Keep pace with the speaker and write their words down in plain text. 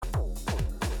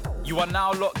You are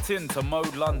now locked in to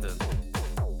Mode London,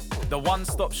 the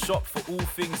one-stop shop for all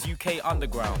things UK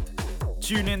underground.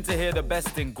 Tune in to hear the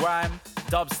best in grime,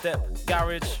 dubstep,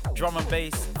 garage, drum and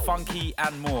bass, funky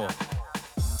and more.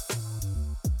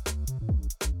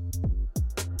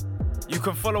 You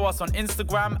can follow us on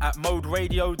Instagram at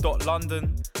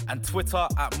moderadio.london and Twitter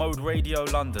at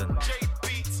moderadiolondon.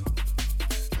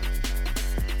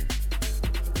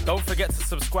 Don't forget to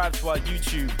subscribe to our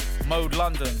YouTube, Mode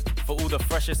London, for all the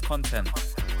freshest content.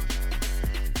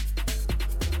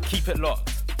 Keep it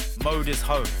locked. Mode is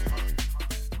home.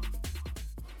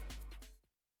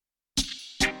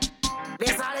 This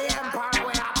is the empire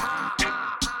where I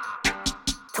talk.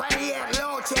 28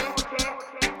 Loche,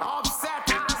 upset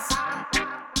us.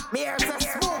 Me here to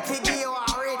spooky give you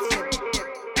already.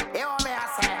 You know me I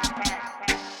say?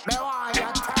 Me want you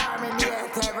to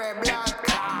terminate every blood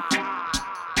clot.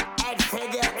 Head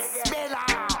figure spill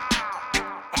out.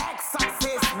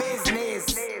 Exorcist business.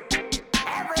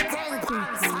 Everything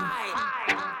inside.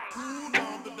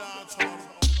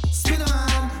 Spin a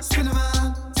man, spin a man,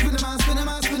 spin a man, spin a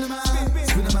man, spin a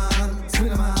man.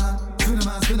 Spin a man, spin a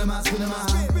man, spin a man, spin a man,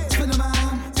 spin a man.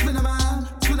 Spin a man,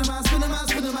 spin a man, spin a man,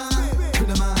 spin a man, spin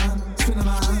a man. Spin a man, spin a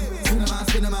man, spin a man,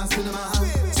 spin a man, spin a man.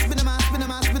 Spin a man, spin a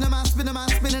man, spin a man, spin a man,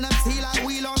 spinning them tea like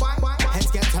wheel on.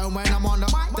 Heads get turned when I'm on the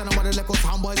mic. Don't know what the little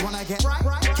town boys wanna get.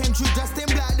 Came through dressed in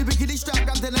black, the bikini strap,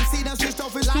 grabbed them see them switched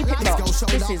off his light.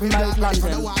 This is Mode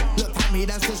London. Looked at me,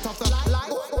 then switched off the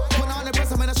light. Put on the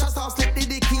breast, I'm in a shot off, slip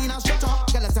the key and I stretch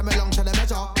off. Gotta send me long to the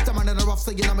measure. Someone in the rough,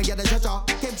 so you know me get the treasure.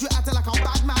 Came through acting like a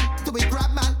bad man, to be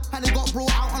grab man, and it got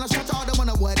brought out on a stretcher. Them on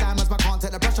the word diamonds, but can't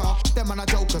take the pressure. Them on the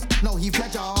jokers, no Heath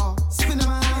Ledger. Spin a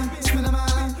man, spin a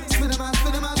man, spin a man,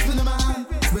 spin a man, spin a man.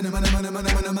 Spin a man, man, man,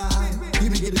 man, man. You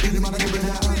be getting man, give it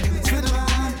down. Spin a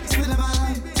man, spin a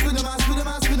man, spin a man, spin a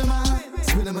man, spin a man.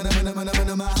 Spin a man, man, man,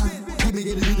 man, man. You be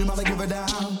getting man, give it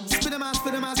down. Spin a man,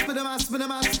 spin a man, spin a man, spin a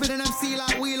man, spinning them sea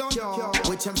like wheel on.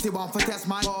 Which MC want for test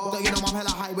man? Though you know I'm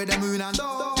hella high with the moon and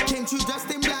came through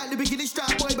dressed in black, the bikini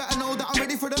strap. Boy, better know that I'm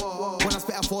ready for the. When I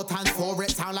spit a 4x4,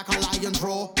 it sound like a lion's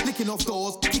roar. Licking off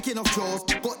doors, kicking off jaws.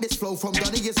 Got this flow from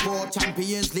Donny is raw.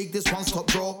 Champions League, this one's top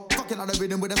draw. Fucking out the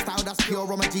rhythm with a style that's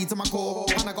pure. I'm a G to my core.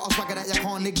 And I got a swagger that you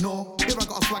can't ignore. Here I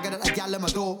got a swagger that a gal in my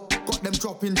door. Got them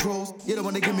dropping draws. You don't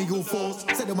wanna give me all fours.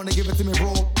 Said they wanna give it to me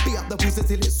raw. Beat up the pussy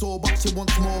till it's sore, but she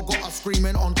wants more. Got her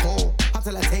screaming on call. Had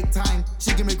to let her take time.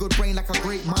 She give me good brain like a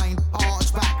great mind. I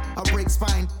arch back, I break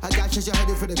spine. A gal says you heard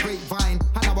it for the grapevine.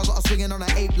 And now I got her swinging on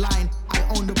an 8 line. I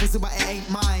own the pussy, but it ain't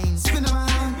mine. Spin a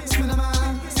man, spin a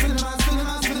man, spin a man, spin a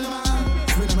man, spin a man.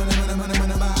 Spin a man, man, man, man,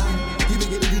 man, man. You be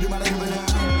getting you the man, you be down.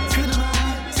 Spin a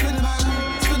man, spin a man,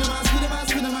 spin a man, spin a man,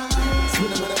 spin a man.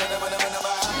 Spin a man, man, man, man, man,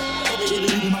 man. You be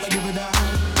getting you the man, you be down.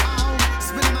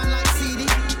 Spin a man like CD,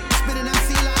 spinning them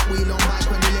sea like wheel on bike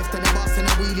when you lift and the bus in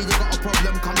a wheelie. You got a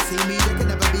problem, come see me. They can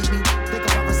never beat me. They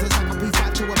got officers like a P5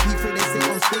 to a P3. They sit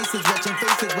on spaces, watching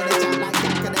faces when they jump like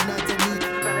that. Cause they know to me.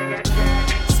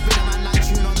 Spin a man like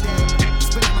tune on dead.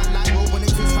 Spin a man like roll when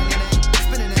it twists on your neck.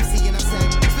 Spinning MC in a set.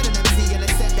 Spinning MC in a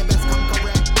set. The best come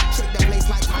correct. Shake the place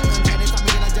like Titan. Anytime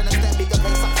we in a Jenna step, big the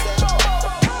place upset. So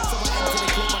I empty the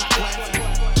clip when I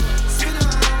quit. Spin a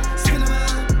man, spin a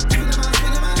man, spin a man,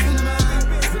 spin a man, spin a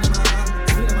man. Spin a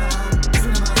man, spin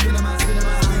a man, spin a man, spin a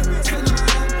man, spin a man. Spin a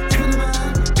man, spin a man,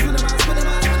 spin a man, spin a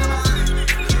man, spin a man.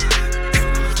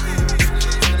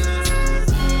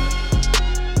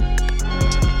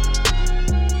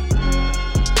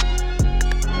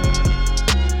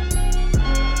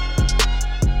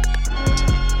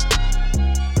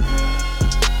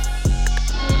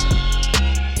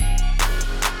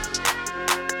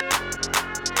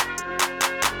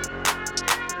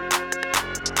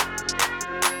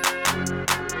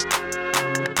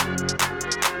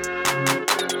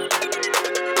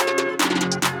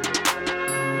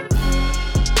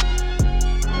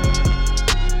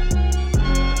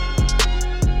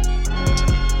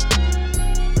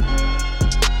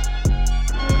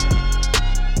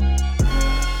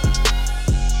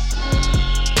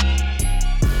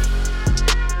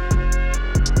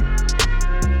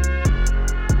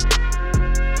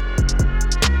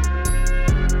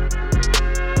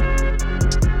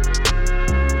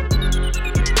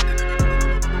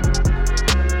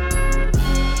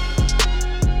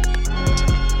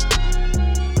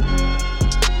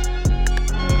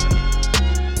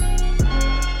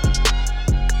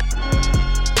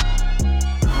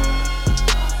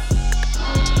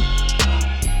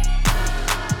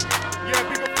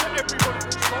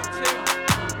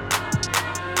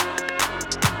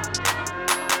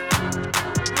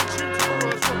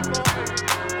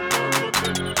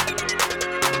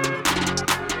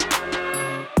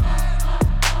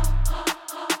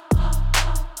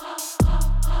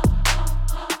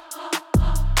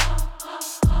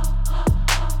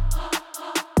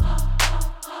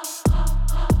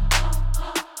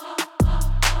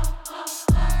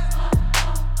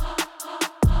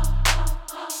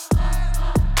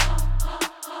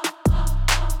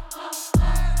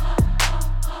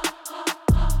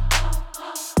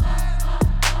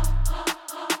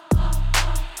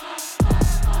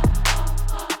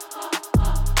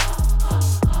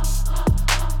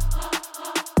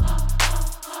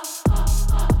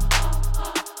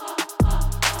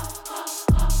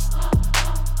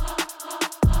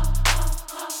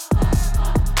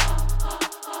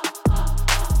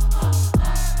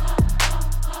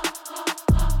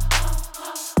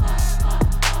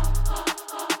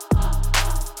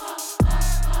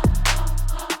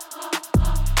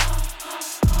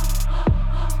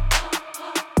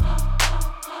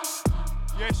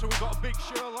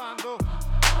 wind up.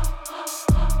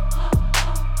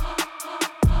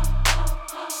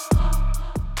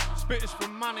 Spitters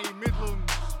from Manny,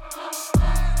 Midlands.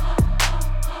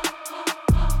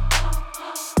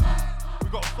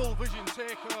 We've got a Fullvision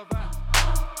takeover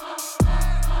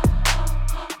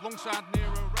alongside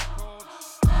Nero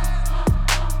Records.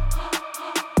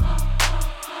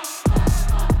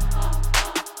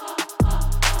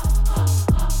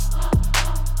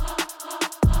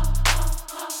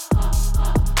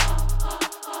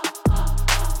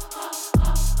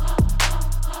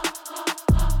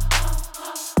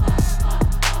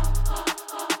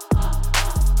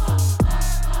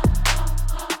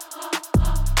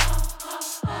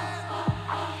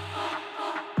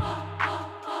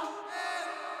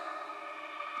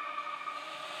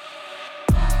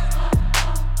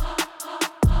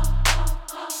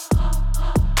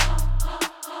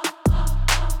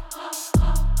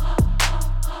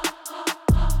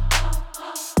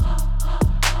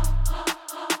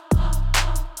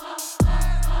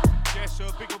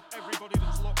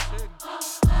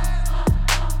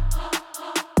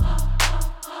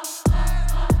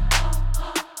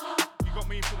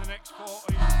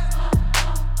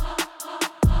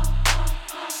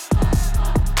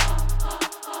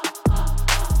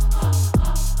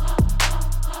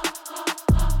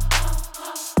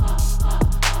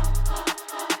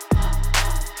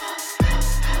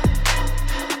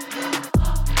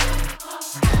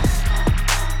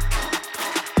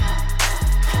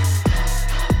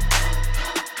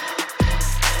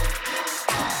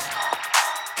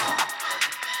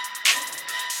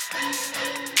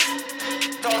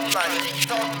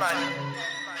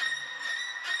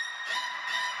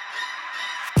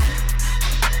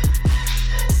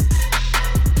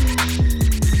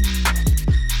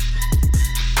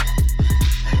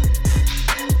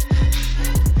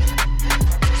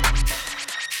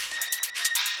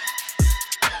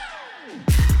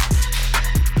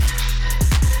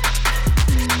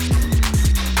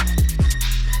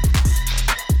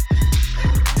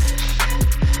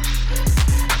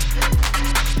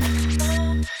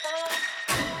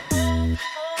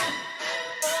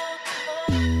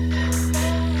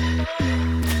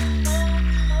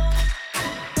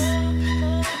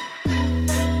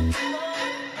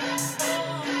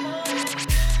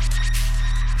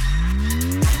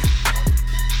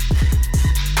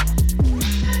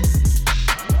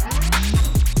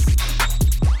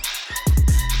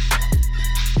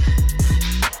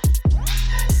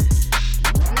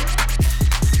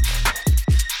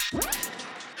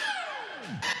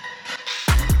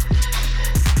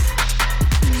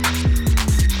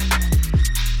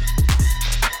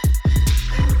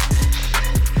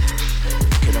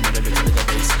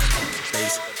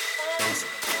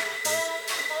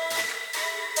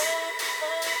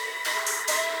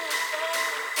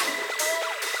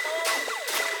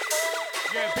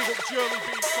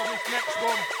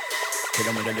 Kill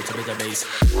 'em with a little bit of bass.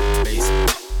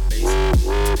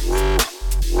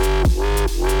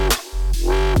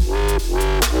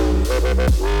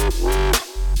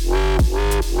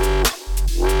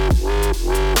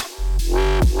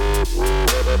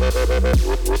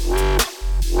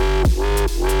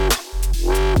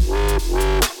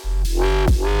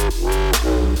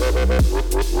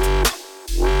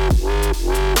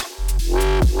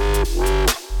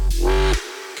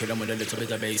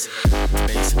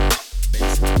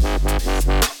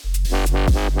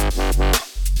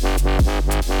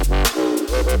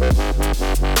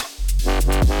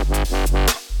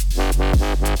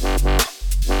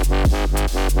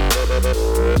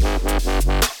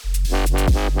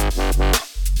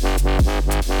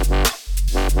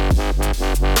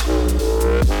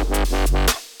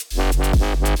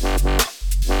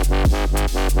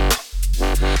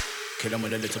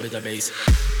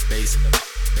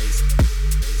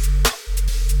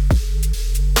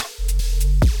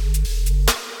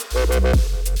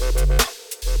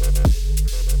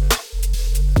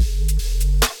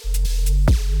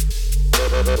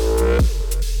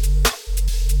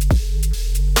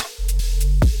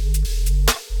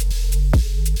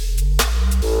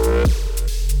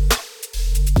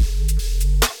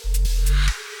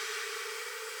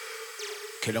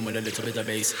 Kill 'em with a little bit of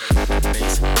bass.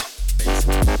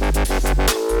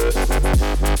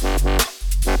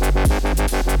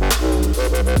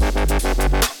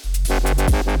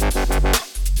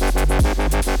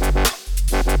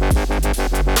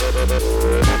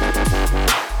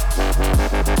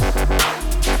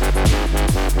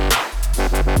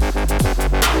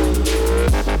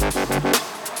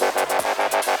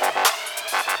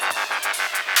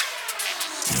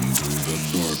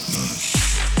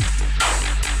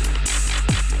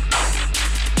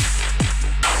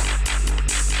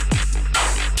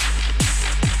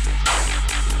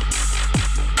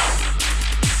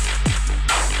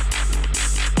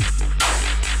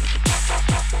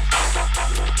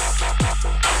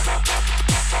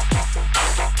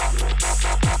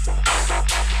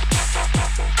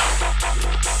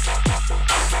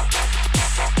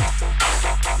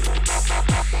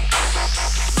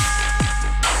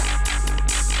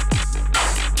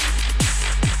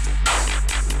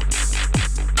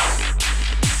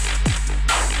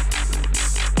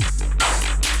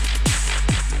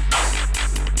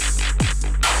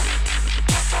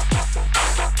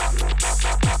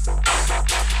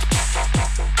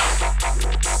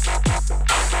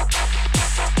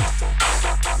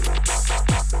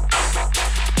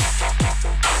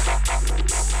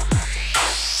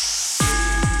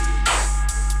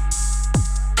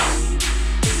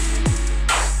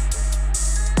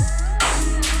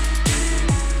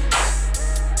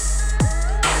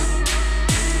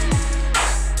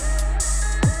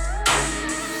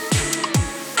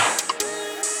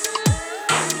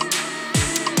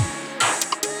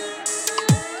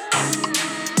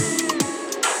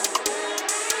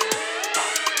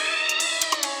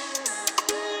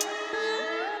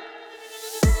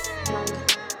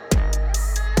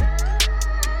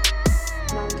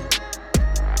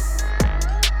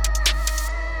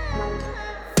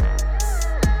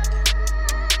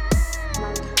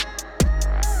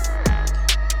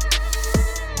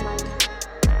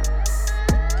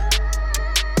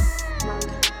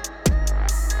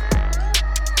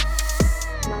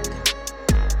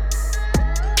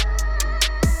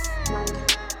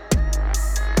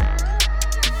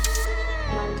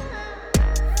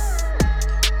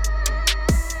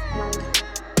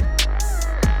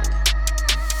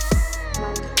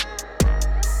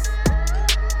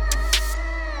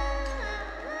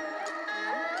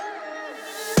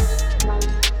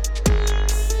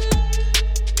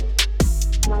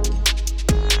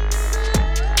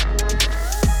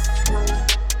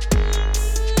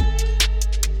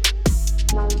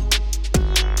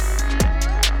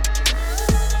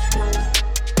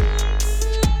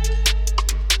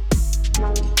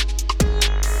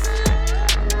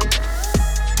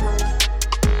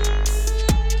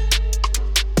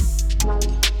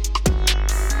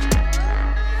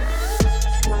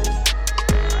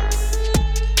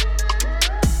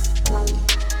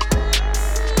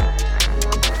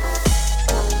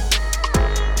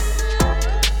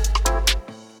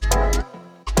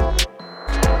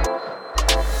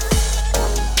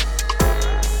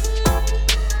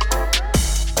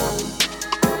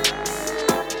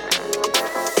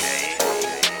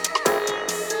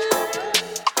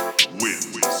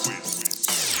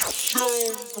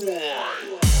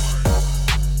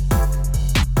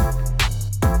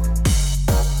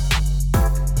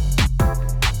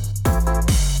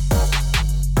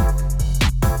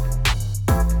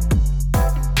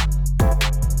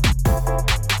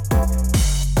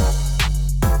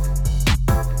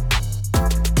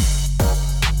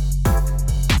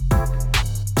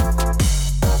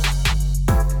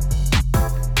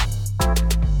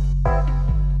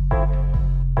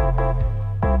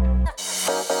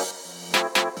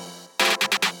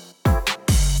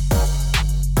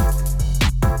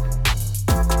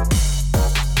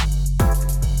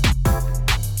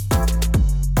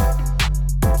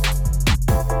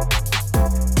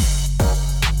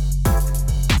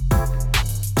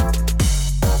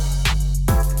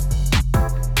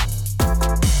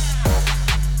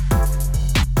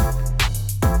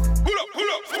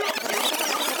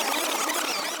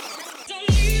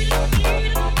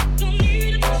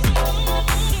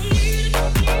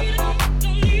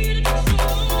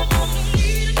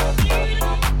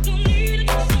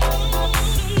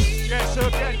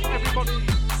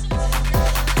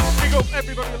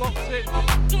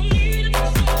 in.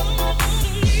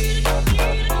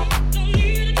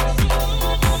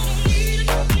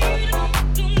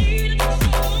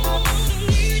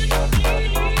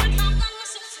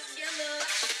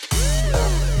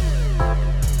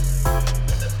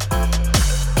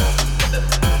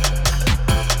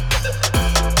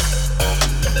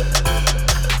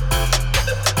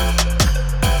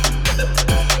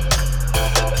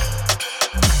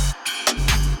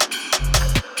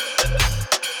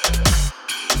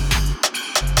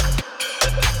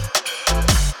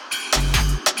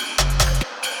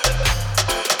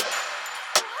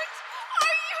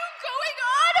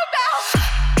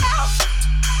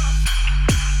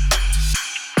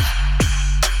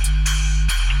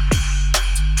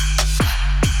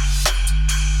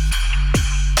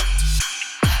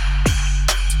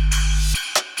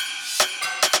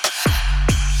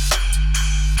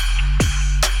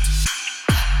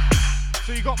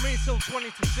 Till 20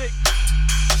 to 6.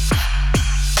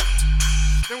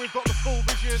 Then we've got the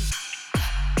Fullvision.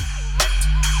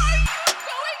 What are you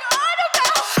going on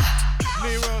about?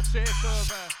 Nero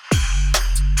takeover.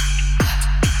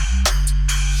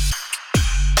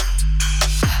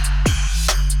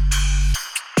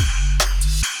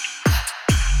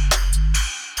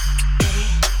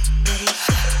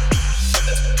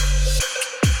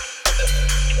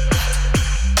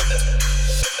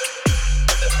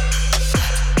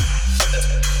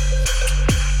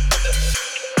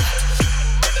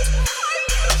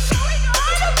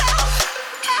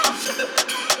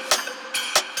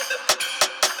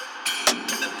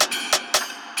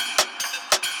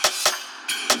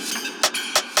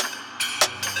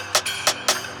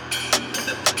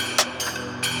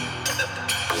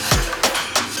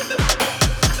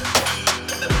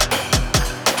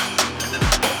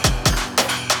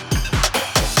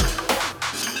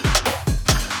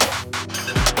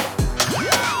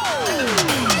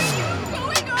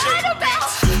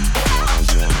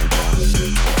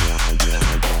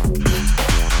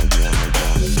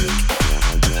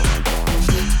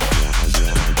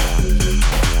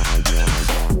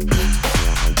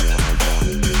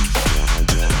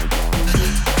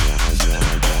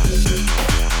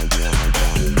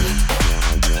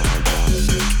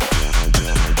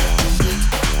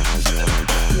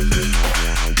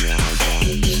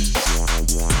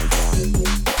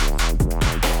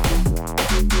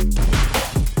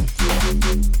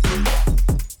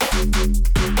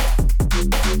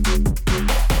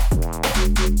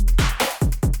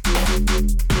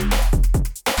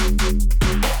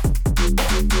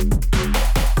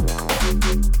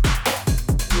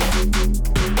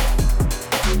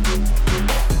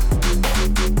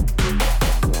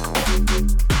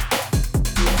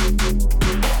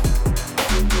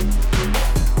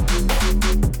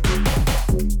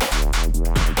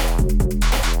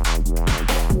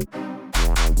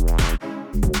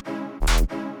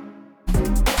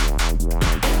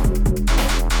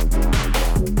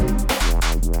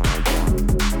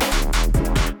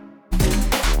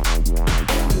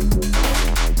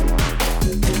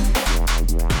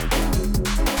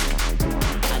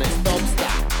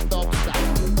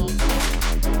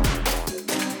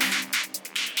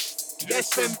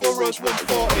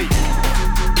 Burrows140.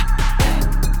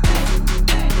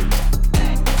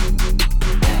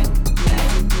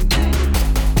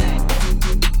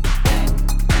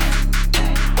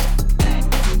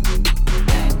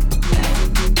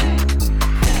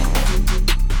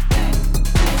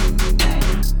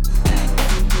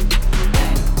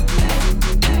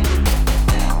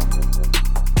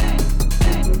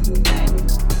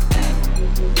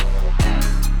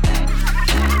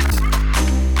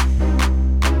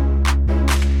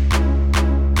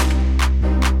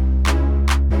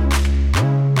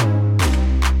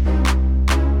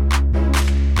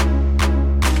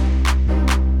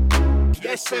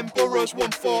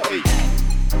 Burrows140.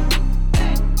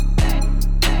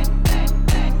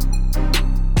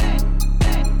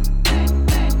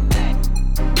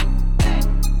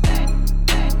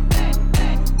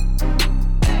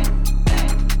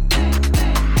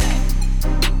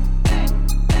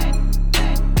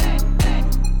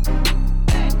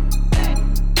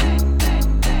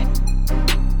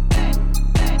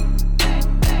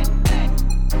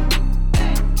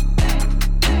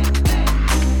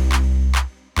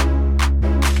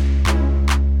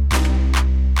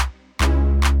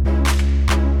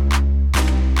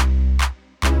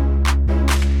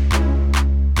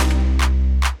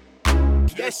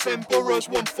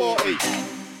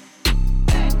 Burrows140.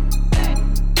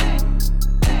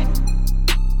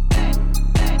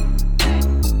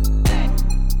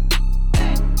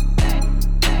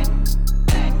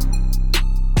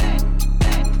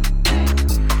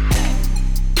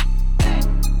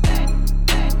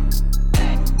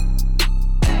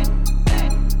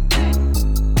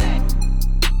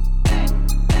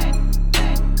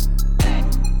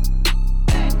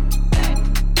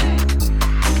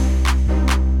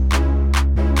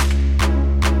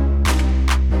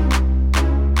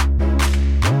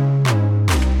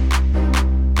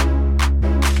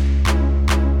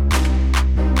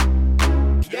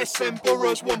 SM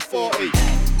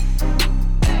Burrows140.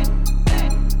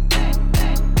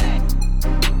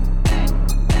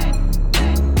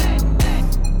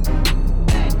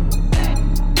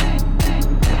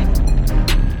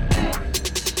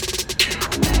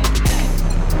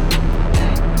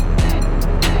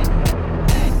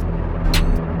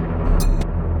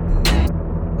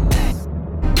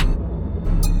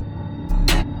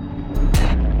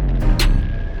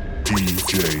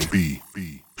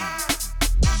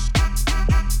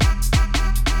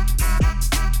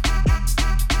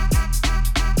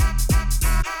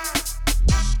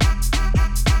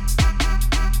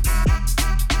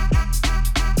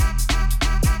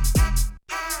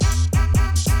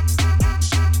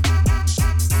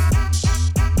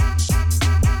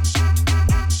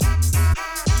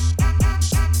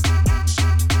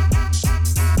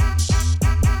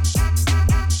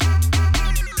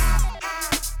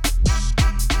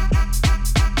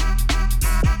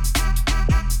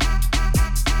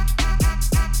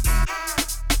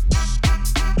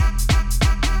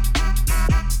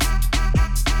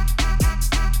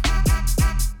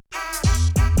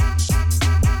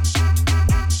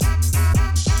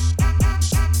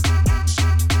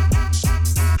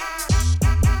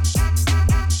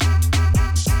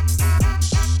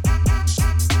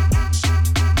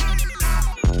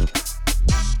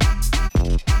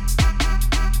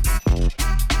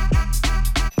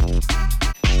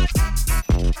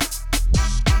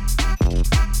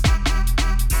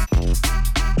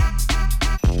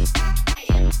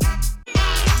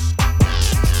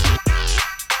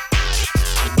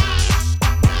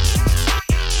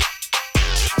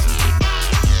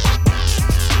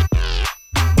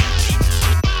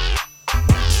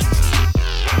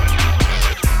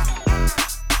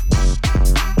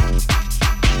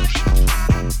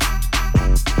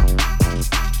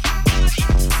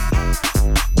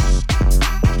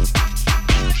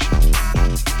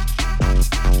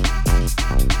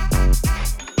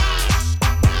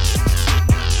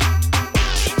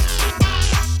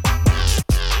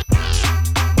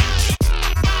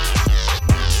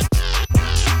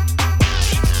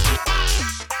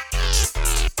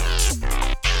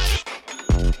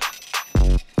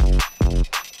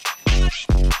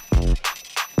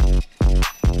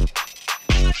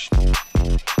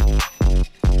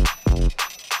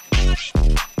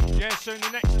 So in the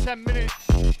next 10 minutes,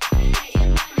 we've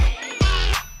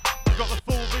got the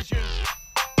Fullvision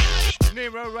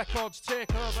Nero Records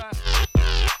takeover.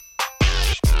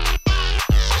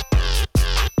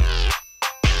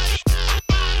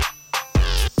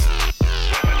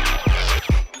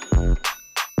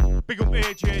 Big up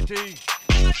AJD.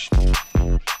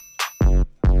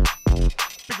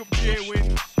 Big up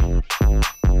J-Wins.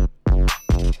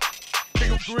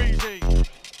 Big up Greasy.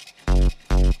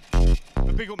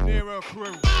 And big up Nero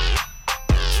crew.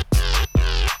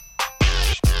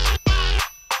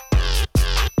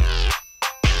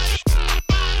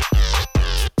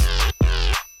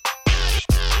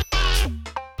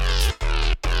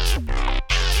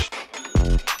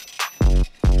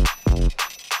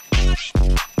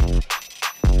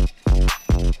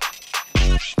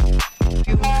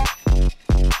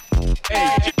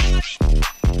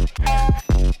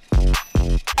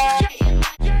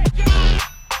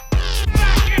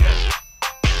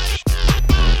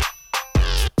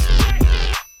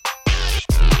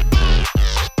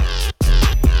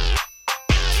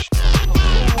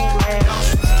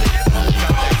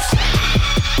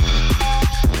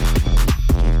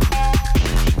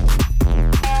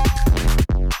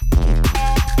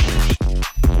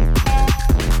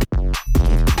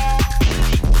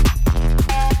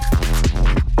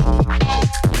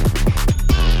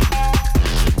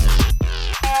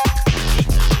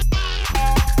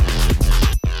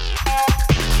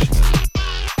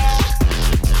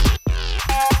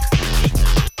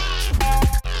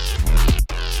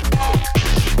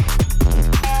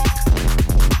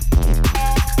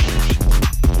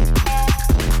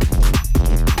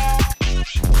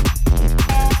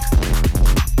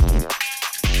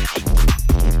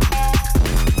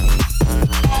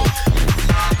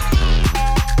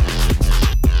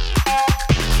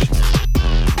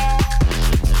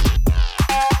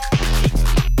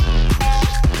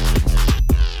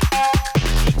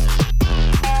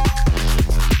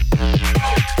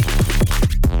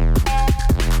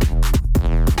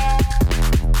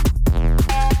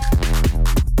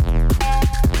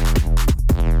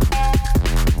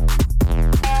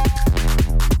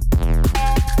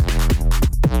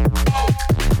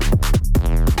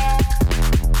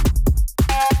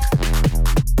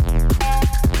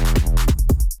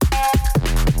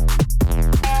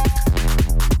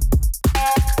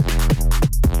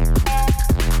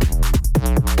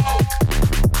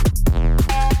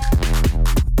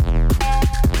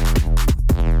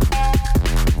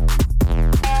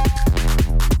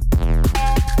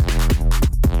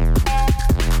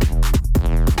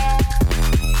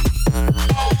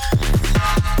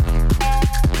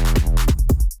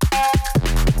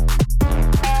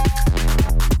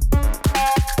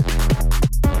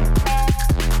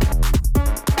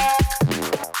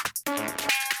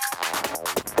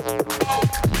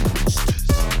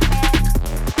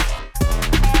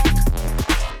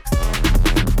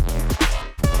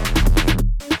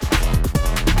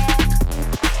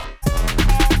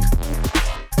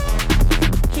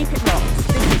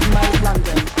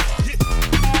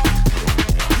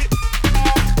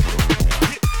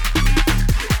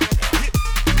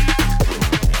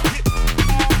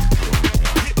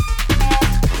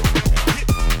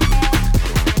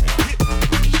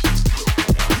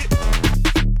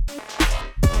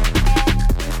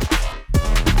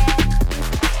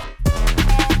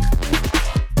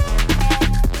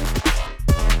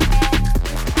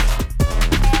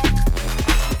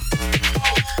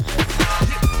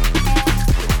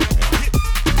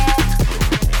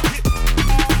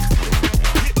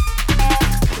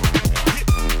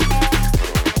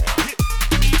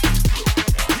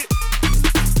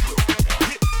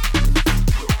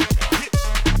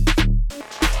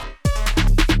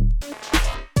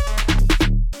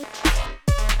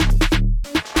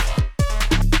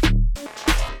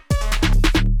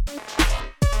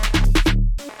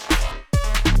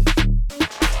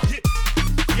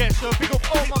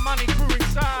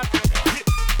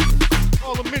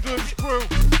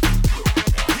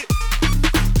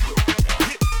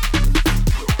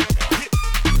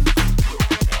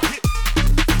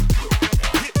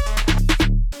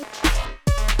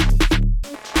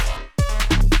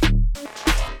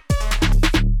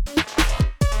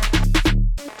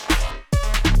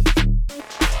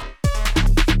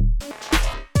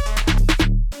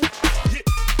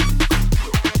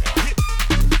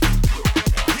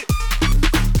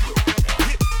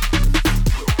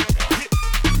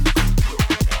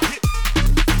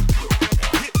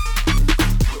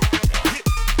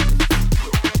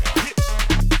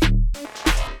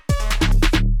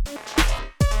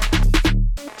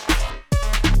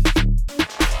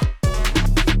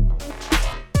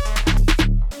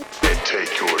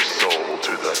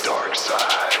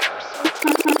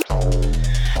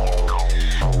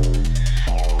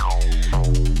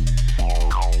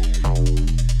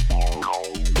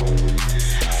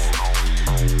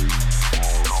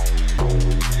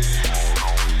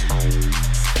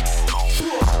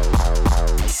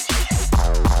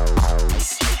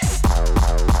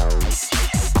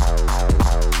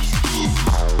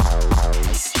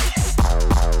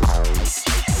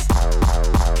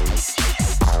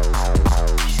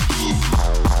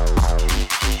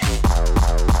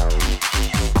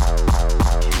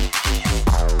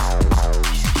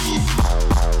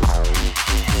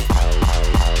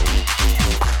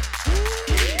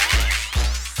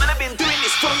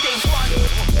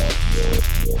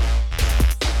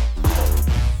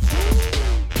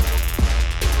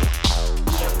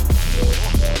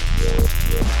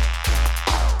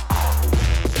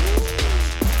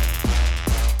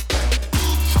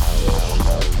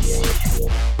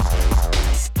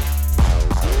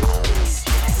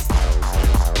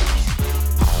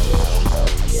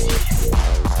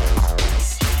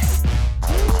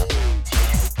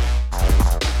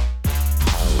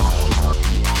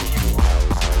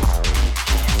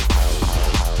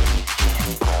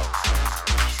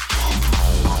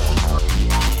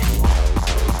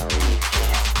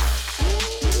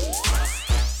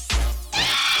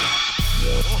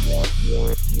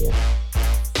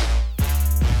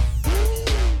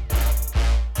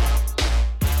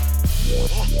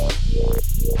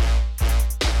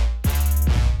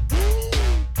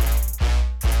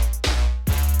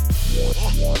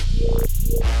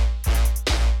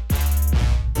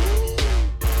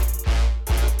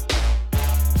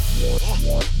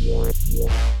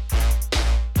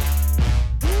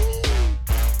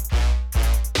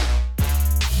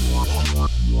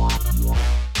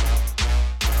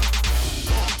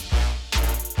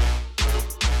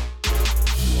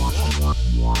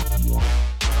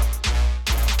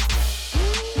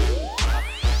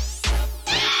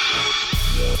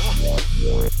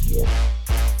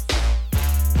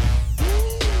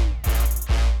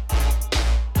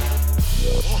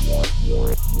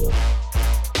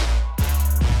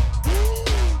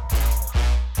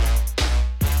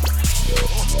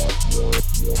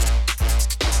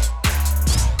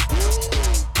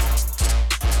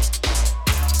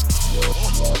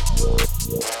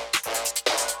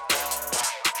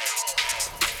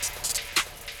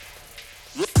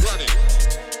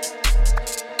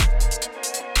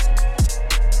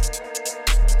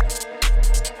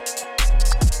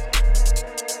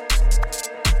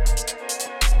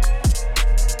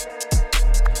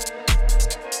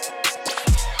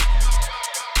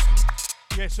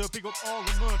 So big up all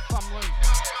the Mud family.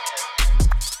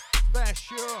 Fair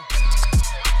sure.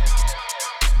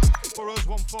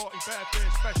 Burrows140 birthday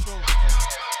special.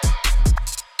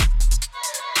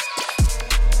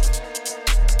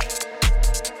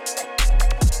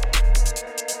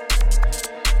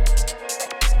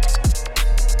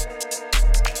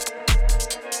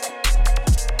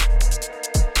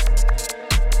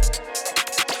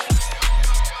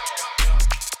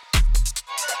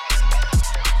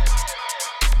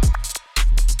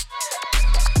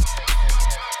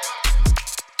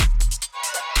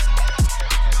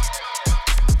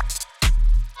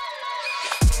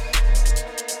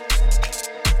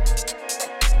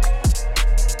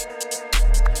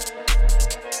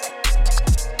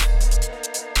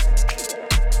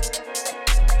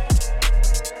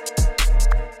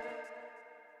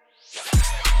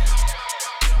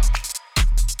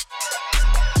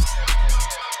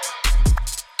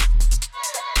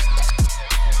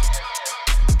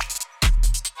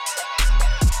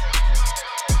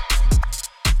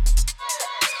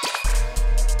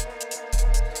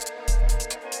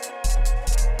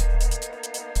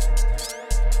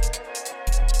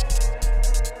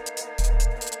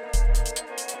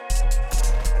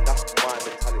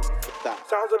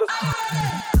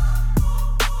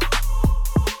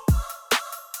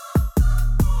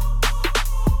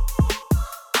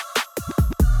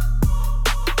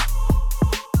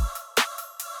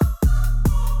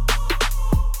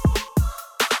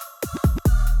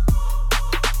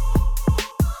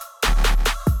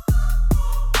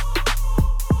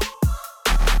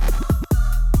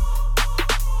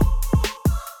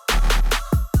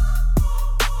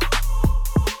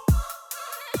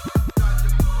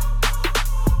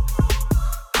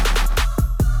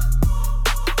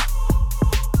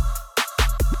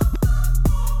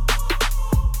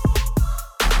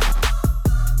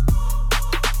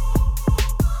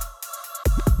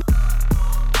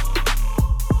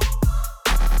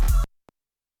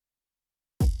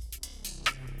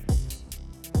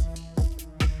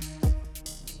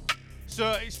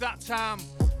 So it's that time.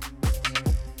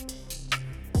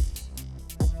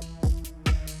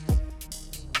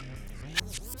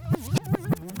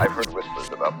 I've heard whispers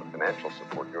about the financial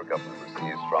support your government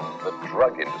receives from the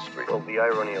drug industry. Well, the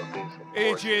irony of this, of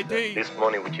course, is that this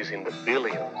money, which is in the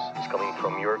billions, is coming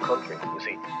from your country. You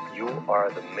see, you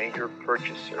are the major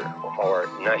purchaser of our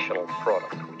national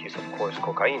product, which is, of course,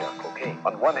 cocaine.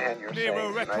 On one hand, you're Nero saying the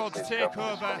United Records States take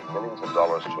government over. is spending millions of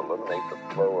dollars to eliminate the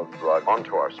flow of drugs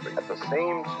onto our streets. At the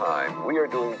same time, we are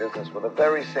doing business with the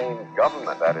very same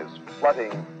government that is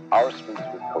flooding our streets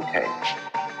with cocaine.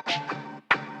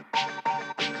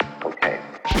 Cocaine.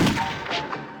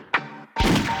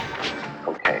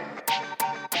 Cocaine.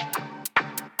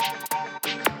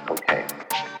 Cocaine.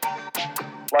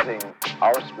 Flooding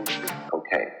our streets with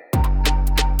cocaine.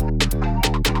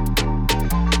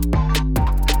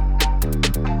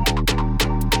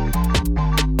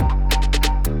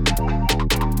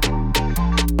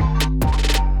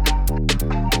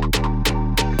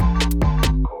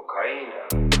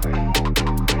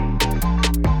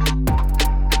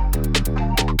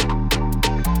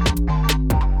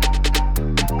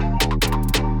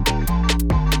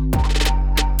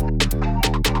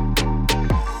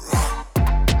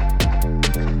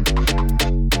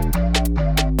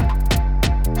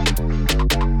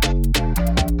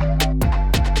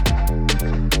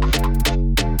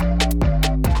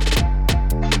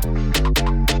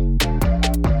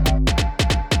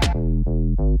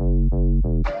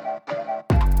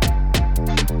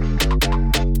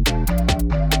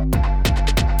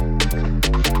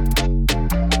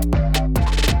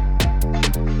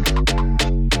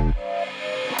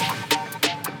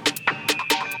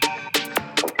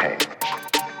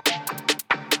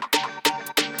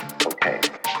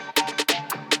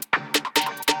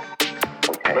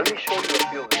 Let me show you a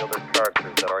few of the other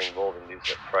characters that are involved in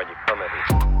this tragic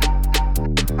comedy.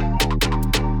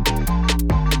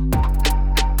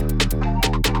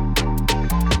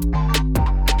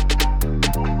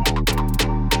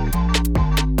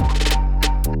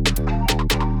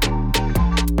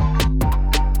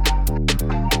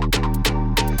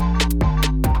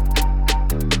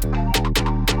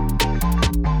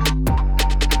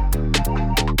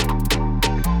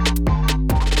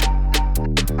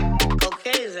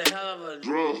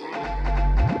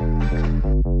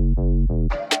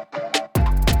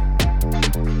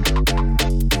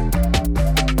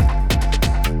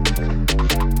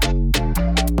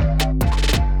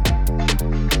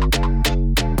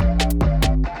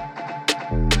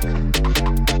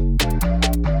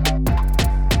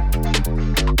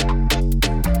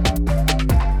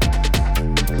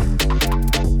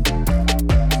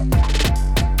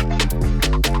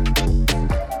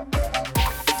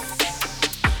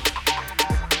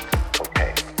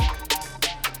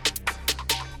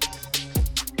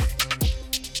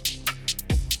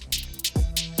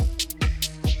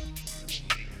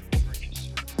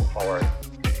 our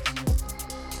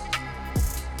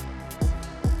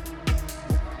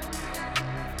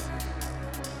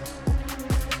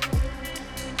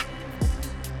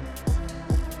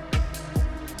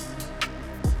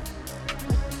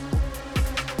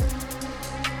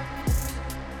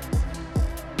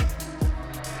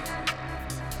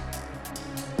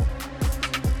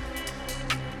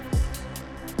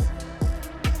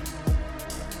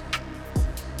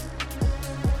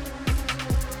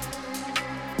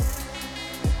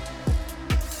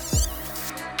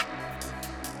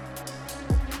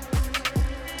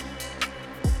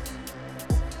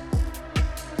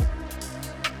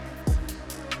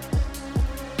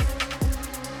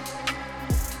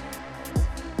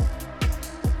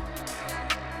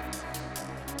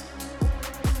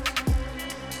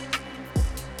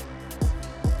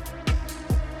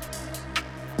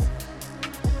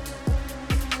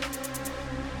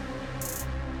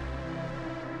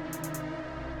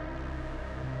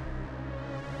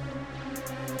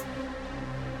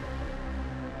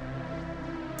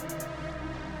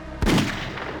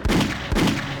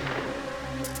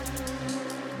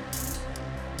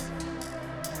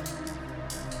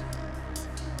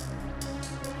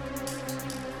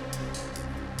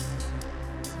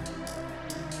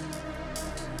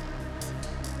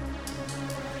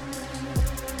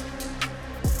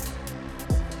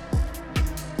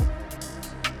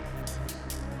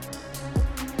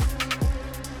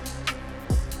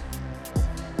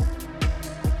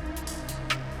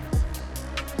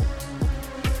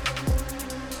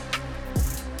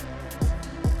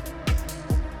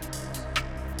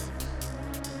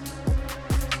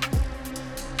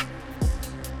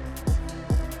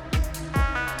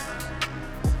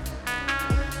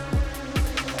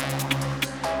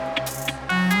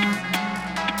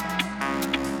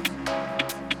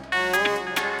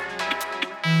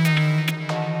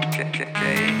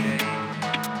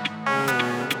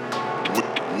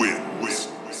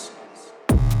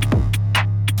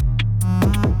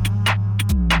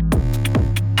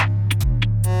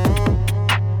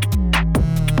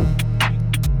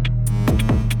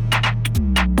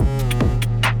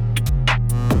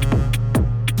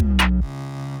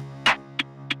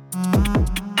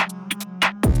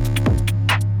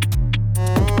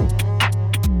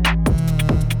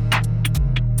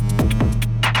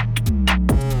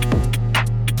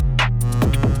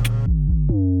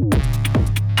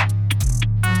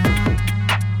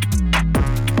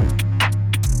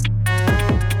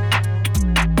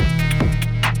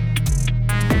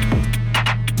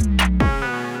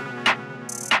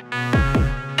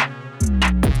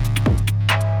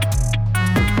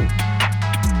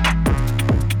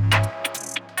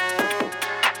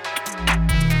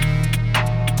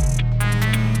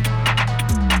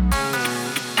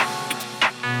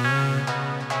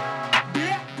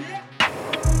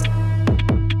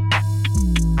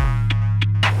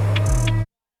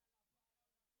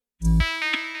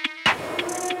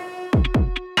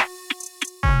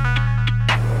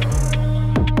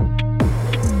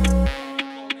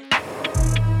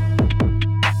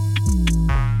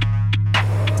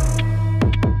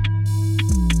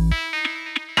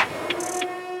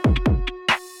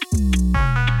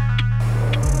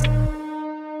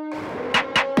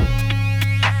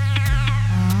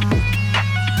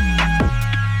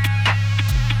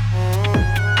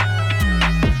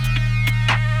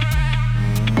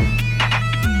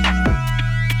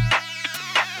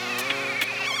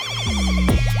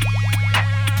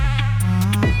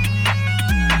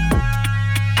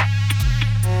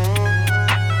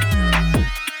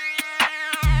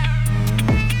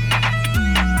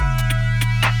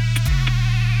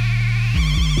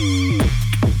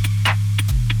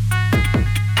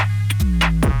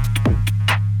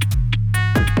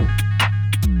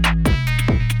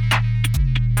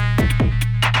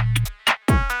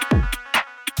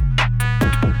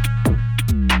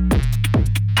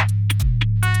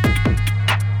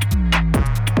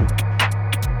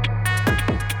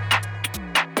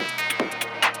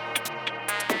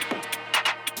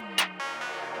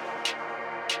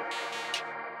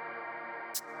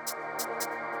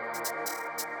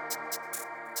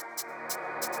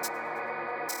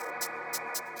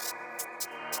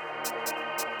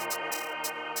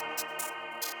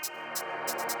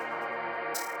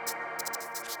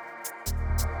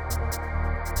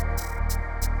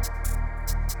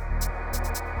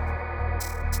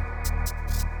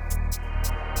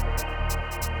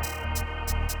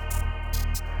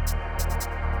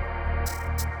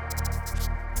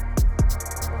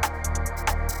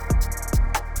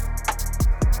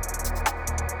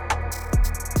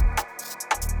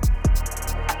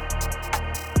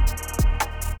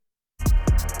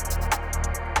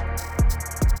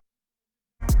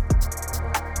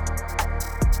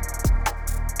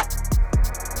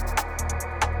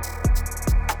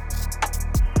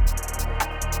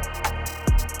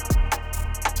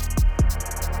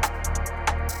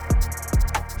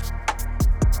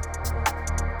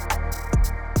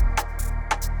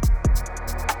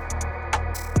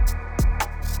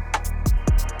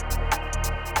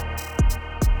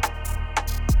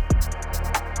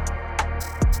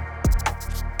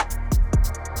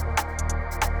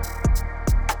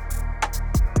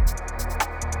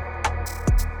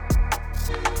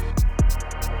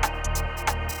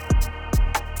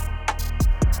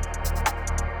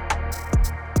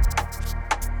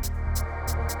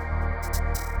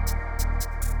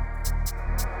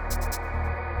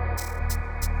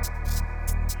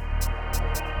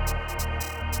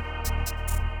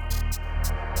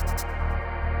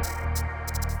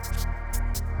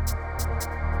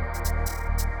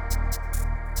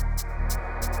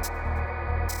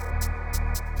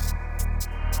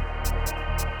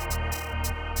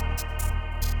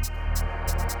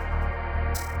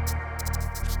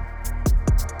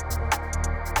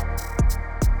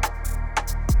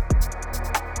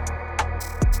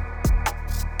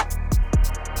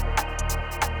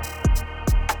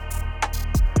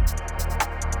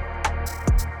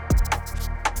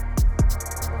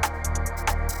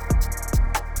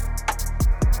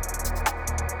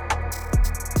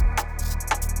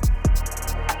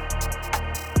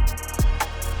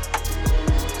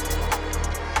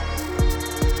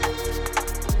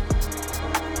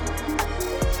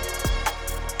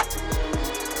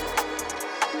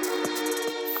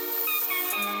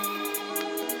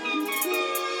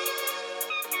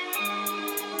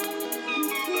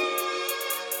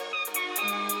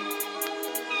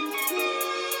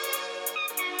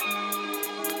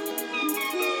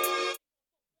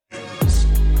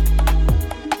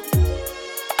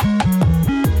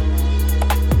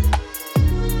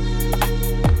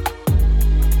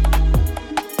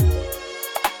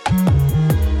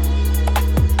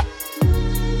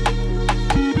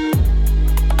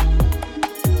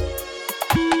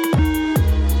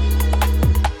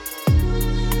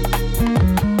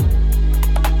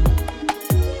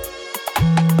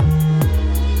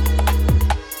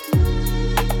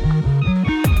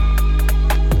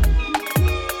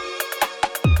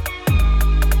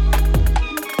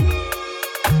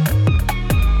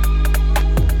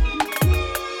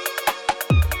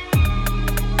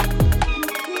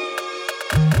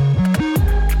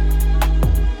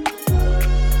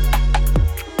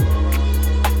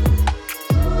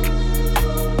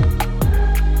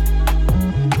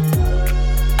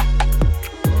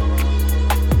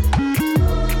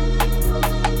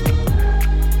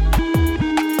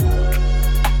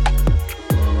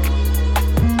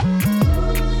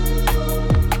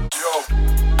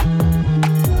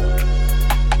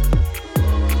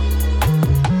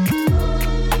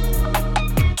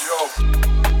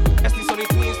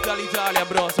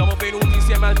bro, siamo venuti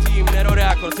insieme al team Nero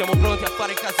Record, siamo pronti a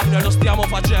fare casino e lo stiamo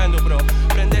facendo, bro.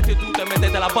 Prendete tutto e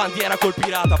mettete la bandiera col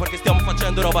pirata, perché stiamo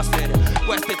facendo roba seria.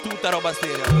 Questa è tutta roba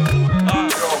seria.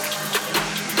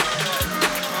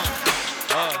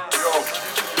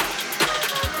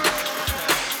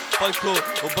 Falco,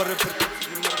 ho barre per pezzi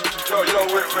di merda.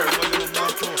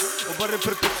 Ho barre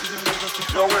per pezzi di merda.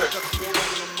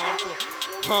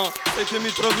 Sai che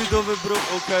mi trovi dove, bro?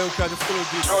 Ok, adesso lo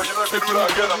dico. Sai che mi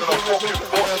trovi dove,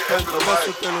 attento,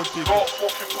 adesso te lo dico.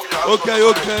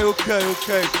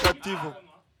 Ok, cattivo.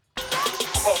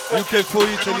 UK for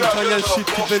Italy, Italian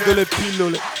shit, ti vendo le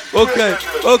pillole. Ok,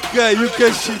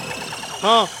 UK shit.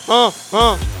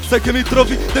 Sai che mi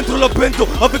trovi dentro la bento,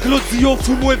 avec lo zio,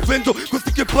 fumo e vendo.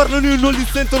 Questi che parlano io non li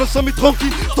sento, lasciami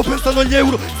tranquilli, sto pensando agli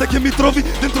euro. Sai che mi trovi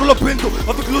dentro la bento,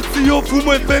 avec lo zio,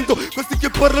 fumo e vendo. Questi che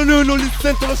parlano io non li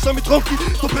sento, lasciami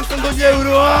tranquilli, sto pensando agli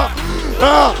euro.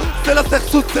 C'est la terre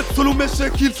sous tête, solo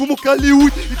méchec, il fumo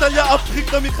Hollywood. Italia, Afrique,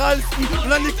 da Michalski,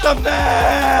 la nique ta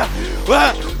mère.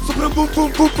 Ouais, sopra boum boum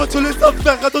boum, faccio les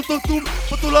affaires, dans ton zoom.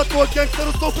 Foto la tua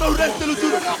gangster, sopra un reste lo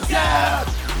zoom.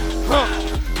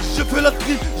 Je fais la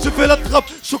trip, je fais la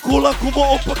trappe, chocolat comme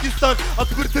en Pakistan, à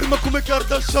divertirmi come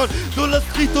Kardashian. Dans la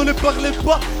street on ne parlait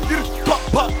pas, dire pa,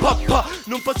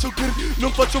 non faccio girl,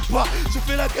 non faccio pas. Je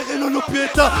fais la guerre et non ho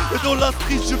pietà, et dans la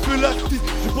street je fais l'artiste.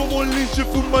 Je prends mon lit, je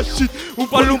fume ma shit, un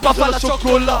palo, un papa la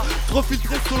chocolat. Trop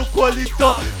filtré solo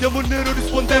qualità, chiamo Nero,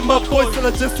 risponde ma poi se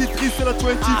la gestitrice è la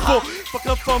 24. Fa che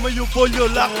la fama io voglio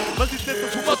là, mal di testa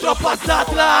fumo troppo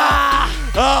passata.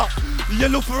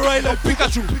 Yellow Ferrari,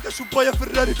 Pikachu poi a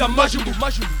Ferrari da Majumbu.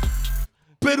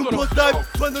 Per un po' d'hype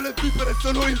fanno le vipere,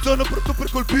 sono in zona pronto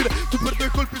per colpire. Tu per 2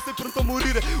 colpi sei pronto a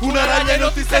morire. Una ragna e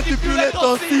non ti senti più le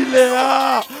tossine.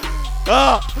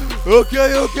 Ok.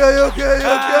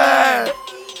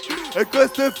 E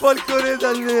questo è Falcone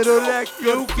dal Nero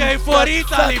Record. UK for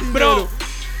Italy, bro.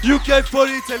 UK for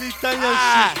Italy, Italian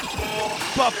shit.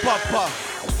 Pa.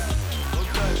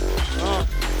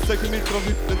 Sai che mi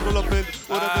trovi dentro la band,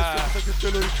 ora adesso sai che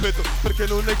te lo ripeto, perché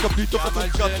non hai capito, fatto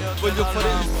un cazzo. Voglio fare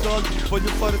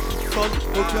i soldi,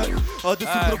 ok?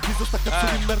 Adesso improvviso sta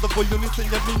cazzo di merda, vogliono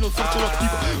insegnarmi, non so ce l'ho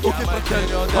attivo. Ok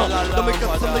fratello, dammi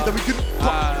cazzo, dammi grip,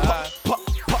 pa.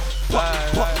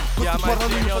 Chiama il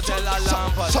genio della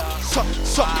lampada. Cazzo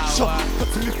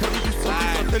mi parli di soldi,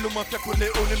 fratello mafia con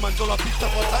leone, mangio la pizza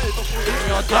fatta e dopo il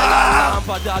genio della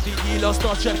lampada, digli lo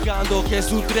sto cercando, che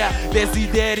su 3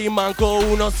 desideri manco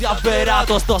uno si è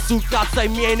avverato. Sto sul cazzo ai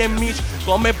miei nemici,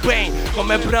 come Bane,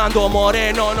 come Brando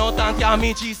Moreno. Non ho tanti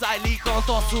amici, sai li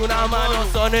conto su una mano.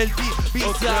 Sono il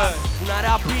D-B-S, una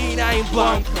rapina in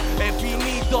banca, è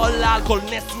finito l'alcol,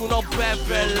 nessuno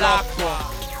beve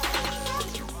l'acqua.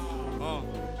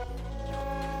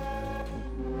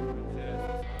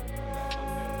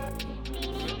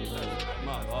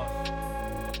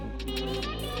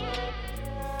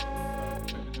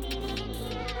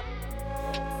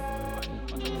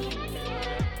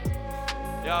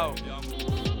 Yo,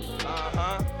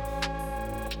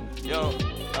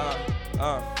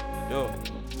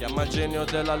 chiama il genio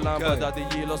della lampada,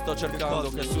 digli lo sto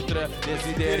cercando, che su 3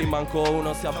 desideri manco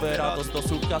uno si è avverato. Sto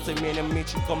sul cazzo ai miei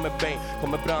nemici come Bane,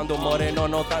 come Brando Moreno.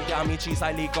 Non ho tanti amici,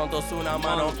 sai li conto su una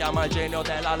mano. Chiama il genio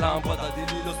della lampada,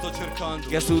 digli lo sto cercando,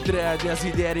 che su 3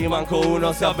 desideri manco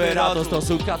uno si è avverato. Sto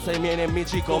sul cazzo ai miei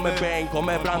nemici come Bane,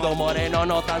 come Brando Moreno.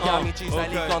 Non ho tanti amici, sai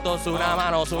li conto su una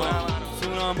mano, su una mano. Su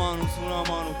una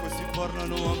mano, questi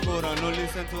parlano ancora, non li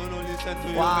sento, io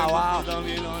vengo da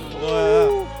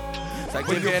Milano. Sai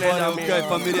che viene da Milano. Ok,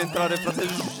 fammi rientrare,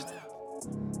 fratello.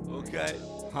 Ok.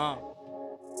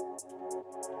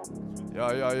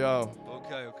 Yo.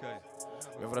 Ok.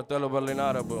 Mio fratello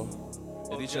berlinare, bro.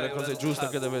 E dice le cose giuste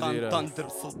che deve dire.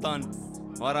 Sultan.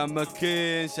 Ora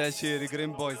McKay, Shashiri,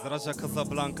 Green Boys, Raja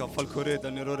Casablanca, Falcone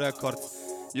dal Nero Records,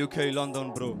 UK,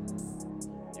 London, bro.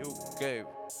 UK.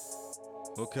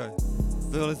 Ok.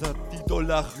 Dans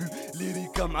la rue,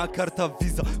 lyrica ma carte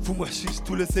visa. Fumo hashish,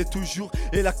 tu le sais toujours.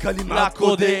 Et la kalima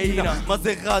codeina.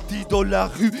 Maserati dans la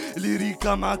rue,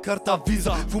 lyrica ma carte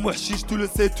visa. Fumo hashish, tu le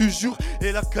sais toujours.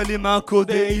 E la kalima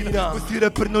codeina. Questi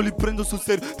rapper non li prendo sul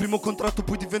serio. Primo contratto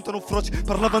poi diventano froci.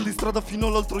 Parlavano di strada fino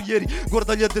all'altro ieri.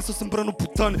 Guardali adesso sembrano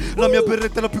puttane. La mia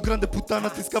berretta è la più grande puttana.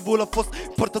 Ti scavo la fossa,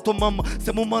 porta tua mamma.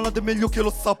 Siamo malati, è meglio che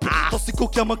lo sappia. Tossico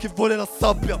chiama che vuole la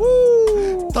sabbia.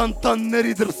 Tantan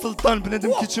neri del sultan.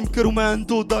 Benedem kitchen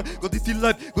kerumando dai. Goditi il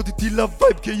live, goditi la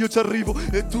vibe che io ci arrivo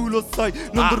e tu lo sai.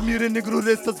 Non dormire negro,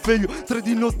 resta sveglio. 3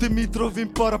 di notte mi trovi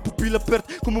in para, pupille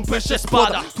aperte come un pesce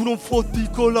spada. Tu non fotti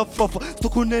con la faffa, sto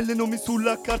con le nomi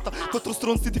sulla carta. 4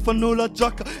 stronzi ti fanno la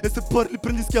giacca e se parli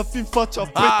prendi schiaffi in faccia.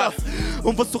 Petas,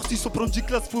 On va sortir sopra un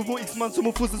G-Class, fumo X-Man,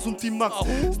 siamo fusi su un Team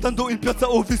Max. Stando in piazza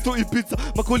ho visto il pizza,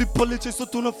 ma con le palle c'è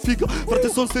sotto una figa. Frate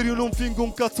son serio, non fingo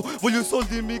un cazzo, voglio i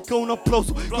soldi mica un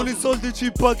applauso. Con i soldi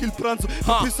ci paghi il pranzo,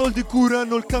 troppi soldi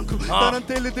curano il cancro.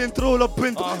 Tarantelle dentro la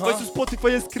bento, vai su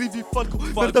Spotify e scrivi Falco.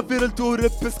 Per davvero il tuo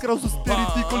rap è scrauso, sti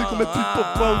ridicoli come Pippo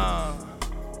Bowza.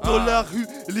 Dans la rue,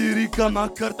 lyrique à ma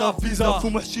carte à visa.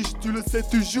 Fume hashish, tu le sais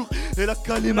toujours. Et la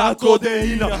kalima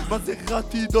codéina.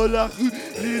 Maserati dans la rue,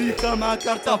 lyrique à ma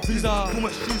carte à visa. Fume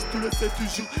hashish, tu le sais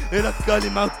toujours. Et la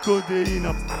kalima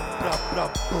codéina. Bra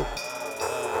bra bro.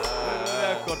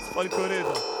 Records,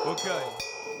 Falconeto. Ok.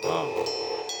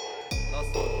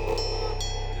 Last one.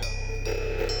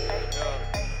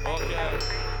 Yeah. Ok.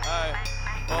 Hey.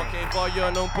 Ok,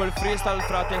 vogliono un po' il freestyle,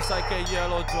 frate, sai che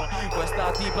glielo do.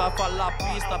 Questa tipa fa la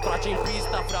pista, faccia in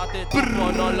pista, frate,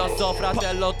 tipo non lo so,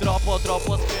 fratello, troppo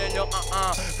sveglio,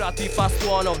 frati fa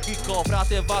suono, chicco,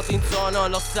 frate, vado in zona,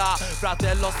 lo sa,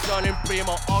 fratello, sono in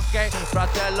primo, ok,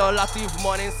 fratello, la Tiv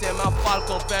Money insieme a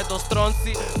Falco, vedo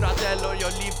stronzi, fratello, io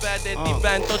li vedo e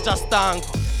divento già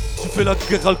stanco. Ci fai la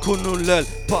guerra al colonnello,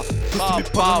 questi mi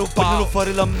parlano, vogliono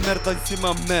fare la merda insieme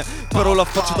a me, però la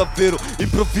faccio davvero,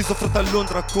 improvviso frate a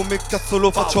Londra, come cazzo lo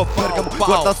faccio a Bergamo.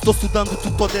 Guarda, sto sudando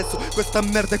tutto adesso, questa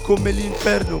merda è come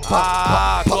l'inferno.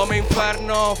 Come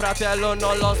inferno, fratello,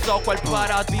 non lo so, quel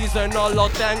paradiso e non lo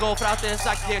tengo, frate,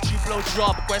 sa 10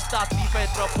 blowjob, questa tipa è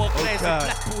troppo crazy,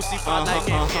 black pussy fa dai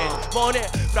che vieni, mone,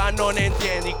 fra non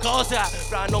intendi, cosa,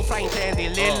 fra non fraintendi,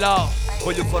 lillo.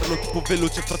 Voglio farlo tipo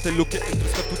veloce, fratello, che entro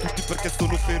e scatto tutti perché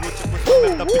sono feroce. Questa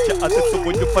merda picchia, adesso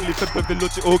voglio farli sempre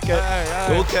veloce. Ok,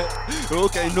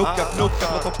 no cap, la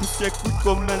tua pussy è qui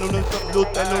con me, non è per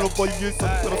l'hotel, non lo voglio io,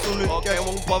 però sono il cash. Ok,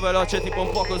 un po' veloce, tipo un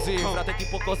po' così, frate,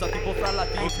 tipo cosa, tipo fra la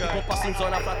team, tipo passi in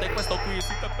zona, frate, questo qui,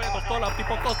 si te pedo, stola,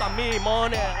 tipo cosa,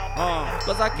 mone.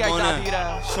 Cosa che hai da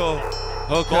dire? Show.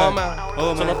 Come?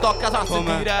 Sono tocca da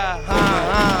sentire.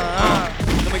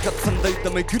 Dammi cazzo andai,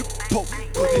 dammi girpo.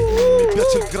 Mi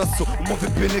piace il grasso, muove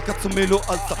bene, cazzo me lo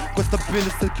alza. Questa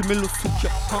bene sai che me lo succhia.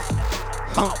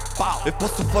 E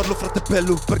posso farlo frate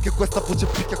bello, perché questa voce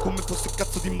picchia come fosse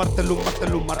cazzo di martello.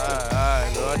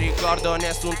 Non ricordo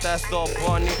nessun testo,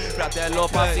 Bonnie. Fratello,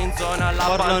 passi in zona,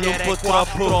 la bandiera è qua,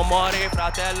 mori.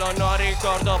 Fratello, non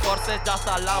ricordo, forse già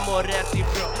sta la Moretti,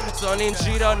 bro. Sono in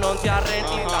giro, non ti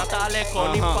arrendi, Natale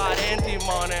con i parenti,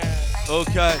 mone.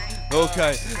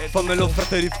 Ok, fammelo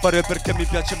frate rifare perché mi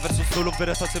piace il verso solo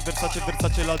Versace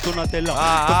la Donatella.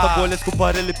 Questa vuole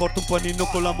scopare, le porto un panino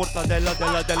con la mortadella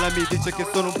della mi dice che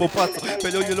sono un po' pazzo,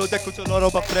 però glielo dico c'ho la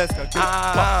roba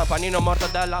fresca. Panino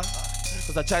mortadella?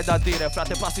 Cosa c'hai da dire?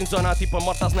 Frate, passi in zona tipo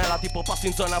morta snella, tipo passi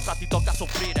in zona, frati tocca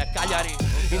soffrire. Cagliari,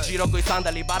 in giro coi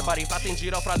sandali barbari, frate in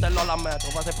giro, fratello l'ammetto.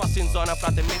 Frate, passi in zona,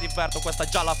 frate, mi diverto, questa è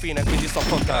già la fine, quindi sto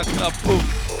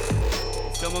contento.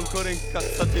 Siamo ancora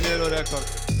incazzati, Nero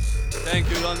Record. Thank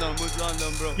you London, good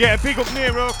London bro. Yeah, big up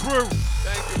Nero crew.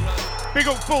 Thank you London. Big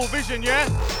up Fullvision, yeah.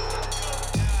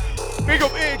 Big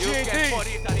up AJD.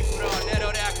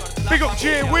 Big up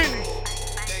J Wins.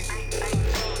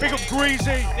 Big up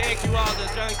Greasy. Thank you others,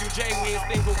 thank you J Wins,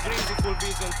 thank you Greasy,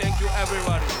 Fullvision, thank you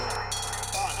everybody.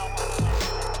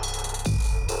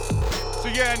 So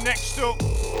yeah, next up,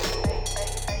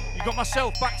 you got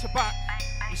myself back to back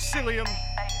with Silliam,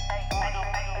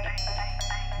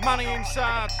 Manny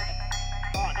inside,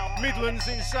 Midlands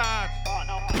inside.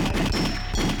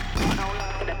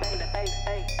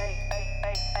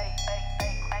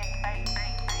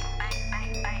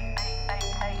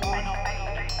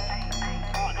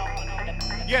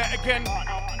 Yeah, again,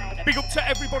 big up to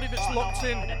everybody that's locked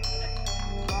in.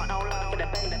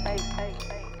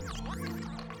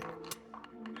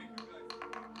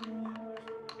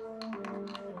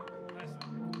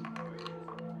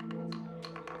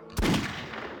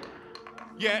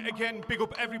 Yeah, again, big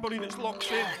up everybody that's locked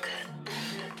in.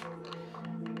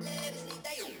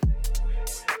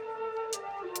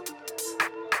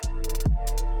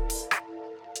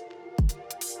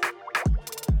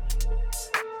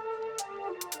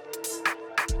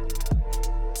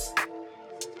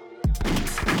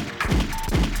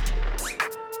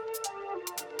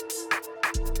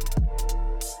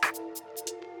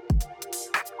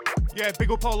 Yeah,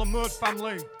 big up all the Mud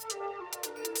family.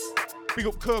 Big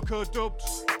up Coco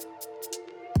Dubs.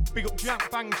 Big up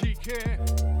Jack Bang GK.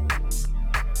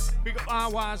 Big up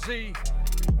RYZ.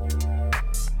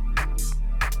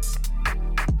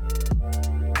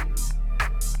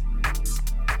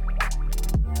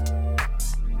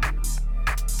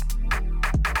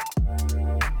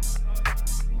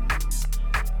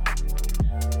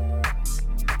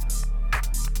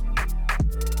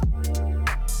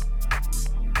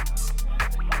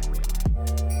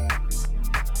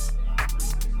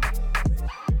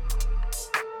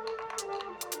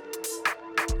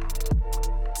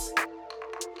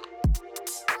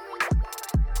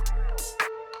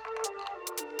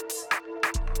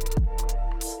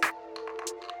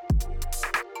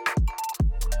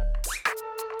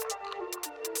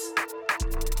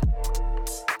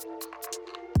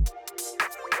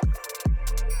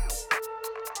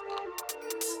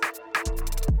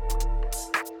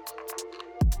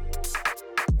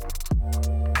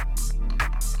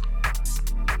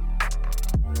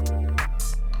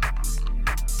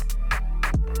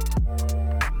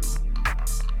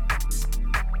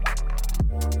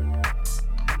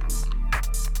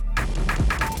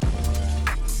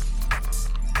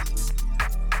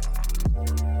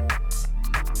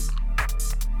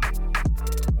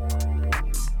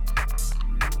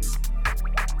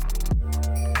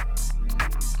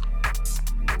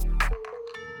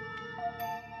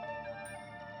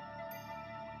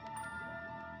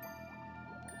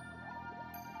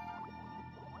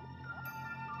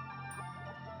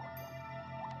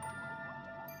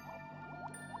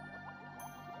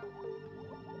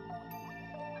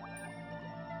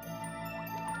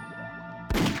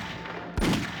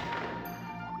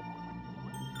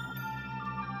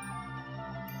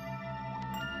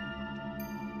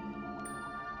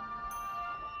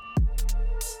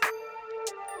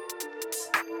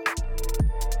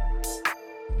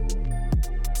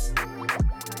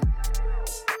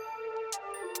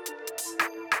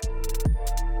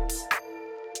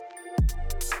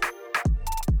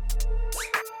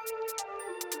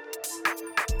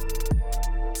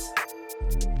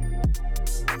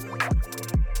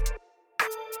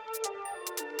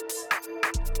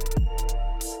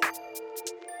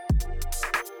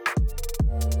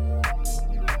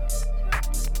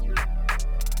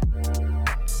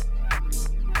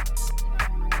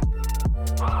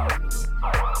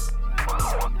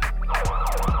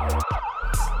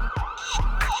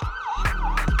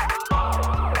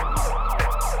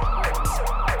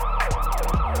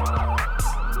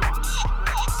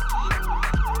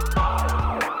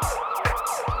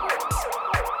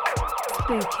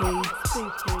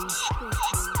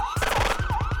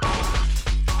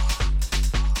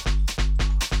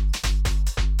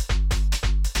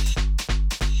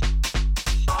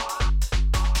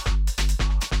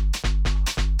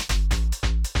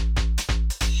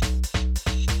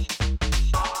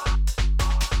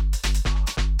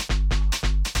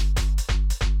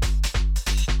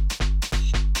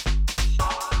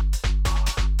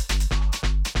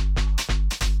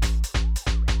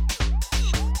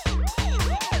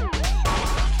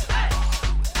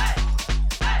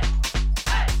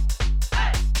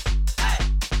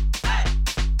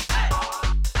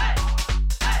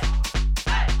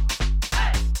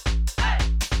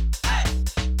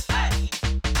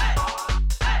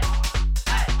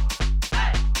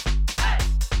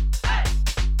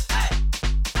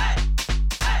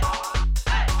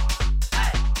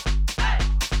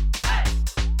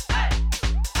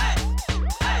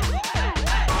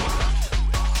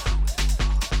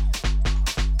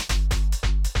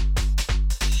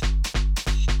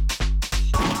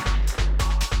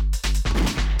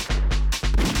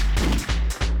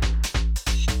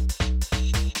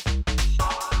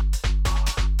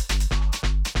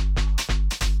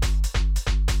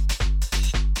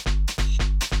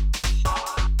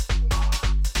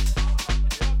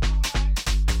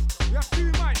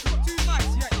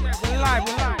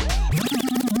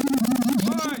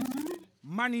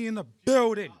 Money in the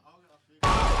building.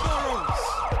 Burrows,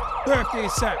 birthday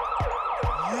set.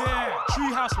 Yeah,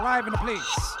 Treehouse live in the place.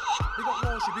 We got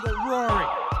Walshy, we got Rory.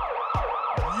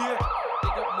 Yeah. We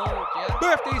got Mode, yeah.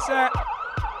 Birthday set.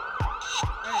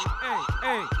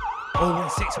 Hey.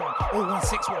 0161,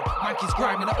 0161, Monkey's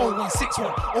grime in the 0161,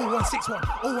 0161,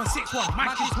 0161,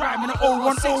 Monkey's grime in the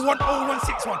 0101,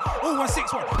 0161,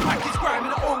 0161, Monkey's grime in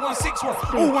the 0161,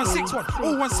 0161,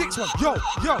 0161,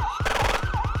 yo.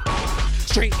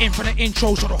 Straight in from the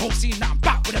intro, show the whole scene, now I'm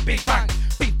back with a big bang.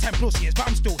 Been 10 plus years, but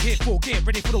I'm still here full gear,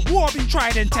 ready for the war, been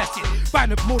tried and tested.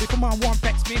 Violent motive for my one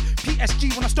vex me.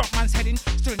 PSG when I stop man's heading,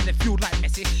 still in the field like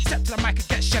Messi. Step to the mic and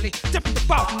get shelly, step in the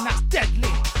Bowza and that's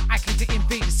Deadlee. I came to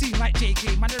invade the scene like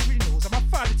JK, man, the knows I'm a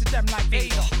father to them like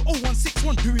Vader.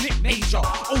 0161 doing it major,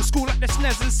 old school like the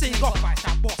SNES and Sega. Fight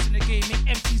that boss in the game,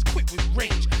 make MCs quick with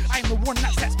rage. I'm the one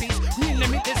that sets pace, me and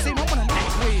them ain't the same, I'm on a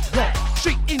next wave. Yo,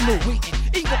 straight in, no waiting,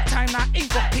 ain't got time now, ain't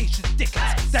got patience,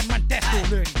 dickheads. That man death still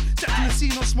learning. Stepped in the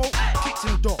scene on smoke, kicks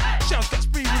in the door. Shells get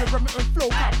sprayed with a remnant and flow,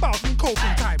 can't bounce in cold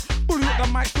from time. Bully up the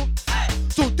mic,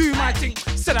 so do my thing.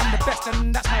 Said I'm the best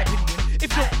and that's my opinion.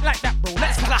 If you don't like that, bro,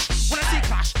 let's clash. When I say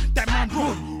clash, that man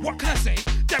roll. What can I say?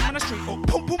 That man a straight up,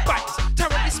 pum bites. Tear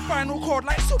up his spinal cord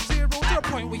like Sub-Zero to the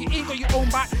point where you ain't got your own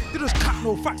back. They just cut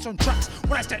no facts on tracks.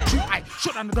 When I step through, I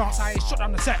shut down the dance, I shut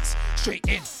down the sets. Straight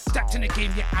in, stepped in the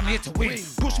game, yeah, I'm here to win.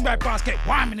 Pushing my bars, get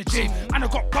wham in the gym. And I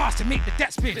got bars to make the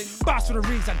debt spin. Bars for the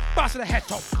reason, bars for the head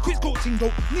top. Quick coaching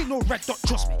though, need no red dot,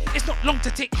 trust me. It's not long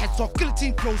to take heads off.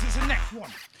 Guillotine flows, it's the next one.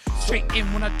 Straight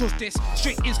in when I does this,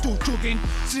 straight in still jogging.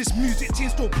 So this music team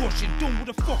still pushing. Don't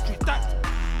with the fuck with that.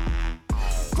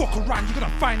 Fuck around, you're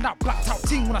gonna find out. Blacked out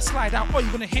team when I slide out, or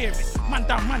you're gonna hear it. Man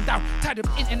down. Tired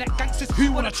of internet gangsters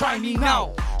who wanna try me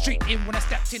now. Straight in when I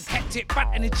stepped in, hectic, bad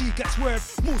energy gets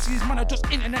swerved. Most of these men are just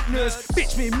internet nerds.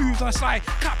 Bitch made moves on the slide,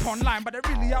 cap online, but they're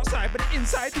really outside. But the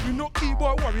inside, you not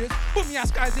keyboard warriors. But me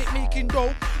ass guys ain't making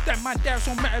dough. Them man there's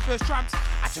some metaverse tramps.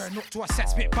 I turn up to a set,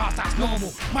 spit bars, that's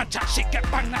normal. Man chat shit, get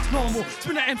banged, that's normal.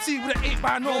 Spin an MC with an 8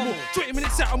 by normal. 20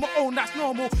 minutes set on my own, that's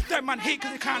normal. Them man hate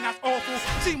cause they can't, that's awful.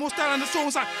 See more style on the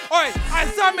songs like, oi,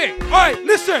 Adzman, oi,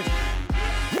 listen.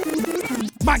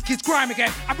 Man kids grime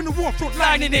again. I've been the war front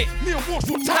line in it. Me and War's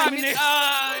front time in it.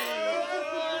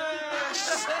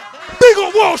 Big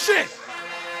up Wall shit.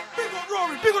 Big up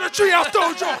Rory. Big up the Treehouse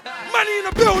Dojo. Money in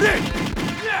the building.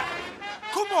 Yeah.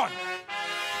 Come on.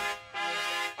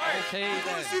 Okay, we got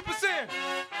then. the Super Saiyan.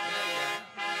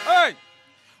 Hey.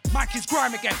 Mike is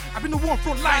grime again. I've been the one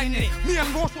front line in it. Me and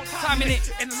Ross want time in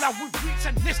it. In the lab with Reach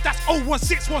and Nift. That's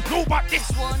 0161. Know about this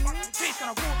one. Face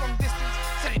gonna walk long distance.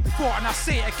 Said it before and I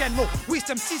say it again. No, waste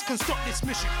MCs can stop this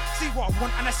mission. See what I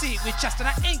want and I say it with chest. And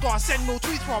I ain't gonna send no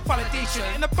tweets for a validation.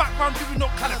 In the background doing no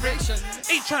calibration.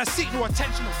 Ain't trying to seek no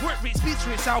attention. The work rate speaks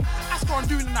for itself. Ask what I'm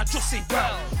doing and I just say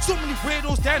well. So many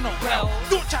weirdos, they're not well.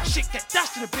 Don't chat shit, get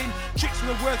dashed in the bin. Tricks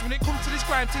with the words when it comes to this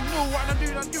grime thing. Know what I'm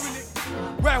doing it.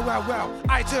 Well.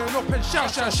 I turn up and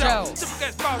shout. Simple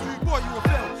gets Bowza, boy, you a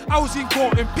fail. I was in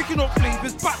court and picking up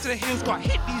flavors. Back to the hills, got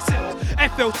hit these hills.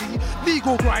 FLT,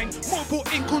 legal grind. Mobile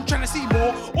income, trying to see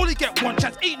more. Only get one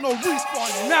chance, ain't no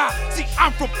respawn. Nah, see,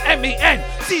 I'm from MAN.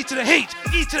 C to the H,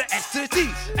 E to the S to the T.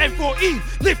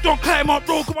 M4E, lived on Claremont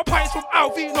Road. Got my pints from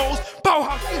Alvino's.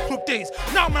 Powerhouse Youth Club days.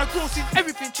 Now I'm gonna go see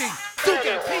everything change. Still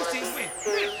getting pacing with.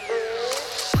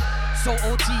 So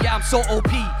OT, yeah, I'm so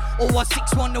OP.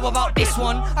 0161, know about this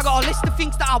one. I got a list of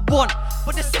things that I want,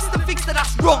 but the system thinks that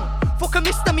that's wrong. Fuck a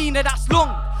misdemeanor, that's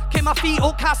long. Keep my feet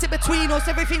up, can't sit between us.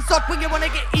 Everything's odd when you wanna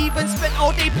get even. Spent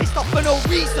all day pissed off for no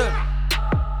reason.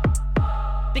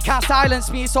 They can't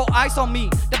silence me, it's all eyes on me.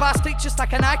 The bars click just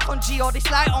like an icon G. All this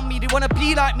light on me, they wanna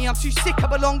be like me. I'm too sick, I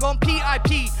belong on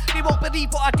PIP. They won't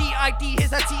believe what I DID.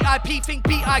 Here's a TIP, think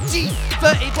BIG.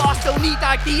 30 but I still need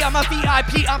ID. I'm a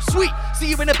VIP, I'm sweet. See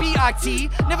you in a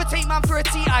BIT. Never take man for a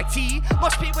TIT.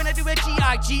 Must be when I do a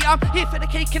GIG. I'm here for the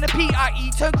cake and the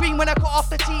PIE. Turn green when I cut off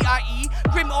the TIE.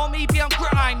 Grim or maybe I'm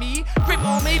grimy. It's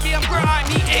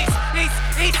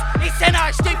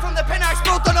NI. Straight from the pen I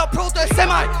spilled on up, pro the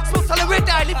semi. Smoke till a red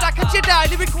eye. Live like a Jedi,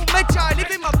 lyrical Magi,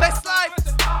 living my best life.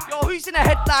 Yo, who's in the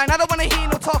headline? I don't wanna hear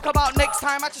no talk about next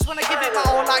time. I just wanna give it my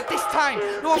all like this time.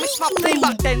 No, I missed my plane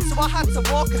back then, so I had to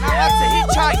walk and I had to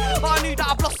hitchhike. But I knew that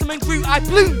I blossomed and grew, I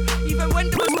bloomed, even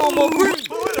when there was no more room.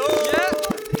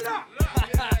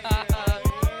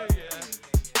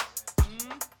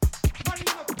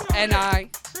 Yeah.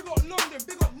 NI. Big up London,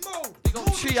 big up Mo. Big up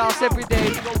Treehouse every day.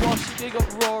 Big up Roshi, big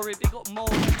up Rory, big up Mo.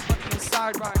 Fucking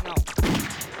inside right now.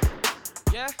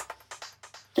 Yeah?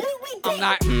 I'm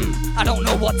like, I don't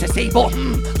know what to say, but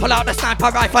pull out the sniper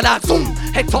rifle and zoom.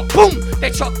 Head top, boom,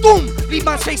 headshot, boom. Leave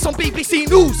man's face on BBC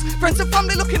News. Friends and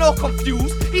family looking all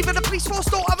confused. Even the police force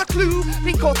don't have a clue.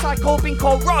 Been called psycho, been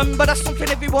called rotten, but that's something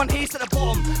everyone hates at the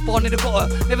bottom. Born in the gutter,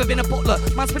 never been a butler.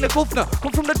 Man's been a governor,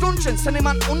 come from the dungeon, sending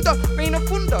man under. Rain and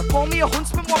thunder, call me a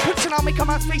huntsman. One punch and I'll make a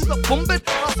man's face look bumbered.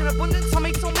 Lost in abundance, I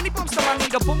make so many bumps that I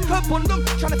need a bunker, bundum.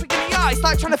 Trying to figure me out, it's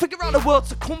like trying to figure out the world's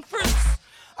circumference.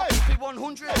 Hey.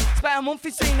 100, spent a month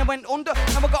insane and went under.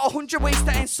 Now I got 100 ways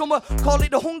to end summer. Call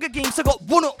it the Hunger Games, I got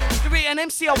one up. The rate an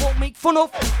MC I won't make fun of.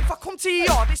 If I come to your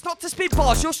yard, it's not to spit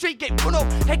bars, you'll straight get run up.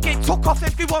 Head get took off,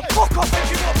 everyone fuck off,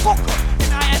 everyone fuck off.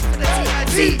 And I head for the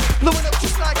TNT, blowing up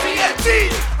just like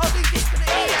TNT. I'll leave this to the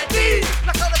END,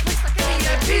 like all the place like an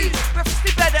EMP. Breakfast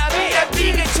is better at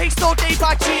BMP, get chased all day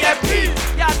by GMP.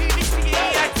 Yeah, I do this for your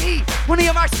ENT. One of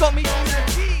your mics got me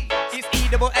ENT. It's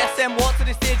ESSM, walk to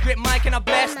the stage, grip mic and I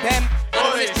bless them. I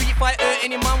don't want a street fight,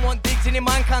 any man want digs, any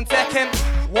man can take him.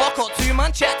 Walk out 2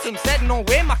 man, checked him, said no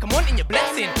way, Mac, I'm wanting your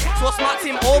blessing. So I smacked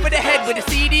him over the head with a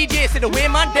CDJ, said the way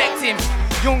man decked him.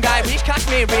 Young guy, reach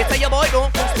Kashmir, tell your boy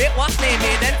don't come spit what's name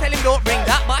me. Then tell him don't bring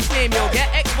that back name, you'll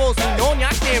get exposed, you know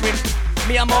nyack near him.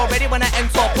 Me, I'm all ready when I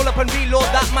enter, pull up and reload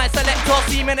that my selector.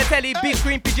 See me in the telly, big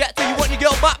screen projector, you want your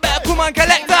girl back, better come and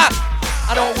collect that.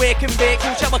 I don't wake and bake,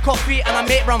 who shove a coffee and I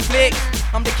make rum flakes.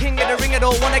 I'm the king of the ring, I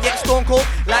don't wanna get stone cold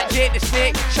like Jake the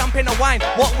Snake. Champagne or wine,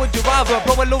 what would you rather?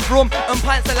 Bro, I love rum and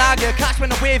pints of lager. Catch me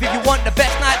in a wave if you want the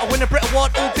best night. I win a Brit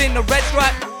Award, all in the red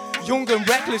stripe. Young and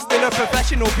reckless, still a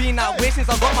professional. Being that way since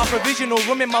I got my provisional.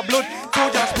 Rum in my blood,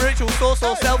 told you I'm spiritual. So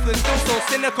selfless, still so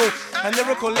cynical and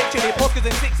lyrical, literally. Posters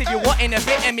and 6 if you want in a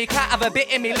bit in me. Can't have a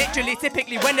bit in me, literally.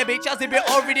 Typically when the bitch has a bit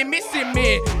already missing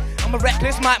me. I'm a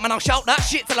reckless mic, man, I'll shout that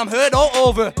shit till I'm heard all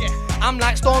over. I'm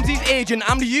like Stormzy's agent,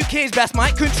 I'm the UK's best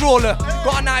mic controller.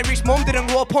 Got an Irish mum, didn't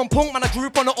grow up on punk, man, I grew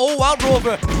up on the old wild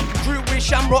rover. Grew up with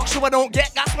shamrock, so I don't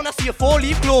get gas when I see a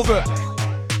 4-leaf clover.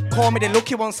 Call me the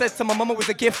lucky one, said to my mum it was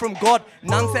a gift from God.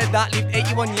 Nan said that, lived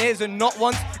 81 years and not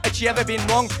once had she ever been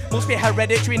wrong. Must be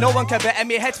hereditary, no one can better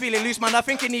me. Head's feeling loose, man, I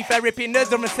think I need therapy.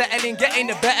 Nerves are unsettling, getting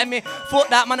the better me. Fuck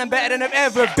that, man, I'm better than I've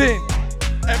ever been.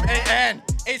 M-A-N,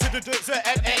 A to the D to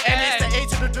M-A-N. It's the A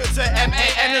to the D to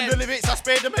M-A-N. And the lyrics, I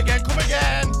spade them again, come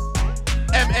again.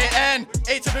 M-A-N,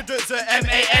 A to the D to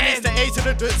M-A-N. It's the A to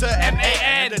the D to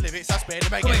M-A-N. And the lyrics, I spade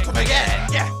them again, come again.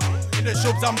 Yeah. In the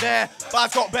shubs I'm there, but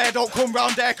I've got bear, don't come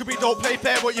round there, cause we don't play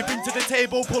fair. What you bring to the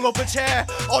table, pull up a chair.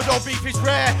 All your beef is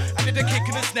rare, I did the kick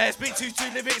and the snare. Speak to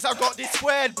two lyrics, I've got this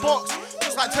squared box.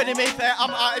 Just like 20 Mayfair, I'm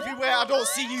out everywhere, I don't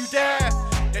see you there.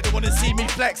 They don't wanna see me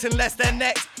flex unless they're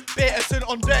next. Peterson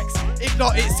on decks, if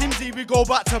not it's Simsy, we go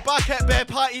back to back at bare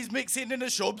parties, mixing in the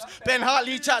shubs. Ben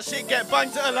Hartley chat shit, get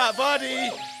banged to a like body.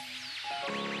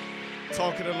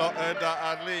 Talking a lot, that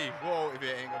I'd leave. Whoa, if you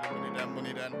ain't got the money then,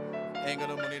 money then. Ain't got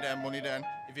the money then, money then.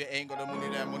 If you ain't got the money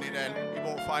then, money then. You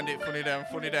won't find it funny then,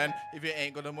 funny then. If you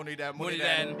ain't got the money then, money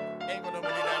then. Ain't got the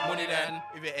money then, money then.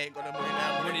 If you ain't got the money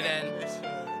then, money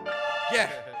then. Yeah.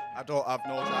 I don't have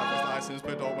no driver's license,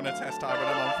 but don't want to test time when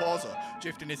I'm on Forza.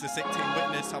 Drifting is a sick team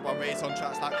witness, how I race on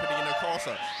tracks like putting in a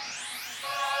Corsa.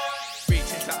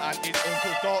 Reaching to aunties,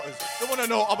 uncles, daughters. They want to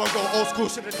know I'm gonna go old school,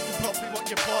 so they listen properly what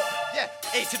you put. Yeah,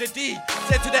 A to the D,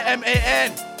 Z to the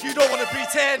M-A-N. You don't want to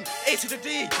pretend. A to the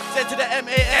D, Z to the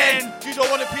M-A-N. You don't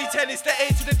want to pretend, it's the A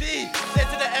to the D, Z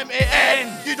to the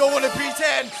M-A-N. You don't want to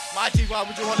pretend. My G, why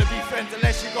would you want to be friends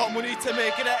unless you got money to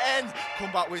make it an end?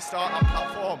 Come back with start on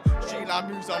platform.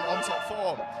 Streamline moves on top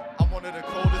form. I'm one of the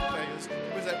coldest players.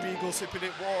 He was at Regal sipping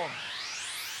it warm.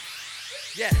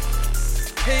 Yeah.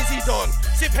 Hazy done,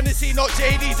 sip Hennessy, not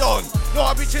JD done. No,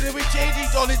 I've been chilling with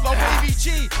JD done, it's my wavy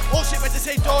G. All shit meant to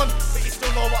say done, but you still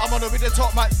know what I'm on with the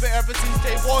top max bit ever since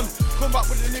day one. Come back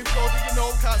with a new flow, you know,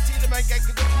 can't see the man gang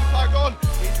cause the keep are gone.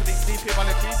 Easily sleeping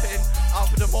when I'm creeping, out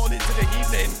for the morning to the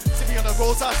evening. Sipping on the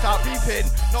roads, I start reaping.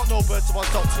 Not no bird, so I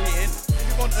stop tweeting. If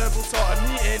you want herbal sort of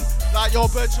meeting, like your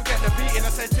bird should get the beating. I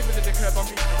said timid in the curb, I'm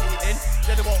reaching the eating.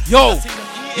 They don't want yo, to see them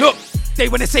eating. look. They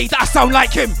wanna say that I sound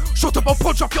like him. Shut up or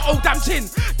punch off your old damn chin.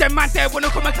 Them man there wanna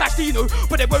come and clash Deanoh,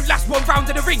 but they won't last one round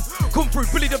in the ring. Come through,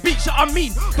 bully the beat, shit I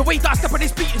mean. The way that I step on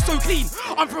this beat is so clean.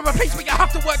 I'm from a place where you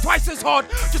have to work twice as hard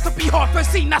just to be hard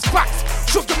first scene, that's facts.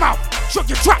 Shut your mouth, shut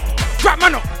your trap, grab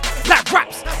man up, like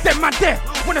raps. Them man there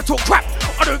wanna talk crap.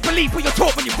 I don't believe what you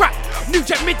talk when you rap. New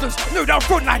Jet Midlands, no down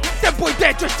front line. Them boys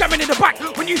there just jamming in the back.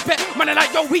 When you spit, man are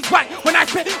like, yo, he's back. When I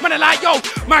spit, man are like, yo,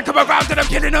 man come around and I'm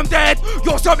killing them dead.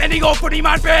 You're some any old funny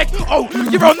man beg. Oh,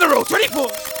 you're on the road, 24.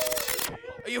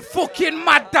 Are you fucking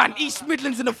mad, Dan? East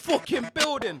Midlands in the fucking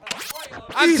building.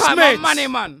 I'm my money,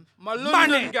 man. My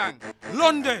London gang.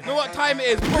 London. Know what time it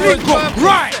is? Burrows140.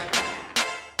 Right.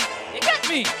 You get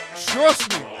me?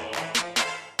 Trust me.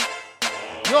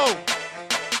 Yo.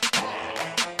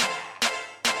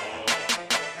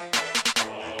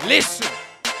 Listen.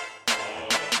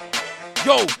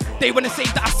 Yo, they wanna say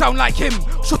that I sound like him.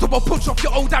 Shut up or punch off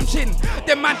your old damn chin.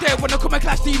 Them man there wanna come and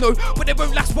clash Deanoh, but they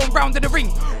won't last one round in the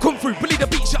ring. Come through, bully the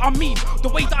beat, shit I mean. The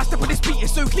way that I step on this beat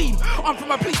is so clean. I'm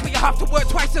from a place where you have to work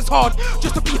twice as hard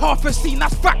just to be half a scene,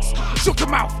 that's facts. Shut your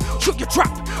mouth, shut your trap,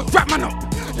 rap man up.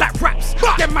 Like raps,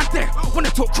 them man there wanna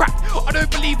talk crap. I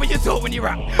don't believe what you talk when you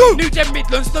rap. New Gen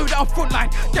Midlands, know that I'm frontline.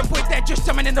 Them boys there just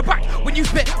jamming in the back. When you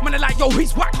spit, man are like, yo,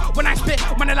 he's whack. When I spit,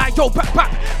 man are like, yo, back.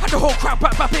 Had the whole crowd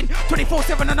bapping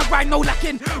 24/7 on the grind, no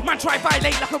lacking. Man try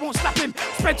violate like I won't slap him.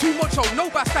 Spend too much, oh, no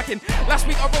back stacking. Last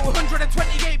week I wrote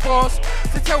 128 bars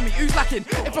to tell me who's lacking.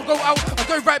 If I go out, I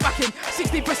go right back in.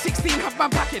 16 for 16, have man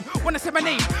packing. Wanna say my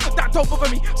name, that don't bother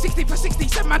me. 16 for 60,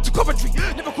 send man to Coventry.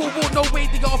 Liverpool ward, no way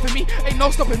they got off of me. Ain't no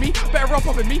stopping me, better off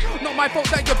of me. Not my fault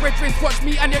that your brethren watch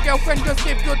me and your girlfriend just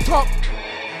give good talk.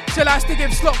 Till I still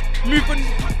give slop, moving.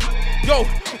 Yo,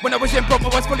 when I was in Brom, I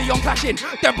was fully on clashing.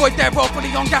 Them boys there all fully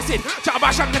on gassing. Chat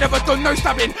about shank, I never done no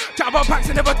stabbing. Chat about packs,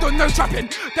 I never done no trapping.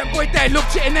 Them boys there look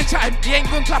chitting and chatting. He ain't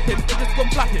gun clapping, they just gun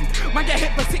flapping. Man get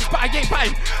hit for 6, but I ain't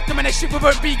batting. Them and they shit with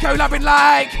a B collabing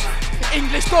like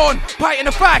English Dawn, pie in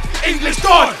the fag, English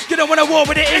Dawn. You don't want a war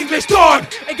with the English Dawn.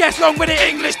 It gets long with the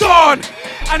English Dawn.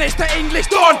 And it's the English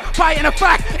Dawn, pie in the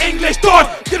fag, English Dawn.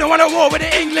 You don't want a war with the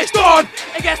English Dawn.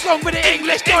 It gets long with the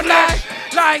English Dawn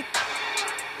like.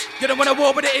 You don't want a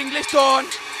war with the English Dawn.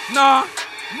 Nah.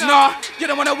 You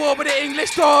don't want a war with the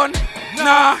English Dawn.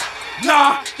 Nah.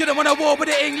 You don't want a war with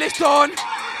the English Dawn.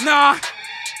 Nah.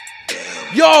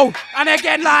 Yo, and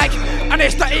again like, and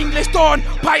it's the English Dawn,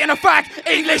 pie in a fag,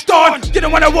 English Dawn. You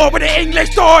don't want a war with the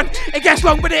English Dawn. It gets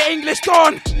long with the English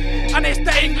Dawn. And it's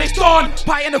the English Dawn,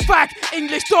 pie in a fag,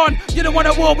 English Dawn. You don't want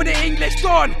a war with the English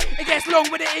Dawn. It gets long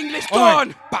with the English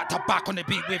Dawn. Back to back on the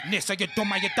beat with Nift. Are you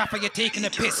dumb, are you daft, are you taking a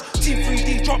piss? Team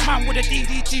 3D, drop man with a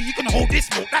DDT. You can hold this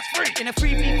smoke, that's free. In a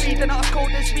 3v3, they're not as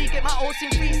cold as me. Get my old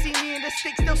in 3, see me in the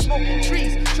sticks, still smoking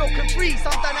trees. Choke and freeze,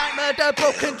 I'm the night murder,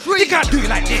 broken trees. You can't do it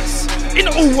like this. In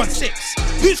the 016,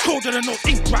 who's colder than no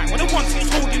ink grind? When the ones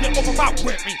who's holding it up about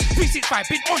work me. 365,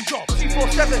 been on job.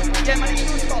 247, yeah man, it's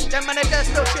non-stop. Them man are there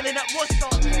still chilling at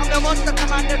Woodstock. I'm the monster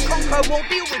command and conquer. Won't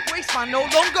deal with waste man no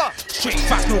longer. Straight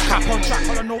fast, no cap on track.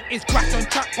 All I know is grass on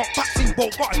track. Got boxing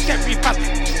bolt, got a scary fast.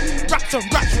 Raps on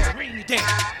raps for a rainy day.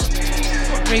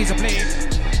 Got razor blade.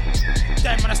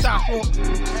 Then when I start for.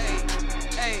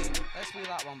 Hey, let's reel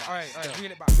that one back. Alright,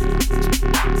 reel it back.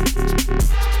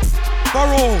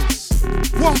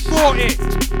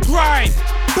 Burrows140. Grind.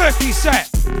 Birthday set.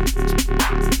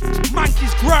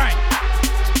 Monkey's grind.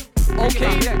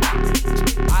 Okay then.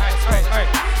 Alright.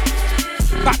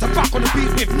 Back to back on the beat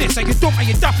with Nift. So you dump and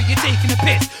you duffy, you're taking a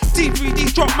piss.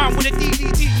 D3D drop man with a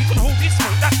DDT. You can hold this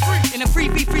smoke, that's free. In a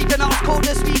 3v3, then I was cold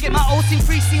as we get my old team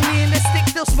free. See me in the stick,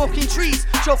 still smoking trees.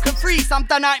 Choke and freeze, I'm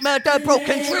the nightmare, the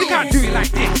broken tree. You can't do it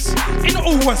like this. In the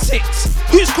 016,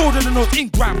 who's colder than those in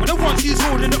gram? When the ones who's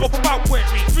holding it up about where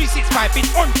we 365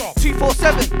 bitch on top.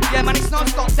 247, yeah man, it's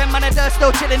non-stop. Them man are there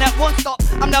still chilling at one stop.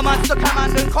 I'm the monster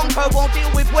command and conquer. Won't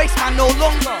deal with waste man no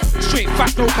longer. Straight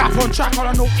fast, no cap on track. All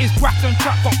I know is grass on track.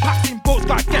 Got packs in boats,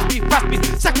 gotta get me fast.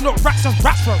 Second up racks and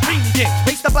rats for a rainy day.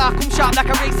 Race the bar, come sharp like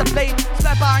a razor blade.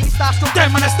 Slap bar and you start stroke.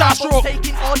 Them man a star stroke.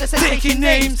 Taking orders and taking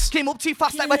names. Came up too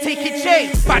fast like we're taking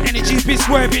shades. Bad energy's been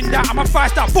swerving that. I'm a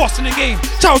 5-star boss in the game.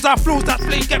 Charles our flows, that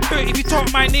flame get hurt. If you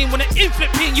talk my name when an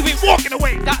inflict pin, you ain't walking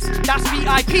away. That's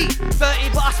VIP. 30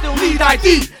 but I still need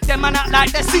ID. Them man act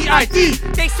like they're CID.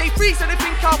 They say free so they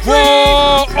think I'm free.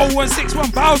 Whoa,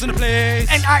 0161 Bowza in the place.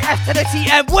 NIF to the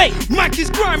TM, wait. Mike is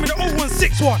grinding the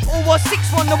 0161.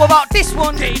 0161, know about this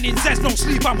one. Gaining zest, no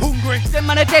sleep, I'm hungry. Them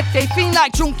man are dead, they feel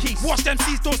like junkies. Watch them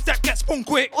C's, don't step, get spun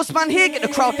quick. Adzman here, get the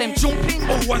crowd, them jumping.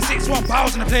 0161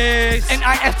 Bowza in the place.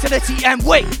 NIF to the TM,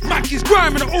 wait. Mike is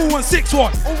grinding the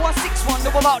 0161. 0161,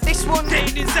 know about this one.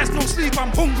 Gaining zest, no sleep, I'm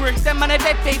hungry. Them man are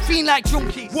dead, they feel like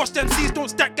junkies. Watch them C's, don't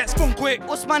step, get spun quick.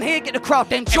 Adzman here, get the crowd,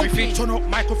 them jumping. Everything turn up,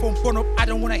 microphone bun up. I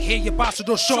don't wanna hear your bastard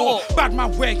or show up. Bad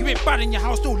man where you ain't bad in your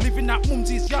house, don't live in that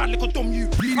mumsy's yard, little dumb you.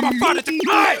 I'm a father to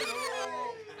die.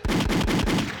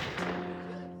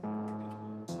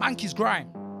 Monkey's grind.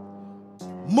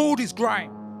 Mode is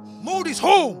grind. Mode is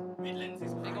home.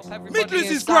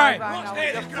 Midlands is grind.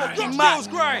 Rochdale's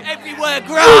grind. Everywhere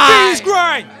grind. UB is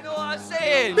grind. You know what I'm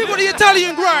saying? Big on the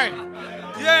Italian grind.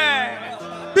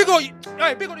 Yeah. Big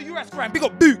on the US grind. Big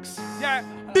up Books. Yeah.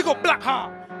 Big up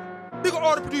Blackheart. Big up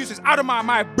all the producers. Adzman,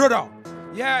 my brother.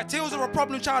 Yeah. Tales of a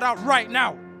Problem Child out right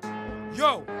now.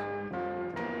 Yo.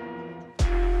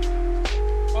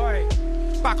 Oi.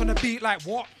 Back on the beat like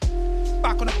what?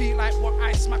 Back on the beat like what?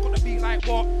 Essmac on the beat like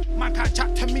what? Man can't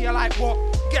chat to me like what?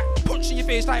 Get punched in your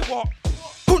face like what?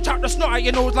 Punch out the snot out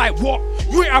your nose like what?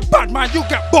 You ain't a bad man, you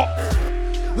get bought.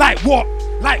 Like what?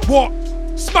 Like what?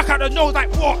 Smack out the nose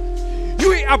like what?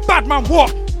 You ain't a bad man,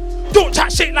 what? Don't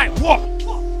chat shit like what?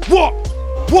 What?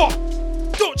 What?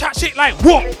 Don't chat shit like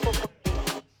what?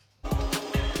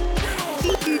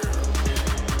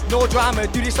 No drama,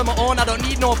 do this on my own, I don't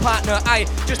need no partner. I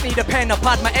just need a pen, a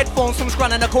pad, my headphones, some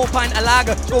scran and a cold pint of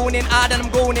lager. Going in hard and I'm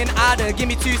going in harder. Give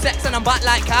me 2 seconds and I'm back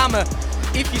like karma.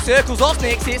 If you circles or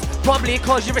snakes, it's probably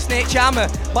cause you're a snake charmer.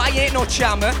 But I ain't no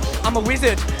charmer, I'm a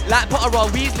wizard, like Potter or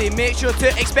Weasley. Make sure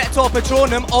to expect or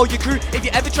Patronum or your crew if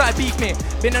you ever try to beef me.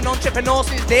 Been an entrepreneur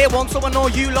since day one, so I know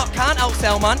you lot can't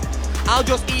outsell, man. I'll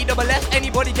just E-double-S,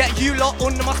 anybody get you lot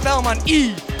under my spell, man.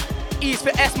 E's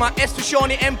for Essmac, S for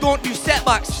Shawnee M, don't do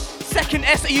setbacks. Second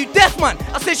S, are you deaf, man?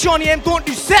 I said Shawnee M, don't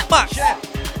do setbacks.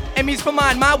 Emmy's for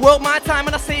mine, my world, my time,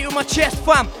 and I say it with my chest,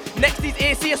 fam. Next is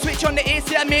AC, I switch on the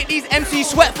AC, I make these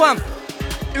MCs sweat, fam.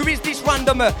 Who is this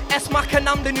randomer? Essmac and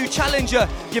I'm the new challenger.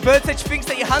 Your bird said she thinks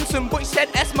that you're handsome, but she said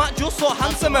Essmac just so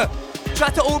handsomer.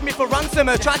 Tried to hold me for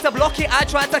ransomer, tried to block it, I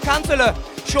tried to cancel her.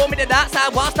 Show me the dark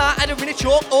side whilst I had her in a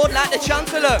choke, old like the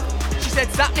Chancellor. She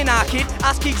said, zap me now, kid.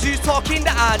 Asking who's talking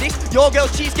the hardest. Your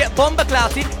girl's cheese get bomber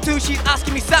clouted. Till she's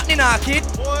asking me, zap me now, kid.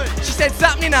 She said,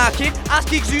 zap me now, kid.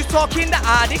 Asking who's talking the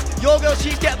hardest. Your girl's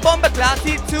cheese get bomber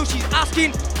clouted. Till she's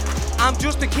asking. I'm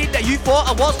just a kid that you thought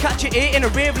I was catching 8 in a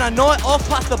rave, and I know it off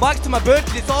past the bags to my bird,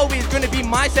 cause it's always gonna be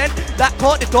my scent that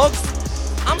caught the dogs.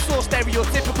 I'm so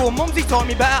stereotypical, mumsy taught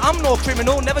me better, I'm no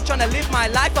criminal, never trying to live my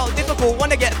life out difficult,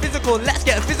 wanna get physical, let's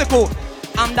get physical.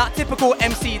 I'm that typical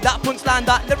MC, that punchline,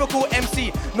 that lyrical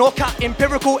MC, no cap,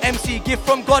 empirical MC, gift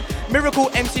from God,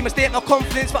 miracle MC, mistake no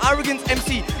confidence for arrogance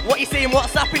MC, what you saying,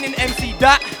 what's happening MC,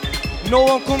 that no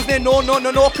one comes near,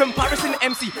 no comparison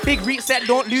MC, big reset,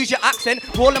 don't lose your accent,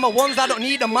 rolling my ones, I don't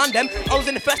need a man them, I was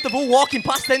in the festival, walking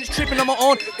past tense, tripping on my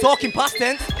own, talking past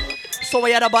tense. So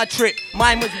I had a bad trip,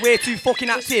 mine was way too fucking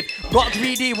active. Got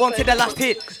greedy, wanted the last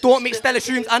hit. Don't mix stellar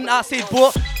shrooms and acid,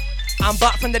 but I'm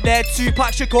back from the dead.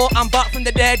 Tupac Shakur, I'm back from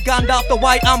the dead. Gandalf the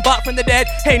White, I'm back from the dead.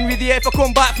 Henry VIII, I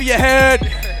come back for your head.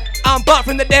 I'm back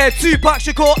from the dead. Tupac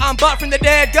Shakur, I'm back from the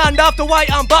dead. Gandalf the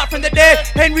White, I'm back from the dead.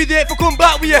 Henry the 8th, come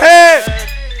back with your hair.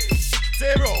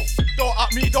 Zero, don't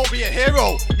at me, don't be a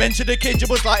hero. Mention the kid, you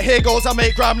was like, here goes, I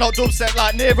make grime, not dubstep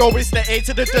like Nero. It's the A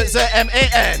to the D, Z,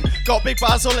 M-A-N. Got big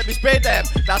bars, so let me spray them.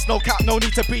 That's no cap, no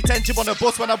need to pretend. You wanna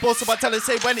bust when I bust, so I tell her,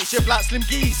 say when it's your black slim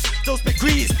geese. Don't spit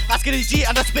grease, asking the G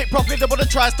and I spit properly. They wanna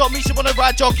try stop me, she wanna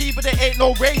ride jockey, but it ain't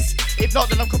no race. If not,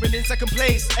 then I'm coming in second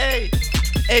place, hey.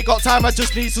 Ain't got time, I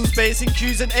just need some space in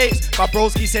Q's and A's. My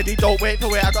broski said he don't wait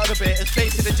for it, I got a bit of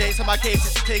space in the J, so my case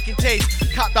is taking chase.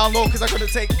 Cap down low, cause I'm gonna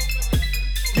take...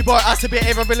 Your boy has to be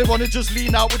if I really wanna just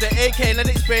lean out with the AK, let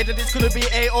it spray, then it's gonna be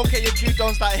A-OK. Your cute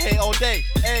don't start hate all day.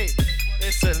 Hey,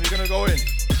 listen, we're gonna go in.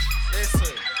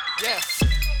 Listen, yes.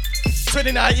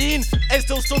 2019, it's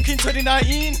still stuck in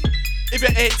 2019. If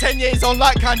you're 10 years on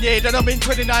like Kanye, then I'm in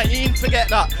 2019. Forget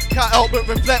that, can't help but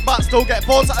reflect back, still get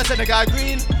balls that I send a guy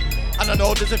green. And I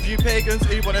know there's a few pagans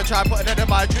who wanna try putting it in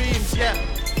my dreams, yeah.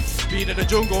 Being in the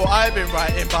jungle, I've been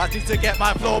writing parties to get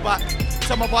my flow back.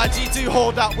 Some of my G2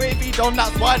 hold that wavy done,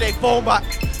 that's why they fall back.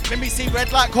 Let me see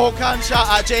red like Coke and shout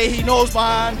at Jay, he knows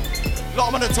man.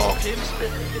 Lot of man are talking.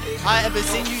 I ever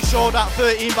seen you show that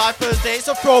 13 by Thursday, it's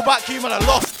a throwback, you man I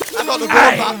lost. I got the road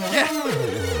back, yeah.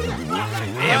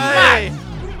 Hey,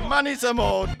 man is a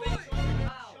mode.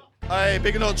 Hey,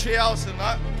 big enough treehouse and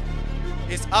that.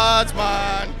 It's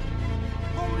Adzman.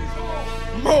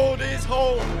 Mode is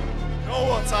home. Know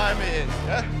what time it is,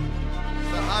 yeah? It's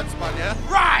the Adzman, yeah?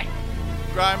 Right!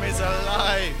 Grime is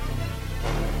alive.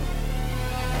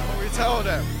 What we tell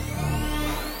them?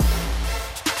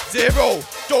 Zero,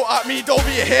 don't at me, don't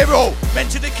be a hero.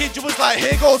 Mention the kid, you was like,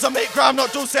 here goes, I make grime,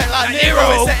 not just set like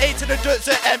Nero. It's the A to the D,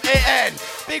 to M-A-N.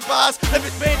 Big bars, let me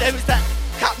spray them, it's that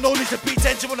cap, no need to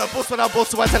pretend. You wanna bust when I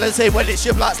bust, so I tell her, say, well, it's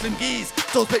your black slim geese.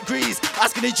 Don't spit grease,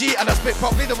 asking the G, and I spit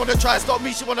properly. They wanna try to stop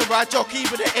me, she wanna ride jockey,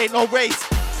 but it ain't no race.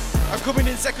 I'm coming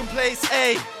in second place,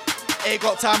 ayy. Ain't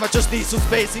got time, I just need some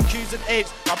space in Q's and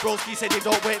A's. My broski said he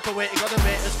don't wait for it, he gotta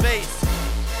make his face.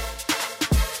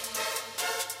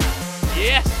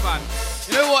 Yes, man.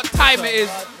 You know what time it is?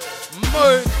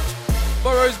 Mo,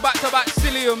 Burrows back to back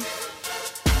Silliam.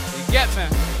 You get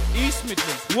me? East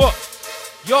Midlands. What?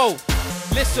 Yo,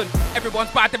 listen,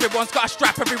 everyone's bad, everyone's got a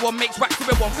strap, everyone makes racks,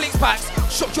 everyone flicks packs.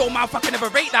 Shut your mouth, I can never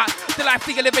rate that. The life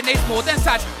that you're living is more than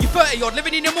sad. You're 30 odd,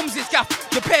 living in your mum's gaff.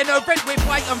 You're paying her rent with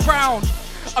white and brown.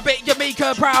 I bet you make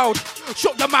her proud.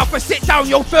 Shut your mouth and sit down,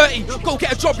 you're 30. Go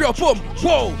get a job, you're a bum.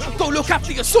 Whoa, go look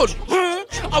after your son.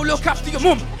 I'll look after your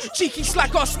mum. Cheeky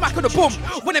slag, got a smack on the bum.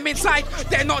 When I'm inside,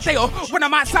 they're not there. When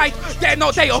I'm outside, they're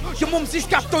not there. Your mum's this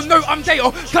gaff, don't know I'm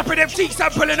there. Clapping them cheeks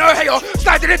and pulling her hair.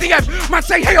 Sliding in the DM, man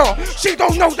say hey. She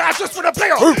don't know that I just wanna play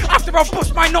her. After I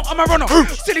bust my nut, I'm a runner.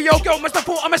 Silly old girl must have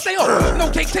thought I'm a stayer. No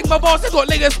cake, take my bars, they got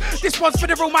layers. This one's for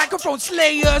the real microphone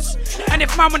slayers. And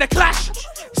if man wanna clash,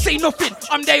 say nothing,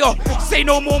 I'm there. Say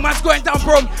no more, man's going down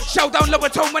Brom. Shout down lower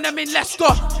tone when I'm in Leicester.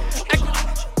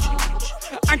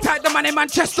 And tight the man in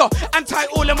Manchester. And tight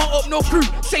all of my up no crew.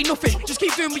 Say nothing, just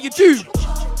keep doing what you do.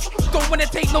 Don't wanna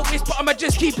take notice, but I'ma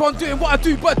just keep on doing what I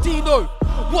do. But Deanoh,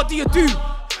 what do you do?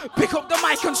 Pick up the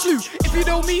mic and slew. If you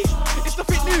know me, it's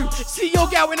nothing new. See your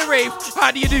girl in a rave,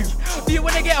 how do you do? Do you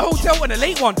wanna get a hotel on a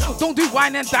late one? Don't do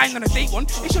wine and dine on a date one.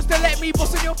 It's just to let me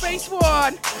bust in your face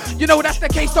one. You know that's the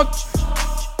case, don't.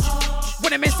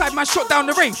 When I'm inside, man, shut down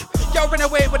the range. Girl, run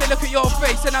away when they look at your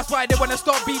face, and that's why they wanna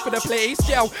start beef for the place.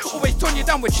 Girl, always turn you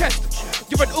down with chest.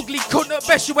 You're an ugly cunt at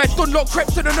best. You wear Dunlop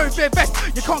crepes and a no fair vest.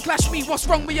 You can't clash me, what's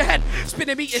wrong with your head?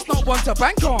 Spinning me, it's not one to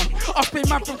bank on. I spin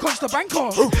man from cons to bank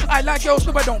on. I like girls,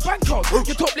 no I don't bank on.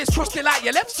 Your top list crossed it like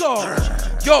your left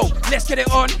side. Yo, let's get it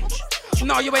on.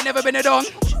 No, you ain't never been it on.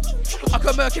 I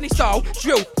can murk any style,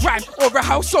 drill, rhyme, or a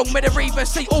house song. Made a ravers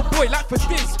say, oh boy, like for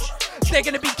this. They're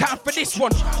gonna be counting for this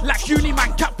one, like uni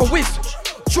man cap for whiz.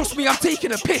 Trust me, I'm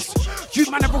taking a piss. You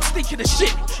man are all stinking of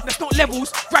shit. That's not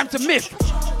levels, gram to myth.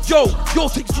 Yo, your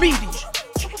thing's meaty.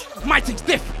 My thing's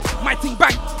diff. My thing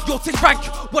bang, your thing rank.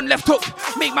 One left hook,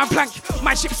 make man plank.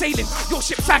 My ship sailing, your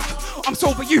ship sank. I'm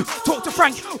sober, you talk to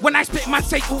Frank. When I spit, man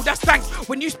say, oh, that's thanks.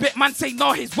 When you spit, man say,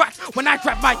 nah, he's whack. When I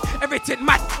grab mic, everything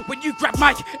mad. When you grab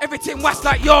mic, everything whack's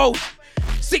like, yo.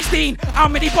 16, how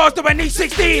many bars do I need?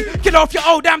 16. Get off your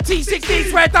old damn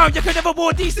T16. Swear down, you can never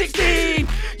war D16.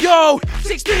 Yo,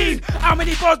 16, how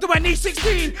many bars do I need?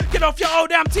 16. Get off your old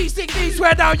damn T16.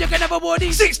 Swear down, you can never war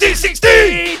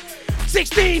D16.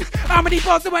 16, how many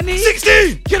bars do I need?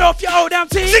 16. Get off your old damn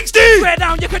T. 16. Swear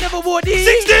down, you can never war D.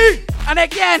 16. And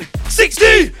again,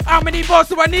 16, how many bars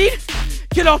do I need?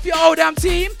 Get off your old damn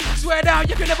team. Swear down,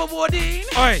 you can never war D.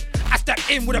 Alright, I step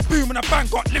in with a boom and a bang,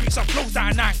 got lyrics and flows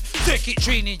that are nang. Circuit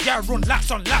training, yeah, run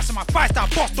laps on laps, and my 5-star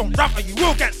boss don't rap or you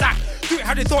will get sacked. Do it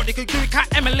how they thought they could do it,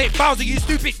 can't emulate Bowza, you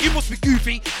stupid, you must be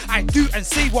goofy. I do and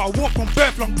say what I want from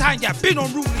birth, long time, yeah, been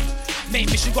unruly. Main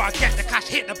mission, gotta get the cash,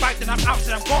 hit the bike, then I'm out,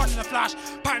 then I'm gone in a flash.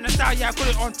 Pattern and style, yeah, I got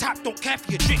it on tap, don't care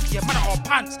for your drink, yeah, man, or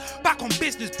pants. Back on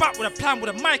business, back with a plan, with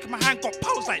a mic in my hand, got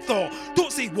pose like Thor. Don't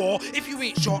say war, if you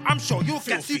ain't sure, I'm sure you'll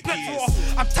get suplex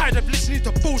for. I'm tired of listening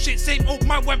to bullshit, same old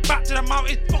man went back to the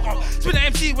mountains, fuck off. Spin an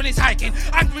MC when he's hiking,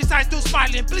 angry side still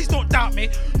smiling, please don't doubt me.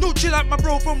 No chill out my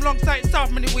bro from long side,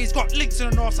 south many ways, got links in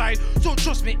the north side. So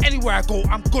trust me, anywhere I go,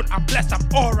 I'm good, I'm blessed,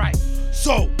 I'm alright.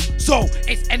 So,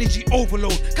 it's energy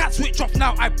overload. Can't switch off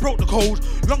now, I broke the code.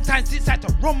 Long time since I had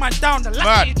to run man down. The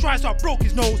last thing he tried, so I broke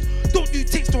his nose. Don't do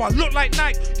ticks, so I look like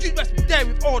Nike. You must be there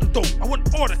with all the dough. I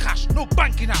want all the cash, no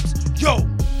banking apps. Yo,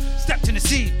 stepped in the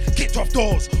scene, kicked off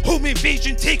doors. Home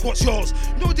invasion, take what's yours.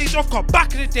 No days off, got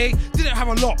back in the day, didn't have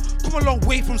a lot. Come a long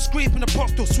way from scraping the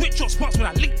pots to switch up spots when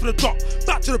I linked for the drop.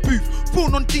 Back to the booth,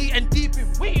 phone on D&D,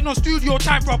 been waiting on studio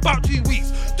time for about 2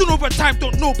 weeks. Done over time,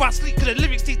 don't know about sleep, cause the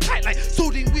lyrics stay tight like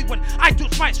sodium weed. When I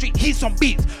touch my street, he's on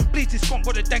beats. Blaze is skunk,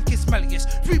 but the dank is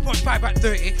smelliest. 3.5 at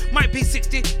 30, might be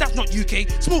 60, that's not UK.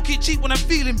 Smoke it cheap when I'm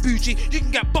feeling bougie, you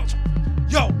can get boxed.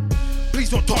 Yo, please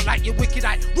don't talk like you're wicked.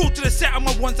 I roll to the set on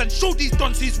my ones and show these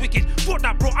dunces wicked. Fuck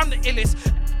that bro, I'm the illest.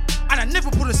 And I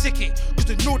never pull a sickie, cause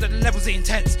they know that the levels are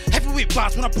intense. Heavyweight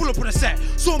bars when I pull up on a set.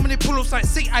 So many pull-ups like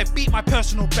say I beat my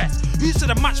personal best. Who said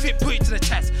the match fit, put it to the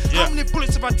test? How many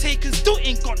bullets have I taken, still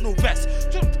ain't got no vest?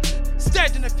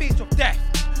 Stared in the face of death.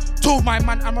 Told my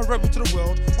man I'm a rebel to the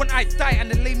world. When I die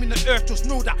and they lay me in the earth, just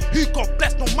know that who God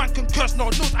bless, no man can curse, no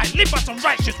knows I live by some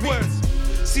righteous words.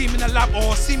 See me in the lab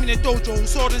or see me in the dojo.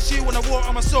 Sword and shield when I walk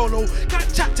on my solo.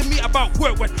 Can't chat to me about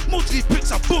work when most of these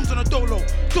pricks are bums on a dolo.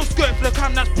 Don't skirt for the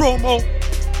cam, that's promo.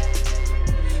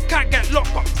 Can't get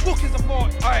locked up, bookings are more.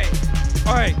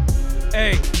 Alright,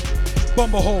 hey,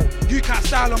 Bumble hole, you can't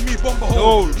style on me, Bumble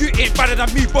hole. You ain't better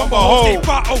than me, Bumble hole. Stay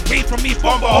far away from me,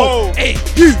 Bumble hole. Hey,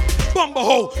 you, Bumble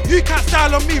hole, you can't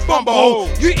style on me, Bumble hole.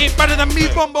 You ain't better than me,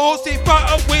 Bumble hole. Stay far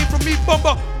away from me,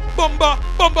 Bumble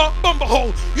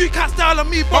hole. You can't style on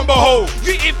me, Bumble hole.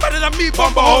 You ain't better than me,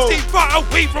 Bumble hole. Stay far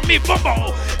away from me, Bumble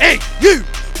hole. Hey, you,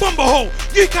 Bumble hole,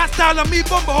 you can't style on me,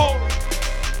 Bumble hole.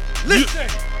 Listen,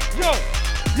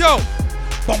 yo.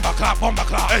 Bomber clap.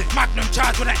 Hey. Magnum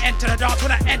charge when I enter the dance.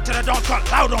 When I enter the dance, got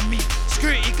loud on me.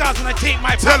 Security guards when I take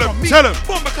my pack on me. Tell him.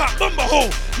 Bomber clap, bomber hole.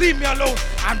 Leave me alone.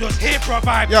 I'm just here for a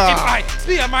vibe. Yeah. If I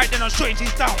spear mic, then I'm shutting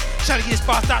things down. Shelling his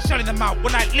bar, start shelling them out.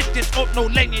 When I lift this up, no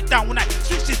laying it down. When I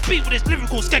switch this beat with this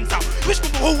lyrical skank out. Which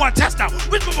bomber hole want test now?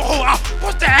 Which bomber hole out?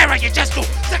 What's the hair at your chest though?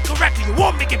 Said correctly, you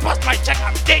won't make it bust my check.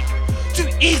 I'm dead. Too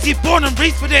easy, born and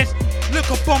raised for this. Look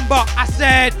a bomber, I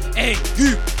said, hey,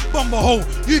 you. Bumble hole,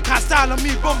 you can't style on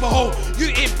me, Bumble hole. You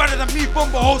ain't better than me,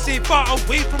 Bumble hole. Stay far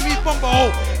away from me, Bumble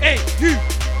hole. Hey, you,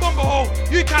 Bumble hole,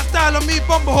 you can't style on me,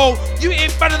 Bumble hole. You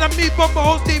ain't better than me, Bumble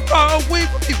hole. Stay far away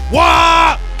from me.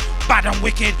 What? Bad and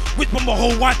wicked. Which Bumble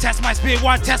hole? One test my speed,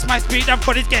 them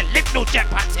bodies get licked, no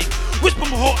jetpacking. Which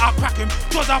Bumble hole? I'll crack him,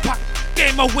 jaws I'll pack.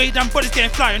 Game away, them bodies getting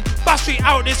flying. Bash straight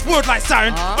out this world like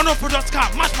siren. On no products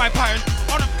can't match my pattern.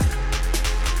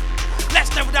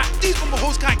 Let's never that. These Bumble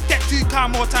hoes can't get too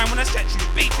calm more time when I step you.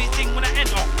 Baby thing when I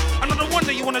enter. Another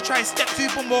wonder you wanna try step two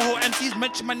Bumble hole MCs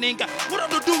mention my name. What up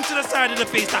the doom to the side of the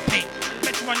face that paint?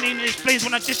 Mention my name in this place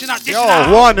when I dishing out.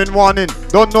 Warning.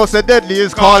 Don't know say Deadlee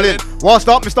is calling. Won't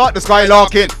stop me start the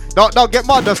skylarking. Don't get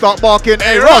mad and start barking.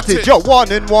 Hey, rotted. Yo,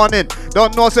 warning.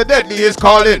 Don't know say Deadlee is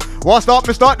calling. Won't stop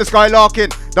me start the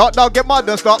skylarking. Don't get mad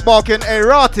and start barking. Hey,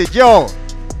 rotted. Yo,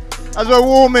 as a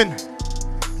woman,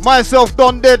 myself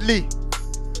Don Deadlee.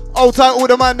 Outside all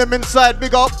the man them inside,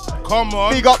 big up. Come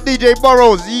on. Big up DJ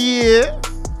Burrows, yeah.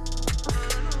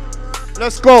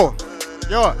 Let's go.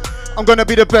 Yo, I'm gonna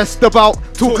be the best about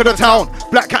talk of the town.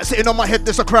 Black cat sitting on my head,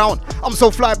 this a crown. I'm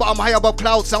so fly, but I'm high above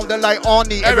clouds, sounding like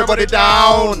Arnie. Everybody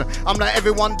down. I'm like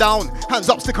everyone down. Hands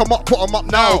up, stick 'em up, put 'em up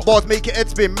now. Bars make it head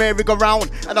spin, merry-go-round.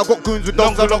 And I got goons with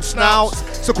dogs and long snouts.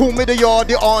 So call me the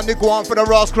Yardie Arnie, go on for the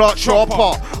Ross Clark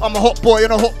chopper. I'm a hot boy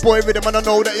and a hot boy rhythm, and I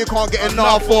know that you can't get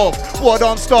enough of. War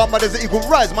don't start, my desert eagle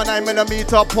rise, my 9mm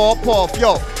pop off.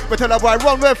 Yo, but tell a boy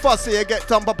run where fast, so you get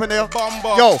thump up in there.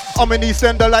 Yo, I'm an East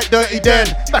Ender like Dirty Den.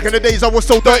 Back in the days I was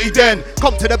so dirty then.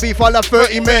 Come to the beef, I'll have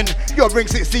 30 men. Yo, bring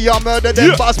 60, I'll murder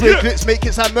them. But I spray clips, make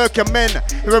it sound murky men.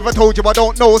 Whoever told you I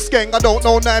don't know Skeng, I don't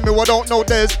know Nami, I don't know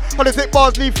Des. Politic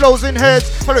bars leave flows in heads.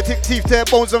 Politic teeth tear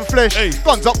bones and flesh.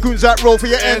 Guns up, goons that roll for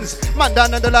your ends. Man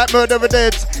down under like murder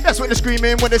deads. That's what they're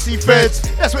screaming when they see feds.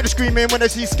 That's what they're screaming when they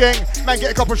see Skeng. Man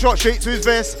get a couple shots straight to his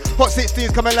vest. Hot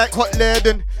 16s coming like hot lead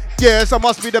and Yes, I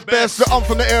must be the best. I'm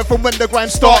from the era from when the grime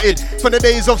started. From the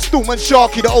days of Stoom and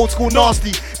Sharky, the old school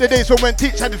nasty. The days when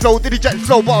Titch had the flow, did he jack the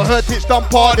flow, but I heard Titch done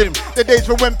part him. The days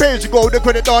when page ago, the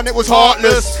credit done, it was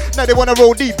heartless. Now they wanna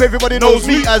roll deep, everybody knows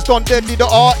me as Don Deadlee the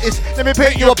artist. Let me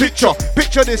paint you a picture.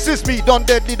 Picture this is me, Don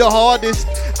Deadlee the hardest.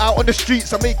 Out on the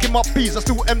streets, I'm making my peace. I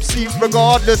still MC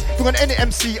regardless. If on any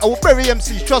MC, I will bury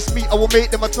MCs. Trust me, I will make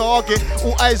them a target.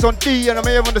 All eyes on D, and I'm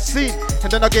here on the scene.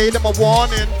 And then I gave them a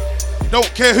warning. Don't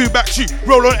care who backs you.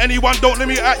 Roll on anyone, don't let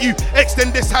me at you.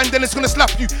 Extend this hand, then it's gonna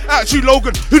slap you. At you,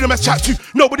 Logan, who them has chat you.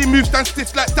 Nobody moves, stand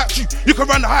stiff like statue. You can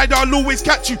run hide, I'll always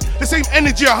catch you. The same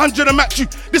energy, 100 to match you.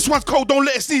 This one's cold, don't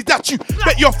let it sneeze at you.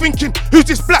 Bet you're thinking, who's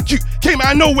this black you? Came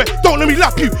out of nowhere, don't let me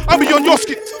lap you. I'll be on your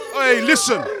skin. Hey,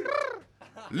 listen.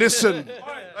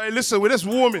 Hey, listen, we're just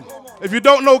warming. If you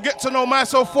don't know, get to know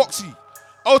myself, Foxie.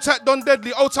 Out at Don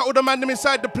Deadlee, out at all the man them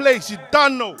inside the place. You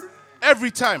done know. Every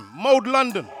time, Mode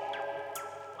London.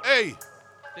 Hey,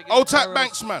 out at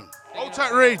Banksman, out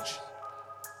at Rage,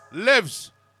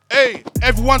 Levs. Hey,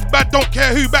 everyone's bad, don't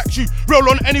care who backs you. Roll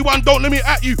on anyone, don't let me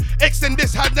at you. Extend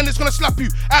this hand, then it's gonna slap you.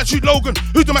 At you, Logan,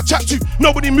 who do I chat to?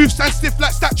 Nobody moves, stand stiff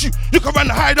like statue. You can run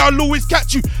hide, I'll always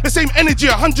catch you. The same energy,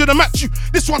 100 to match you.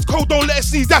 This one's cold, don't let it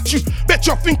sneeze at you. Bet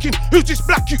you're thinking, who's this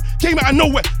black you? Came out of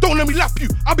nowhere, don't let me lap you.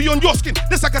 I'll be on your skin,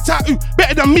 this like a tattoo.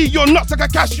 Better than me, you're nuts like a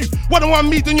cashew. One on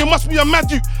me, then you must be a mad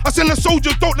you. I send the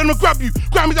soldiers, don't let them grab you.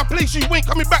 Grab is a place you ain't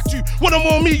coming back to. One on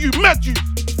more me, you mad you.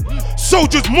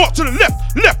 Soldiers march to the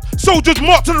left. Soldiers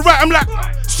march to the right, I'm like.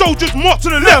 Soldiers march to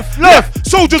the left.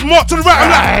 Soldiers march to the right,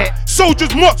 I'm like.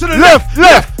 Soldiers march to the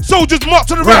left. Soldiers march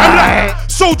to the right, I'm like.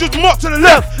 Soldiers march to the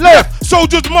left.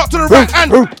 Soldiers march to the right,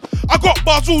 and I got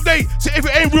bars all day. So if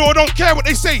it ain't real, I don't care what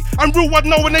they say. I'm real, I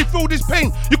know when they feel this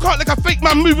pain. You can't like a fake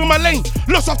man moving my lane.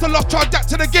 Lost after lost, charge that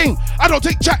to the game. I don't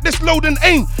take chat, this load and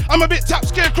aim. I'm a bit tap,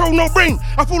 scarecrow, no brain.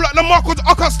 I feel like Lamar cause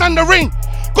I can't stand the rain.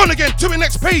 Gone again, to the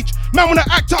next page. Man, when I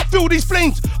act up, feel these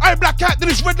flames. I black out, then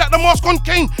it's red like the mask on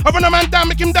Kane. I run a man down,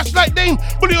 make him dash like Dame.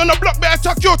 Bully on the block, better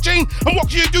tuck your chain. And what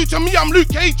can you do to me? I'm Luke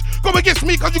Cage. Go against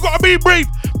me, cause you gotta be brave.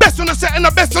 Best on the set and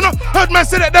the best on the. Heard man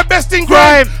say that the best in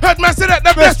crime. Heard man say that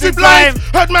the best with blind.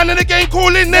 Heard man in the game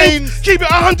calling names. Keep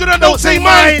it 100 and don't say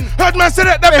mine. Heard man say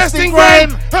that the best in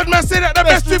crime. Heard man say that the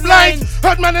best with lines.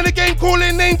 Heard man in the game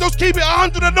calling names. Just keep it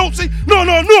 100 and don't say no.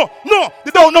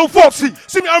 They don't know Foxie.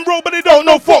 See me, I'm raw, but they don't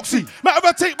know Foxie. Matter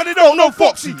of take, but they don't know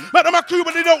Foxie. Matter of my crew,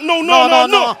 but they don't know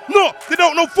no. They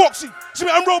don't know Foxie. See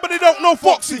me, I'm raw, but they don't know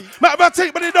Foxie. Matter of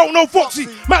take, but they don't know Foxie.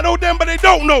 Matter know them, but they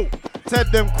don't know. Tell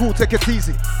them cool, take it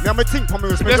easy. Me and my think for me,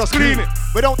 we just clean it.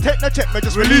 We don't take the check, we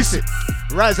just release it.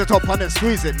 Rise it up and then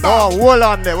squeeze it. No, hold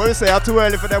on there. What you say? I'm too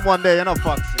early for them one day, you know,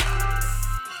 Foxie.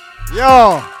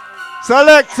 Yo,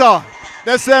 selector.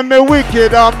 They say me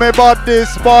wicked and me body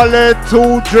spallet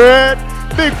too dread.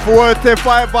 Big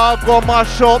 45, I go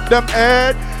mash up them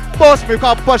head. Bust me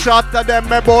cup a shot at them,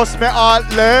 me bust me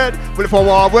outlet. Will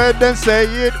forward then say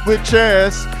it with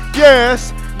chest.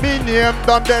 Yes, me name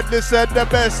Don Deadlee said the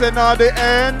best in all the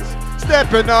ends.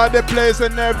 Stepping out the place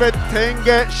and everything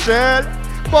get shell.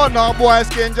 But now boys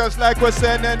skin just like we're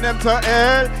sending them to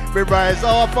hell. We rise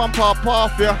off and pop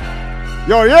off, yeah.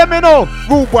 Yo, hear me now?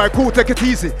 Rude boy, cool, take it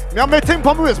easy. Me and my thing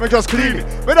for me waist, me just clean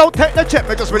it. We don't take the check,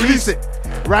 me just release it.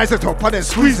 Rise it up and then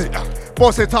squeeze it.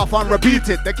 Bust it off and repeat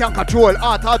it. They can't control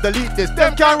art or delete this.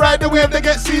 Them can't ride the wave, they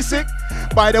get seasick.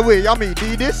 By the way, I mean,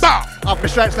 do this. Off my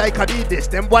stripes like Adidas.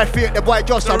 Them boy fake, them boy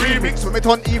just a remix. When me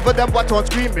turn evil, them boy turn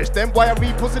squeamish. Them boy a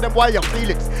re-pussy, them boy a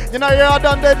Felix. You know you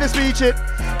done Deadlee speech it.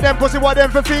 Them pussy what them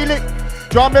for feel it.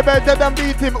 Draw me better than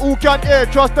beat him. Who can hear?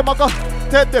 Trust them, I got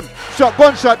tell them. Shot,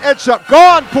 gunshot, headshot,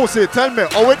 gone pussy. Tell me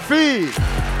how it feel.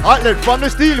 Outlet from the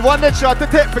steel, one headshot to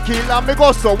take for kill. And me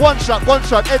go so one shot,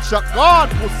 gunshot, headshot, gone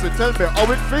pussy. Tell me how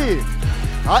it feel.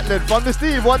 Outlet from the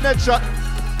steel, one headshot.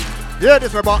 Yeah,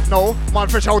 this way back now. Man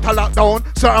fresh out a lockdown.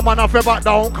 Certain man off back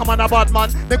down. Come on a bad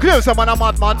man. They claim some man a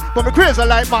madman. But me crazy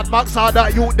like Mad Max or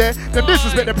that youth there. Them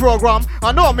disrespect the program.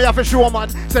 I know me have a show man.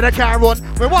 Say they can't run.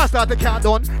 Me want start they can't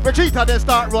done. Me cheater they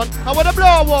start run. I want a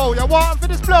blow wow. You want for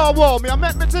this blow wow. Me I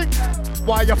make me think.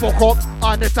 Why you fuck up?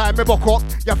 And this time me buck up.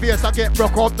 Your face I get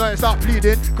broke up. Now you start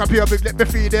bleeding. Compare big let me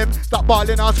feed him. Stop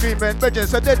balling and screaming. Bridget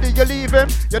said Deadlee you leave him.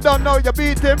 You don't know you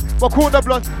beat him. But cool the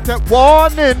blood. Take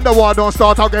warning. The war don't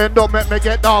start again. Don't make me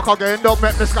get dark again. Don't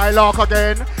make me skylark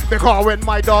again. Because when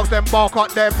my dogs them bark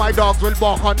at them, my dogs will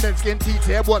bark on them skin teeth.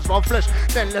 Here bones from flesh.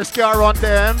 Then let's scare on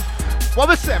them. What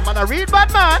we say, man? I read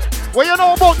bad man. What you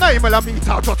know about 9mm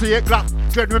 38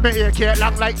 Glock? Dread with me AK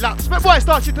long like locks. My boy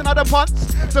start shitting at the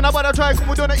pants. So nobody try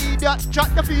come down and eat that.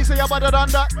 Chat your face, so you better than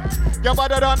that. You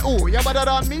better than who? You better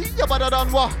than me? You better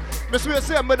than what? Miss we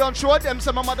say me done show them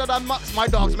say my mother than Max. My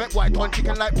dogs make white on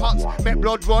chicken like pots. Make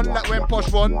blood run like when push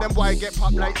run. Them boy get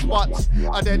popped like spots.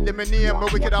 And then them name me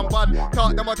wicked and bad.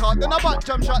 Talk them a talk, then a back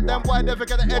jump shot. Them boy never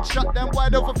get a head shot. Them boy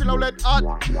never feel a lead hot.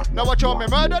 Now watch out me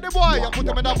murder the boy and put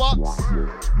him in a box.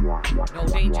 No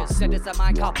danger, said as a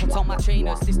mic up, put on my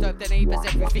trainers. Disturb the neighbours,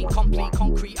 everything complete,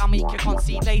 concrete. I'll make you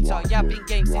concede later. Yeah, I've been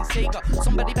game since Sega.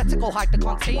 Somebody better go hide the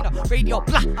container. Radio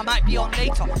blah, I might be on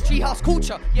later. Treehouse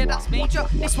culture, yeah that's major.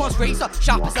 This one's razor,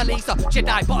 sharp as a laser.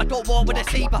 Jedi, but I don't war with a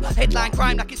saber. Headline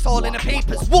crime like it's all in the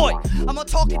papers. Boy, I'm not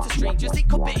talking to strangers. It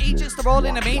could be agents, they're all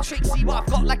in the matrix. See what I've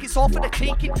got like it's all for the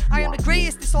taking. I am the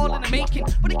greatest, it's all in the making.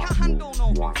 But it can't handle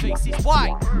no new faces.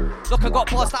 Why? Look, I got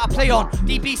bars that I play on.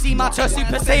 DBC matcha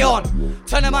Super Saiyan.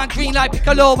 Turn a man green like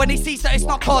Piccolo when he sees that it's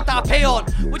not called that I pay on.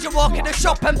 Would you walk in the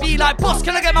shop and be like, boss,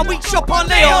 can I get my weak shop on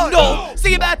Leon? No, so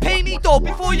you better pay me though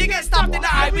before you get stabbed in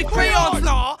the eye with crayons.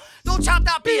 No, don't chat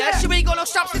that BS, you ain't got no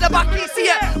straps in the back, you see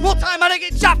it. More time, man, I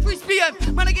get jacked for his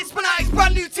BM. Man, I get spun out his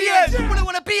brand new TM. When I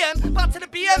want a BM, back to the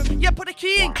BM. Yeah, put a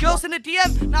key in, girls in the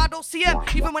DM. Nah, I don't see him,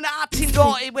 even when I acting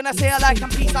naughty. When I say I like them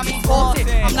peace, I mean 40.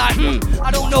 I'm like,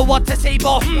 I don't know what to say,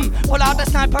 but pull out the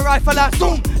sniper rifle and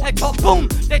zoom. Head top, boom,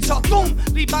 dead shot, boom.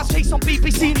 Leave man's face on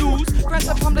BBC News. Friends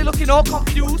and family looking all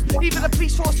confused. Even the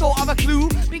police force don't have a clue.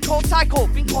 Been called psycho,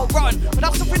 been called rotten. But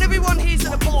that's something everyone hears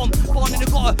at the bottom. Born in the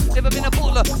gutter, never been a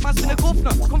butler. Man's been a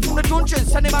governor, come from the dungeon,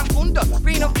 sending man under.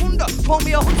 Rain and thunder, call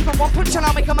me a huntsman. One punch and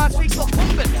I'll make a man's face look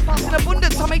pumping. Fast in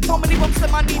abundance, I make so many bumps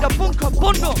that man need a bunker.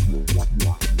 Bundle.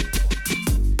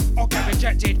 I'll get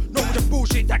rejected, not with the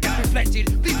bullshit that gets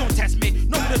reflected. Please don't test me,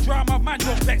 not with the drama, man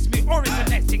don't vex me. Or it's a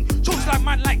netting, jokes like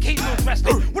man like Kano's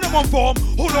wrestling. When I'm on form,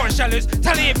 whole lot of shellers.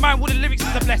 Talented man with the lyrics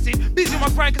is a blessing. Busy on my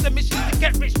grind cause the mission is to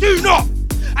get rich. Do not!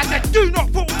 I said do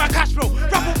not put with my cash flow.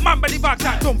 Rap up man belly bags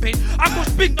that dumping. I go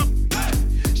spin up.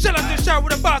 Shell up the shower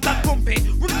with the bars that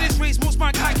pumping. Running this race, most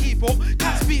man can't keep up.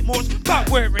 Can't speak much, but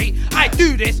worry. I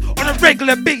do this on a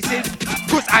regular basis.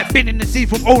 Cause I've been in the sea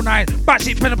from 09.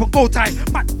 Batshit pen up a gold tie.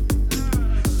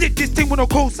 Did this thing with no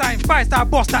cosign. 5-star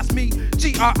boss, that's me.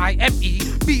 GRIME,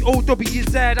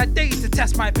 BOWZ. I dated to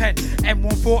test my pen.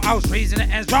 M14, I was raising the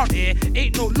ends round here.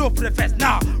 Ain't no love for the fest.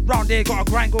 Nah, round there got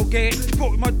a grind, go get it.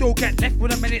 Vote with my dough, get left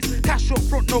with a minute. Cash up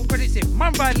front, no credits. If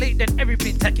man violate, then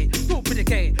everything take it. Don't for the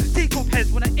game. Take off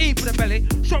heads when I aim for the belly.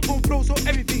 Shotgun flow, so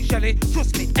everything shelly.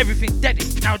 Trust me, everything dead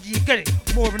it. Now do you get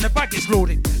it? More in the bag, it's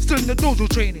loading. Still in the dojo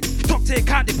training. Top tier,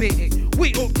 can't debate it.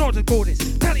 Wait up, not to go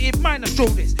this. Talented mind, I show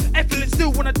this. Excellent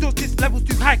still when I do this. Levels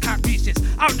too high, can't reach this.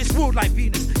 Out this world like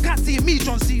Venus. Can't see me,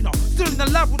 John Cena. Still in the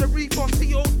lab with a refund.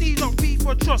 COD, not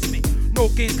FIFA, trust me. No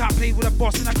games, can't play with a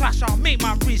boss in a clash. I'll make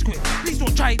my breeze quick. Please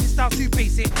don't try it, this style's too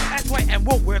basic. SYM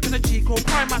won't work on the G code.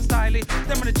 Prime man styling,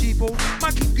 them on the G pose.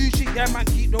 Man keep Gucci, yeah man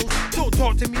keep those. Don't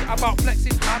talk to me about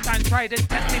flexing. Hard time, tried and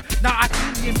testing. Now I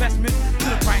clean the investment. Till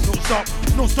the grind don't stop.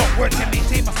 No stop work to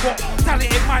maintain my spot.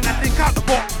 Talented mind, I think out the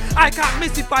box. I can't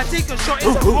miss if I take a shot. It's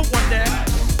a hot one there.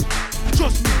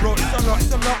 Trust me, bro, it's a lot,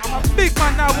 it's a lot. I'm a big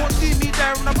man now, won't see me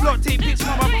there on the block. Take pics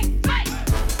from my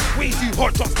way too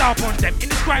hot, drop style on them. In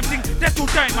this crime thing, they're still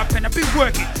dying my pen. I've been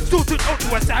working, still to up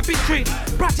to us. I've been training,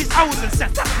 practice hours and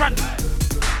sets, that's random.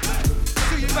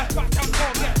 So you best back down, go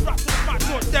get wrapped up my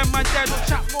short. Them man there don't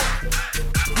chat more.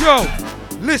 Yo,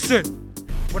 listen.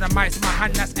 When I mic in my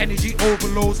hand, that's energy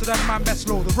overload. So that man best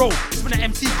slow the road. When the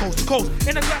MC coast to coast.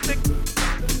 In the classic.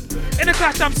 In the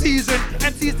clash I'm seasoned,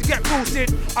 MCs to get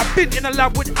roasted. I've been in the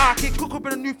lab with Arcade, cook up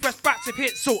in a new fresh batch of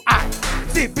hits. So I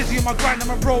stay busy on my grind and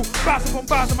my roll. Bounce up on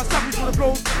bars and my savage for the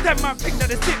blows. Them man think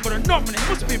that it's sick, but I'm not, man. It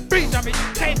must have been brain damage.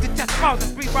 Came to test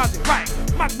Bowza, 3 bars it right.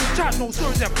 Magnum chat, no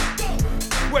stories ever.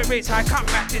 Work rates high, can't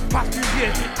match this. Past few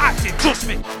years been active, trust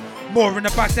me. More in the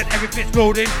back said everything's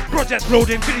loading. Projects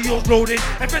loading, videos loading.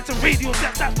 Events and radio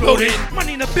sets that's loading.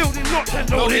 Money in the building, lots and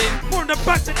loading. More in the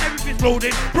back said everything's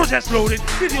loading. Projects loading,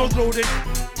 videos loading.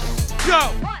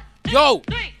 Yo,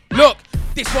 look.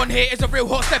 This one here is a real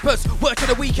hot steppers. Work to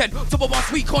the weekend, someone wants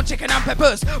sweet corn, chicken and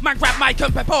peppers. Man grab mic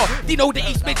and pepper, Deanoh the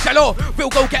East Mid Shallow. Real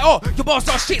go getter, your boss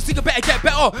are shit so you better get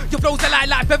better. Your flows are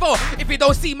like feather, if you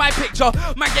don't see my picture.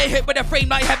 Man get hit with a frame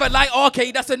like heaven like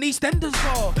arcade, that's an EastEnders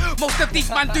bar. Most of these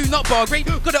man do not bargain,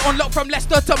 got it unlocked from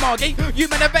Leicester to Margate. You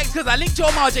men are vexed cause I linked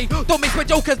your margin. Don't mix with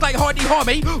jokers like Hardy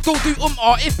Harmony. Don't do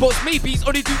or if buts, maybes,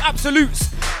 only do absolutes.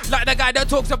 Like the guy that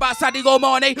talks about Sadio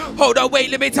Mane. Hold on, wait,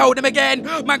 let me tell them again.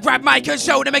 Man grab mic and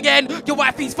show them again. Your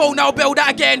wifey's phone, I'll build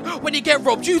that again. When you get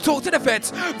robbed, you talk to the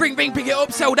feds. Ring, ring, pick it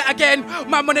up, sell that again.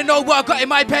 Man wanna know what I got in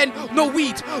my pen. No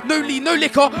weed, no lean, no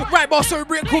liquor. Right, boss, so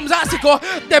it comes out sicker.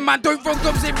 Them man don't run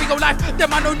gums in real life. Them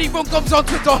man only run gums on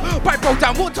Twitter. Pipe broke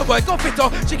down, water boy, got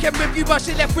fitter. She came with you, but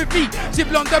she left with me. She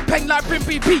blonde and peng like Prim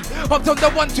BP. Hopped on the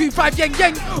 125 yang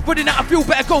yang. Running out of fuel,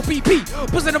 better go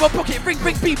BP. Buzzing in my pocket, ring,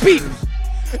 ring, beep, beep.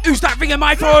 Who's that ringing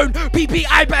my phone? PP,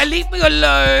 I better leave me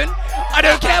alone. I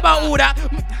don't care about all that.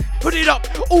 Put it up,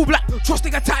 all black,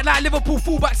 trusting attack like Liverpool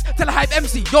fullbacks. Tell a hype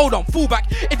MC, yo, don't fullback.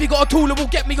 If you got a tool, it will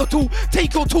get me your tool.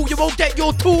 Take your tool, you won't get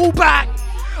your tool back.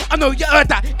 I know you heard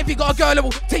that. If you got a girl, it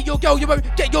will take your girl, you won't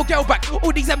get your girl back.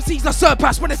 All these MCs are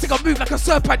surpassed when they think I move like a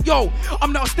serpent. Yo,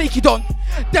 I'm not a snaky don.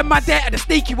 Them man there are the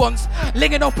snaky ones.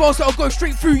 Linging off balls that'll go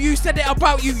straight through you. Said it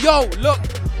about you, yo, look.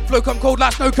 Flow come cold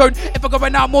like snow cone. If I go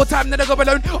out more time than I go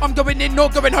alone, I'm going in,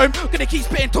 not going home. Gonna keep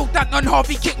spitting, talk that on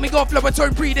Harvey. Kick me off, lower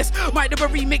tone, pre this. Might have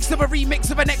a remix of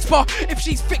an X bar. If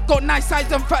she's fit, got nice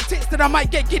size and fat tits, then I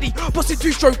might get giddy. Busting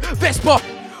 2-stroke, Vespa.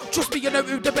 Trust me, you know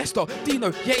who the best are.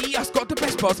 Deanoh, yeah, he has got the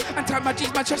best bars. Anti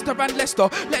G's, Manchester and Leicester.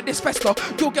 Let this fester.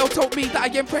 Your girl told me that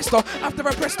I impressed her. After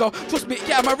I pressed her, trust me,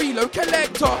 yeah, I'm a reload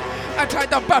collector. Anti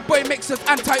the bad boy mixers,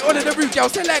 anti all of the rude girl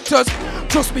selectors.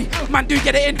 Trust me, man, do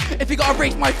get it in. If you gotta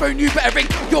raise my phone, you better ring.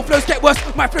 Your flows get worse,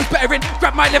 my flows better in.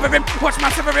 Grab my lever in, watch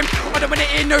my sever in. I don't want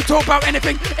it in, no talk about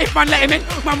anything. If man let him in,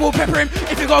 man will pepper him.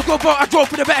 If you gotta go for I draw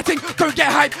for the better thing. Don't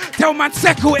get hype, tell man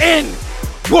settle in.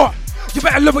 What? You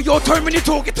better lower your tone when you're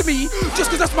talking to me.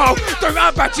 Just cause I smile, don't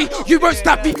act batchy. You won't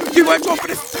stab me, you won't draw for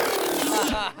this.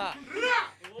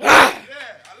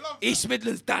 East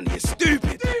Midlands, Dan, you're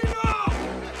stupid.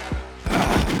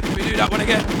 Can we do that one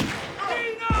again?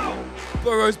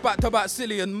 Burrows back to back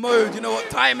Silliam mode, you know what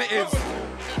time it is.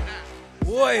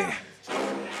 Boy,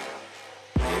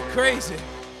 you're crazy.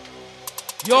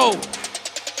 Yo.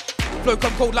 Flow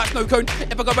come cold like snow cone.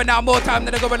 If I go out more time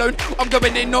than I go alone, I'm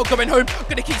going in, not going home.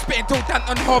 Gonna keep spitting till Dan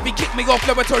and Harvey kick me off,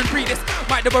 lower tone, pre this.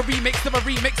 Might do a remix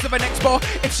of an X bar.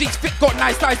 If she's fit, got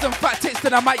nice thighs and fat tits,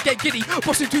 then I might get giddy.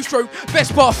 Busting 2-stroke,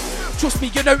 best bar. Trust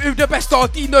me, you know who the best are.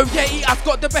 Deanoh, yeah, he has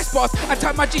got the best bars.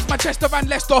 Anti my G's, Manchester and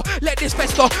Leicester. Let this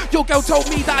fester. Your girl told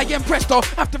me that I impressed her.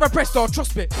 After I pressed her,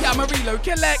 trust me, yeah, I'm a reload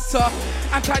collector.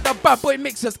 Anti the bad boy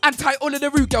mixers, anti all of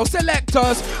the rude girl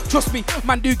selectors. Trust me,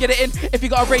 man, do get it in. If you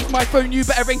gotta raise my phone, you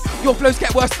better ring. Your flows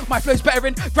get worse, my flows better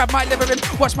in. Grab my lever in,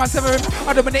 watch man sever him.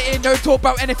 I don't want it in, no talk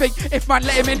about anything. If man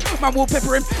let him in, man will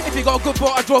pepper him. If you got a good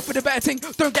ball, I draw for the better thing.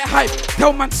 Don't get hype,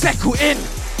 tell man settle in.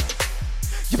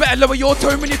 You better lower your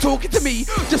tone when you're talking to me.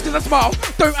 Just cause I smile,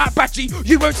 don't act batchy.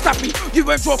 You won't stab me, you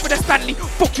won't draw for the Stanley.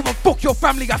 Fuck you and fuck your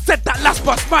family, I said that last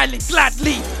bar smiling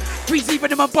gladly. Please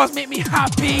even in my buzz make me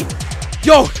happy.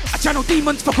 Yo, I channel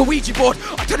demons, fuck a Ouija board.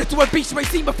 I turn it to a beast you ain't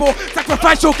seen before.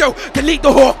 Sacrifice your girl, delete the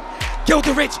whore. Kill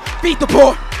the rich, beat the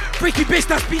poor. Freaky bitch,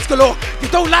 that's beats galore. You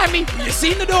don't like me, you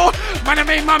seen the door. Man, I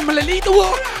made man, I'll lead the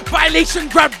war. Violation,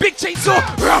 grab big chainsaw.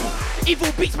 Rum.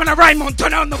 Evil beats when I rhyme on.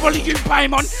 Turn on the volume,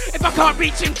 I'm on. If I can't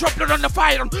reach him, drop blood on the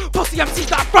fire on. Pussy MCs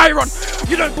that I fire on.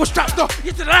 You don't push traps, no,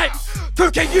 you're to the light.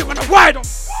 2K you when I ride on.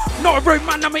 Not a road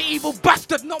man, I'm an evil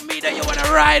bastard. Not me that you wanna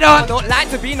ride on. I don't like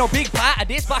to be no big part of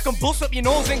this, but I can bust up your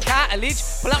nose and cartilage.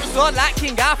 Pull out the sword like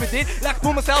King Arthur did. Like I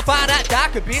pull myself out of that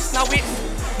dark abyss. Now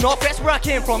it's Northwest where I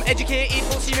came from. Educated,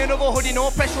 but seen another hoodie, no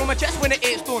pressure on my chest when it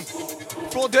is done.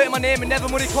 Throw dirt in my name and never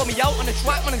money call me out on the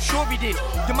track, man, I'm sure he did.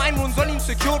 Your mind runs on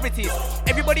insecurities.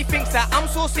 Everybody thinks that I'm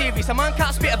so serious. A man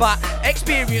can't spit about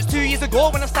experience. 2 years ago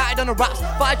when I started on the raps,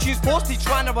 5 tunes posted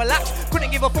trying to relax.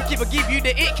 Couldn't give a fuck if I give you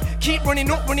the ick. Keep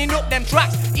running up them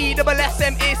tracks.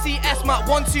 ESSMAC, Essmac,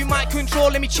 1-2 mic control,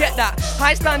 let me check that.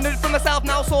 High standard for myself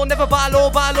now, so never buy low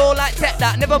like tech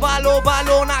that. Never buy low,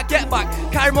 now get back.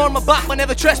 Carry more on my back, but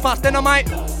never trespass, then I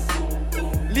might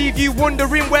leave you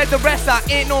wondering where the rest at.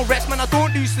 Ain't no rest, man, I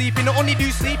don't do sleeping. I only do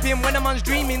sleeping when a man's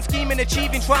dreaming, scheming,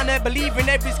 achieving, trying to believe in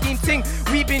every scheme thing.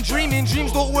 We've been dreaming,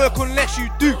 dreams don't work unless you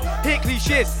do. Hate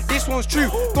cliches, this one's true.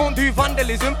 Don't do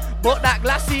vandalism, but that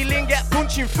glass ceiling get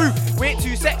punching through. Wait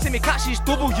 2 seconds and me catch this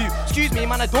W. Excuse me,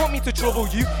 man, I don't mean to trouble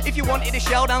you. If you wanted to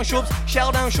shell down shoves,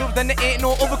 then there ain't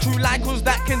no other crew like us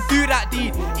that can do that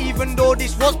deed. Even though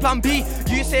this was plan B,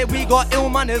 you say we got ill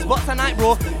manners, but tonight,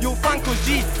 bro, you'll thank us,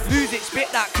 G. Lose it, spit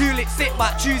that, cool it, sit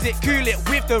back, choose it, cool it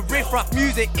with the riff-raff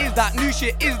music. Is that new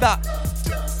shit? Is that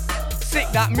sick?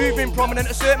 That moving prominent,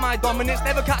 assert my dominance.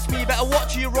 Never catch me, better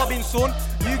watch you, Robinson.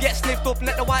 You get sniffed up,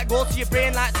 let the white go to your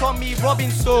brain like Tommy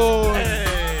Robinson.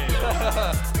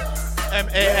 Hey.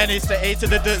 M-A-N is the A to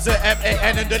the D, Z,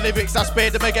 M-A-N, and the lyrics I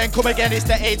spade them again. Come again, it's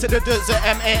the A to the D, Z,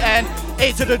 M-A-N.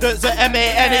 A to the D, Z,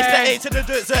 M-A-N, it's the A to the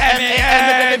D, Z, M-A-N,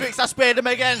 and the lyrics I spade them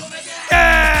again.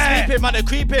 Yeah. Sleeping, man, they're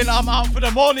creeping. I'm out for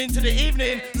the morning to the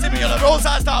evening. See me on the roads,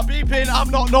 I start beeping. I'm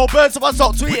not no bird, so I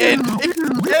start tweeting.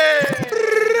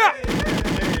 Yeah.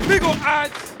 Big up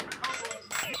ads.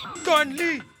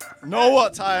 Deadlee. Know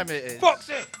what time it is.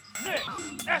 Foxie.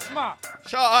 Nift. Essmac.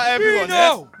 Shout out everyone.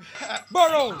 Deanoh. Yeah?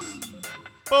 Burrows.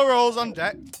 Burrows on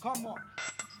deck. Come on.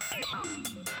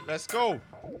 Let's go.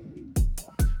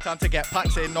 Time to get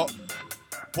packs in, not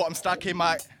what I'm stacking,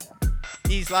 mate.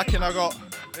 He's lacking, I got.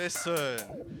 Listen.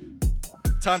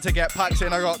 Time to get packs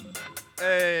in, I got.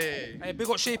 Hey. Hey, big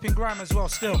up shaping grime as well,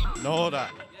 still. Know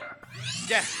that.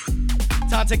 Yeah.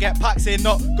 Time to get packs in,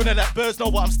 not gonna let birds know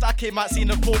what I'm stacking. Might see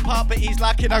the full part, but he's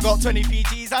lacking. I got 20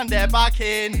 PGs and they're back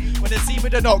in. When they see me,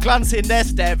 they're not glancing, they're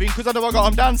staring, cause I know I got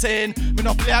them dancing.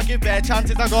 Monopoly, I give bare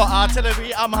chances. I got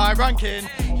artillery, I'm high ranking.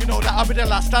 You know that I'll be the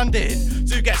last standing.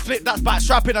 Two gets flipped, that's back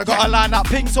strapping. I got a line that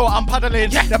ping, so I'm paddling.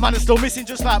 The man is still missing,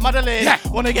 just like Madeline.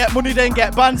 Wanna get money, then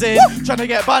get bands in. Trying to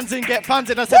get bands in, get fans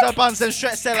in. I said the bands then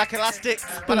stretch there like elastic.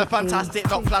 But I'm fantastic,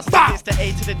 not plastic. It's the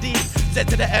A to the D, Z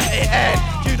to the M-A-N.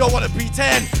 You don't wanna pretend.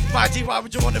 5G, why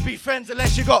would you wanna be friends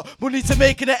unless you got money to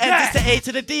make in the end? It's the A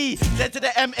to the D, Z to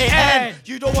the M-A-N.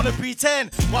 You don't wanna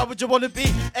pretend. Why would you wanna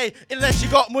be A unless you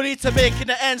got money to make in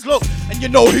the ends? Look, and you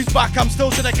know who's back. I'm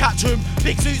still to the catch room.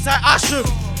 Big suits like Ashram.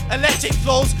 Electric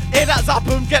flows, hear that zap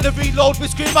 'em. Get the reload, we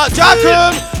scream out Jack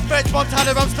 'em. French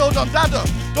Montana, I'm still done dada.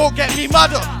 Don't get me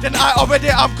madder, then I already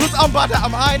am, cause I'm badder.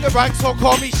 I'm high in the ranks, so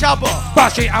call me Shabba.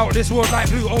 Bash straight out of this world like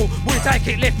blue, oh. When I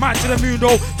kick left man to the moon,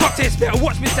 oh. Top tier better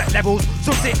watch me set levels.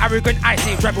 Some say arrogant, I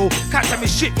say rebel. Can't tell me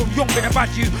shit from young, been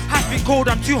about you. Has been cold,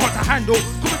 I'm too hot to handle.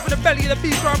 Coming from the belly of the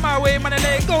beast right my way, man, I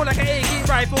let it go like an AK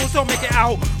rifle. So make it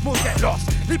out, most get lost.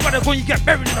 Leave by the gun, you get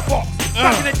buried in a box.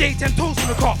 Back in the day, 10 toes from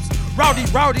the cops.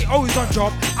 Rowdy, always on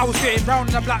job. I was getting round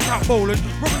in a blacked out bowling.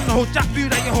 Rubbing the whole jack view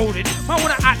that you're holding. Man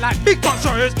wanna act like big gun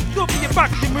shotters. Don't be your back,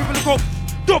 you're moving the coke.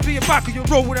 Don't be your back, you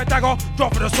roll with a dagger.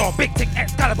 Drop with a saw, big tick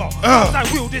Excalibur. I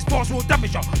will, this boss will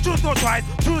damage you. Should've thought twice,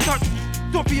 should've thought.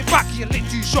 Don't be your back, you lick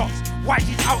 2 shots.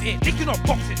 Whitey's out here, licking up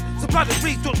boxing. Supply the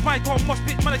breeze, touch my car, must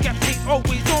bitch, man, I get paid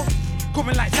always on.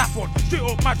 Coming like Saffron, straight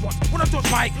up mad ones. When I touch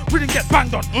mic, we didn't get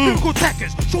banged on. Lyrical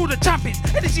techers, shoulder champions,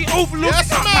 energy overload, it's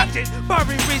not matches.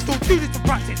 Barring race, don't do this to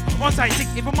practice. Onside tick,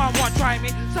 if a man want try me.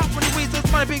 Stop funny ways, those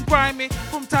man have been grimy.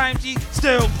 From time G,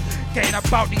 still getting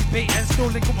about these bait and still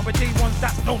link up with day ones,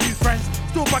 that's no new friends.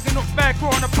 Still bagging up bare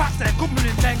crow on the packs, they're coming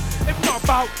in length. If not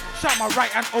about, shout my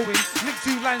right hand Owen. Link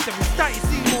 2 lines, then we started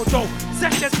seeing more dough.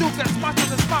 Session still gets smashed on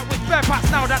the spot with bare packs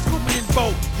now, that's coming in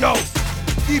bow. Yo.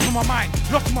 Deep in my mind,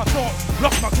 lost my thoughts,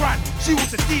 lost my grind. She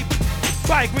was a deep.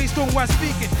 By Greystone when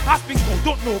speaking, I've been cold,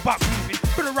 don't know about breathing.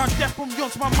 Been around death from young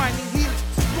to my mind in healing.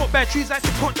 Smoke bare trees, like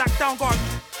to cut that down, God.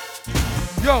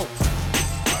 Yo.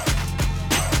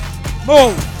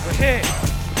 Mo, we're here.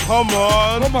 Come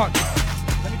on. Come on.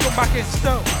 Let me come back in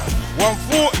still.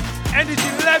 140.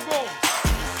 Energy level.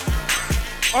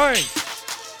 Oi.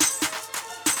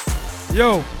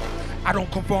 Yo. I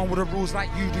don't conform with the rules like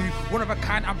you do. One of a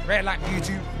kind, I'm rare like you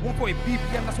two. 140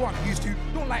 BPM, that's what I'm used to.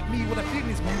 Don't like me, well the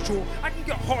feeling's mutual. I can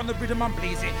get hot on the rhythm and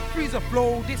blaze it. Freeze a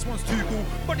flow, this one's too cool.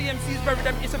 But the MC's bury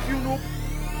them, it's a funeral.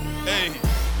 Hey.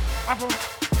 I'm from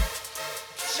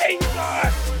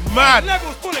Jesus! Mad.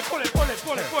 Levels, pull it.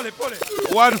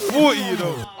 140, you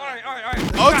know.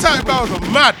 Alright. All type Bowza,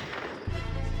 mad.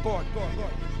 Go on.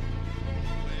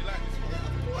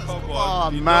 Come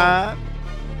on, man.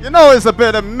 You know it's a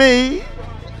bit of me.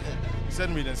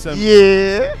 Send me.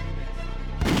 Yeah.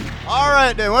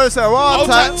 Alright then, what is that? All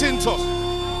type Tintos.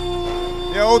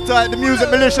 Yeah, all type the Music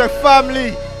Militia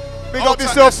family. Big All up type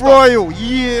yourself, Royal.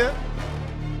 Yeah.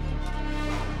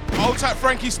 All type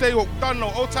Frankie Stay Up,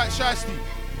 Deanoh. All type Shiesty.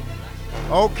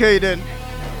 Okay then.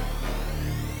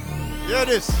 Hear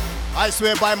this. I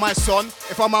swear by my son,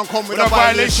 if a man come with a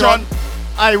violation,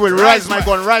 I will rise my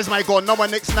gun. No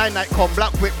one next night come.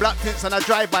 Black whip, black tints and a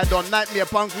drive-by done. Nightmare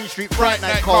upon Green Street, fright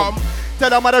night come. Tell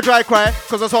them I dry cry,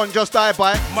 cause the sun just died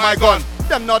by my gun.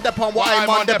 Them not depon what I'm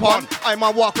on depon. I'm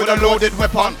on walk with a loaded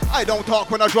weapon. I don't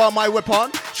talk when I draw my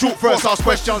weapon. Shoot first, ask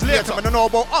questions later. When I know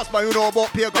about us, but you know about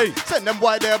Pega. Send them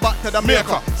boy there back to the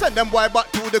maker. Send them boy back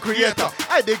to the creator.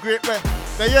 I did great way.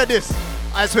 They hear this.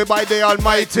 I swear by the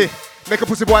Almighty. Make a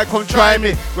pussy boy come try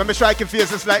me. When me striking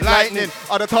faces like lightning.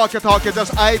 Or the talk you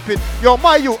just hyping. Yo,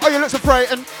 my you, are you look so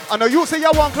frightened? I know you say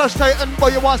you want Clash Titan,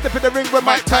 but you want step in the ring with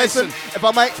Mike Tyson. If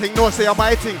I might think, no say I'm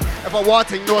my thing. If I want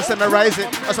thing, no say me rise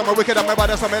it. That's how me wicked and my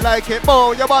bad, that's how me like it.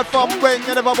 Boy, you bad from when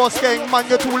you never bust gang, man,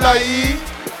 you too light.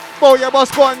 Boy, you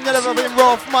must go on, you never been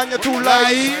rough, man, you're too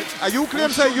light. Are you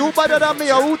claim say you better than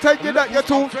me, or who tell you that you're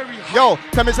too? Yo,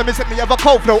 tell me, me have a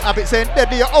cold flow habit saying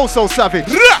Deadlee, you're also savage.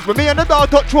 When me and the dog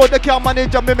touch road, they can't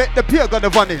manage, and me make the peer gonna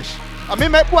vanish. And me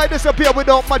make boy disappear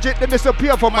without magic, then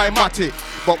disappear for my matty.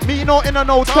 But me no in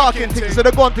and out talking things, so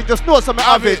the gun thing just know something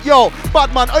have it. Yo,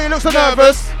 bad man, oh you look so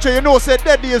nervous, so you know say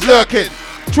Deadlee is lurking.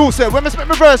 True say, when me spit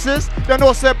my verses, they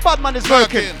know say bad man is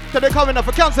lurking. So they coming up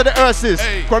for cancel the earths.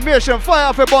 Cremation,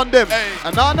 fire for bond them.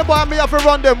 And now the boy me have to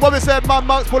run them. What we said, man,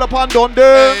 Max pull up and done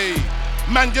them.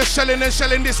 Man just shelling and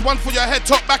shelling, this one for your head,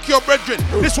 top back your brethren.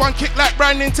 This one kick like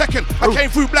Brian in Tekken. I came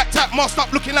through black tap, masked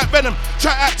up looking like Venom.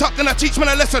 Try act up, then I teach man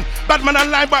a lesson. Bad man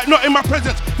online, but not in my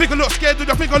presence. Think a lot scared, do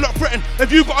you think a lot threatened?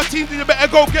 If you got a team, then you better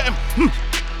go get him.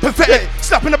 Pathetic,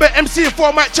 slapping a bit MC if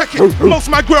I might check it. Most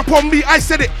of my grew up on me, I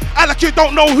said it. I like you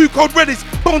don't know who code red is.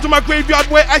 Bones in my graveyard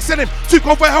where I sent him. Too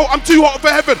cold for hell, I'm too hot for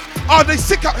heaven. Are they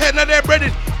sick up here, now they're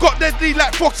breading. Got Deadlee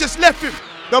like Fox just left him.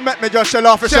 Don't make me just shell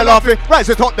off it. Rise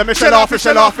it up, then me shell off it.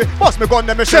 Bust me gun,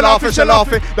 then me shell off it.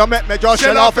 Don't make me just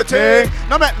shell off it.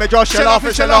 Don't make me just shell off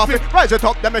it. Rise it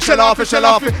up, then me shell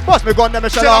off it. Bust me gun, then me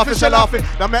shell off it.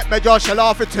 Don't make me just shell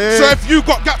off it. So if you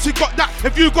got gaps, we got that.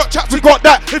 If you got chaps, we got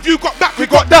that. If you got back, we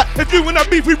got that. If you in a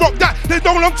beef, we rock that. There's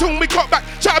no long tongue, we got back.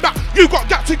 Chat about. You got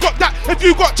gaps, we got that. If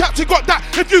you got chaps, we got that.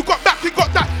 If you got back, we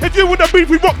got that. If you in a beef,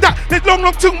 we rock that. There's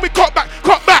long tongue, we got back.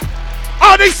 Cut back.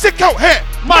 Are they sick out here?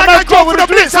 My guys go with the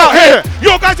blitz out here.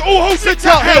 Your guys all hold sick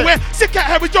out here. We're sick out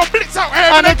here with your blitz out here.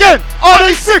 And again, are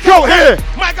they sick out here?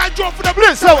 My guys draw for the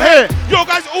blitz out here. Your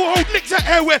guys all hold licks out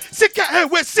here. We're sick out here.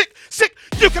 We're sick.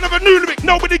 You can have a new lyric,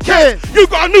 nobody cares. You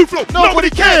got a new flow, nobody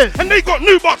cares. And they got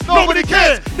new box, nobody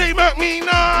cares. They murk me,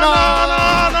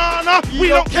 nah. We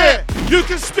don't care. You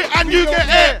can spit and you get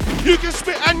air. You can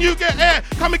spit and you get air.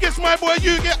 Come against my boy,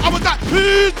 you get. I was like,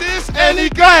 who's this? Any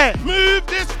guy. Move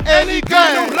this, any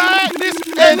guy. Don't like this,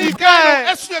 any guy.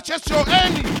 That's your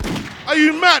any. Are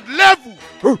you mad? Level.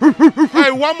 Hey,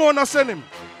 one more and I'll send him.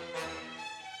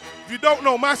 If you don't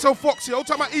know, myself Foxie, I'll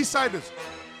take my East Siders.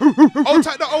 I'll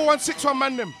take the 0161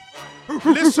 man them.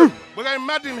 Listen, we're going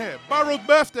mad in here. Burrows'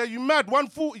 birthday, you mad?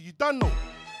 140, you done know.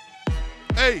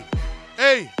 Hey.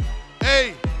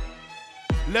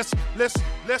 Let's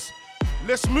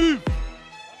move.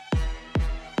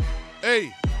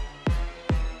 Hey.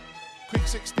 Quick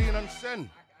 16 and send.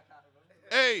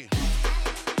 Hey.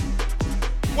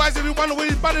 Why is everyone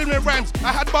always better than rhymes?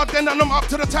 I had bartender and I'm up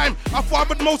to the time. I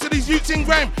fathered most of these youths in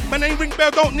grime. My name ring bell,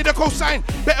 don't need a cosign.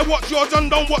 Better watch yours and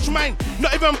don't watch mine.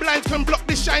 Not even blinds can block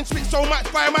this shine. Spit so much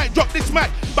fire, might drop this mic.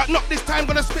 But not this time,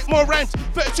 gonna spit more rhymes.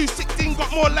 32-16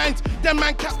 got more lines. Them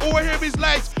man can't all hear his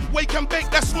lies. Wake and bake,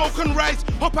 that smoke and rise.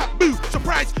 Hop up, boo,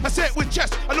 surprise. I say it with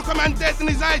chest. I look a man dead in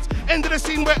his eyes. End of the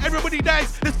scene where everybody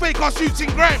dies. This fake ass shooting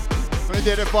grime. Me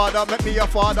did it father, make me a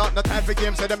father. No time for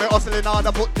games, say them me hustle in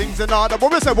order, put things in order. But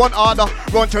we say one order,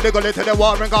 run through the gully to the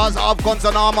war and Gaza have guns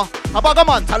and armor. A bag of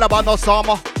man, Taliban no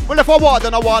summer. We left for war,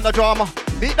 then I want a drama.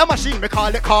 Beat the machine, me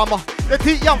call it karma. The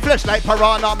teeth young flesh like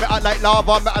piranha, me I like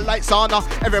lava, me I like sauna.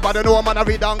 Everybody know man I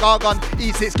read on Gargan.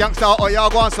 E6 gangster, oh yeah,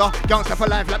 go on sir. Gangster for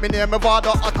life, let me name me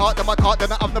Vada. I taught them,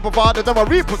 then I have no bravado. Them a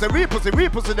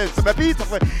repussy this, so me beat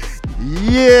up.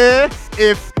 Yeah,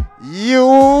 if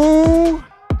you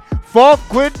fuck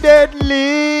with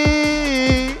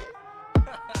Deadlee,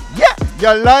 yeah,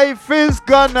 your life is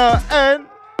gonna end.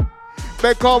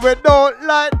 Because we don't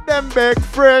like them big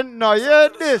friend. Now hear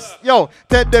this. Yo,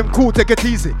 take them cool, take it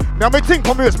easy. Now me think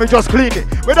for me is me just clean it.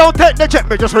 We don't take the check,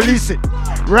 me just release it.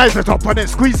 Rise it up and then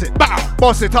squeeze it. Bow,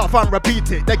 bust it off and repeat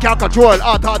it. They can't control,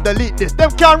 auto delete this. Them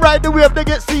can't ride the wave, they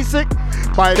get seasick.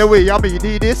 By the way, I mean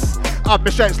need this. Have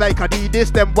me stripes like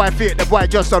Adidas. Them boy fake, them boy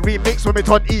just a remix. When me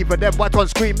turn even, them boy turn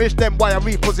squeamish. Them boy a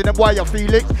repussy, them boy a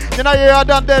Felix. You know you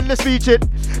done Deadlee speech it.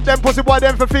 Them pussy boy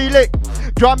them for feel it.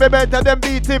 Draw me better than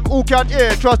beat him. Who can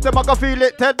hear? Trust them I can feel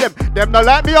it. Tell them. Them not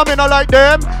like me and me not like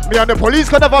them. Me and the police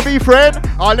can never be friend.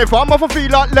 All if I'm off a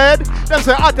feel like lead. Them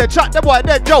say I chat the boy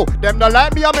dead Joe. Them not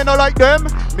like me and me not like them.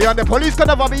 Me and the police can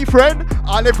never be friend.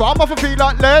 All if I'm off a feel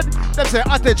like lead. Them say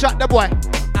I chat the boy.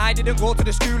 I didn't go to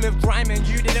the school of crime and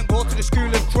you didn't go to the school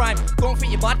of crime. Don't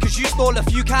think you're bad cause you stole a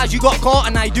few cars, you got caught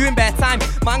and I doing bare time.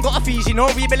 Man got a feezy, no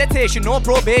rehabilitation, no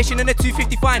probation and a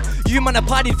 250 fine. You man are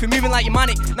padded for moving like you're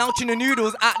manic. Now the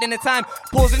noodles at dinner time.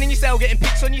 Posing in your cell, getting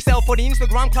pics on yourself for the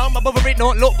Instagram clown. My brother it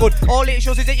don't look good. All it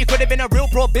shows is that you could have been a real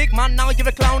pro big man. Now you're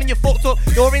a clown and you're fucked up.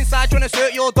 You're inside trying to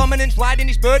assert your dominance, riding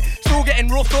this bird. Still getting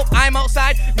roughed up, I'm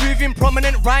outside, moving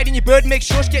prominent, riding your bird. Make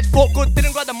sure she gets fucked good.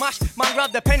 Didn't grab the mash, man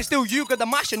grabbed the pen, still you got the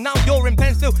mash. mash and now you're in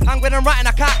pencil. And when I'm writing,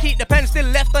 I can't keep the pen still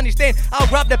left on the stain. I'll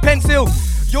grab the pencil.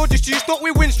 You're just used up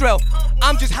with Winstrel.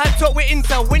 I'm just hyped up with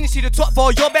Intel. When you see the top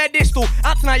ball, you're bare distal.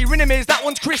 Out tonight, you're in a maze, that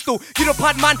one's crystal. You know,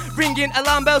 pad man, ringing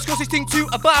alarm bells, cause this thing too,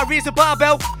 a bar is a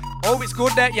barbell. Oh, it's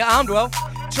good that you're armed well.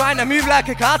 Trying to move like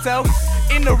a cartel.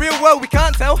 In the real world, we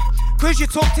can't tell. Cause you're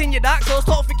tucked in your dark cells.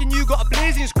 Stop thinking you got a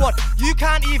blazing squad. You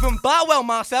can't even bar well,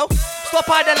 Marcel. Stop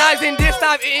idolizing this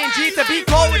time, it ain't G to be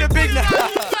caught with a big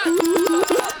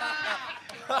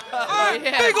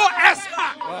Yeah. Big ol'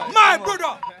 Essmac, my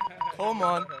brother. Come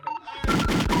on.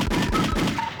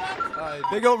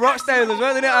 Big up Rockstyle as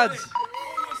well, innit, Ads?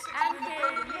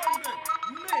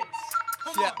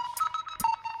 Yeah.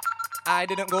 I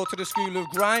didn't go to the school of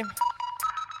grime.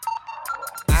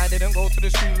 I didn't go to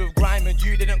the school of grime, and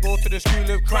you didn't go to the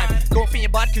school of crime. Don't think you're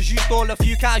bad cause you stole a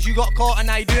few cars, you got caught and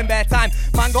now you're doing bare time.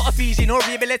 Man got a feezy, no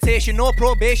rehabilitation, no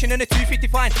probation and a 250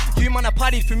 fine. You man are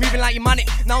padded for moving like you manic.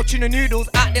 Now tuna noodles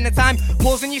at dinner time.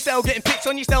 Posing yourself, getting pics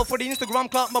on yourself for the Instagram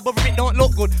clock. My brother, it don't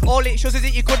look good. All it shows is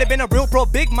that you could have been a real pro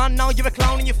big man. Now you're a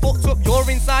clown and you're fucked up, you're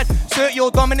inside. Cert your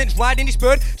dominance, riding this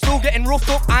bird. Still getting roughed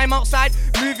up, I'm outside.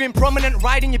 Moving prominent,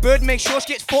 riding your bird. Make sure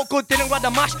she gets fucked good, didn't grab the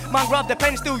mash. Man grab the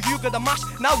pen still, you got the mash.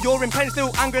 Now you're in pen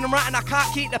still, I'm going right and I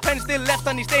can't keep the pen still left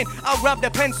on the stain. I'll grab the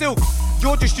pencil.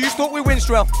 You're just used up with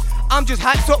Winstrel. I'm just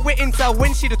hyped up with Intel. When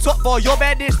you see the top ball, you're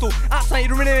bare distal. Outside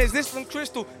the ring is this one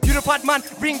crystal. You the pad man,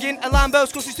 ringing alarm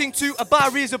bells, cause this thing too, a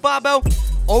bar is a barbell.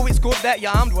 Oh, it's good that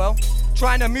you're armed well.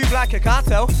 Trying to move like a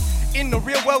cartel. In the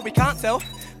real world, we can't tell.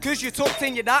 Cause you're tucked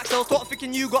in your dark cells. Stop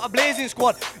thinking you got a blazing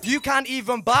squad. You can't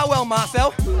even bar well,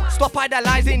 Marcel. Stop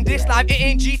idolizing this life. It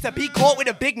ain't G to be caught with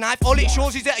a big knife. All it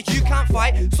shows is that you can't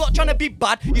fight. Stop trying to be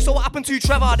bad. You saw what happened to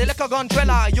Trevor, the liquor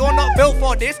gondrella. You're not built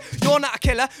for this. You're not a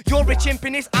killer. You're a chimp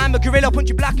in this. I'm a gorilla. Punch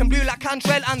you black and blue like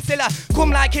Cantrell and Silla.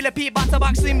 Come like Killer Pete, back to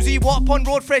back Slimzy. Walk on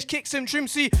road, fresh kicks and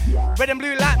trimsy. Red and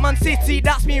blue like Man City.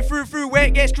 That's me through where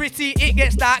it gets gritty. It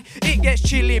gets dark, it gets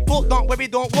chilly. But don't worry,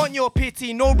 don't want your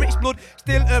pity. No British blood,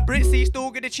 still a Britsy.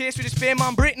 Still get a chase with this fame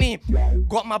man Britney.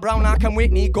 Got my brown like I'm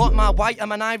Whitney. Got my white,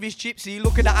 I'm an Irish gypsy.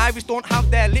 Look at the Irish, don't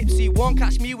have their lipsy. Won't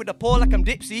catch me with a pole like I'm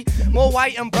Dipsy. More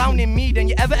white and brown in me than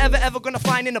you ever gonna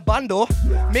find in a bando.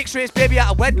 Mixed race baby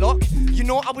out of wedlock. You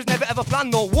know I was never ever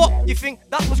planned though. What? You think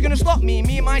that was gonna stop me?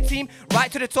 Me and my team,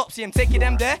 right to the top. See I'm taking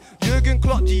them there. Jurgen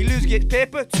Klopp G, lose gets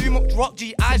paper. Too much rock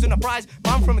G, eyes on the prize.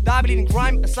 Man from a derby leading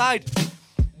grime aside.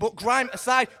 But grime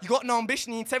aside, you got no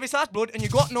ambition in Terry's house blood and you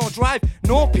got no drive.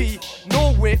 No pee,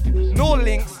 no whip, no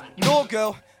links, no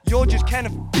girl. You're just kind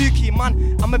of dookie,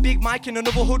 man. I'm a big Mike in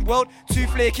another hood world. Too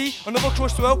flaky, another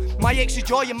crush swell. My ex is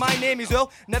Joy and my name is Earl.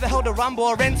 Never held a Rambo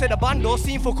or rented a band or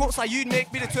seen for cuts like you'd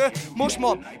make me the tour. Mush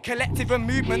mob, collective and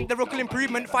movement. The local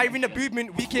improvement, firing a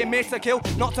movement. We came made to kill,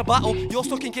 not to battle. You're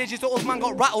stuck in cages, the old man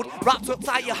got rattled. Wrapped up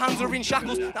tight, your hands are in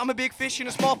shackles. I'm a big fish in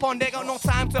a small pond, they got no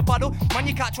time to paddle. Man,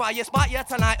 you can't try, you spot your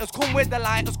tonight. Come with the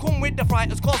lighters, come with the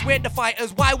frighters. Cause we're the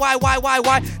fighters. Why?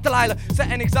 Delilah,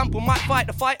 set an example, might fight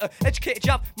the fighter. Educated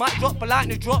jab, might drop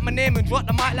politeness, drop my name and drop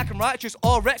the mic like I'm righteous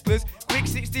or reckless. Quick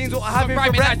 16s, what I have in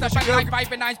for breakfast. Like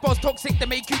 5 and 9, sports toxic to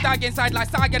make you die inside like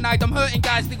cyanide. I'm hurting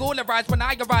guys, they all arise when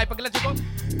I arrive. I'm gonna let you go.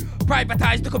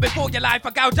 Privatized, look before your life.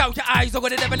 I gouge out your eyes, I got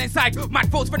the devil inside.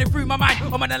 Mad thoughts running through my mind.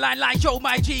 I'm on the line, yo,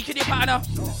 my G, can you partner?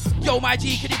 Yo, my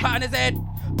G, can you partner Z?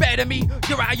 Better than me,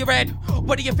 you're out of your head.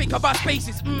 What do you think of our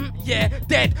spaces? Yeah,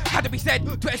 dead. Had to be said.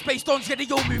 Twitter space stones, yeah, they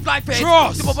all move like feds.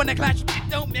 Trust. If I wanna clash,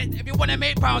 don't miss. If you wanna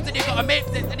make pounds, then you gotta make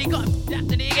this. Then you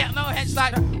get no heads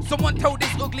like. Someone told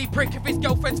this ugly prick if his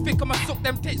girlfriend's thick, I'ma suck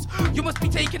them tits. You must be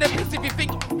taking a piss if you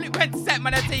think flip pen set,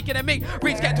 man, I'm taking a mig.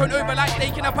 Rings get turned over like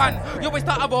steak in a pan. You always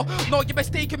start over, no, you're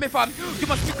mistaken me, fam. You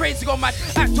must be crazy, go mad.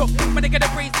 Act up, when they get the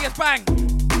craziest bang.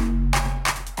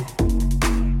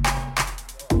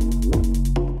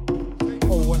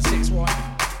 0161.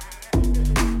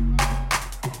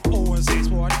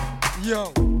 0161.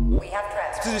 Yo. We have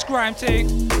transferred. To this grime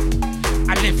thing.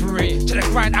 I live for it, to the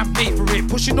grind, I'm made for it.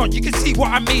 Pushing on, you can see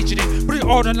what I majored in. Put it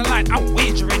all on the line, I'm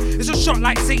wagering. It's a shot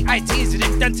like St. I teased it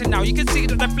in. Dancing now, you can see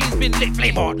that the flame's been lit,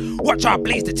 flame on. Watch out,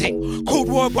 blaze the ting. Cold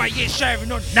war, boy, you ain't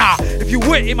sharing on. Nah, if you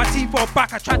wait in my team for a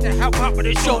back, I tried to help out, but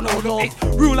they show no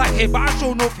love. Real like him, but I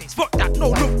show no face. Fuck that, no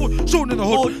look good, shown in the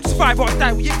hood. Survive or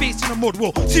die with your face in the mud.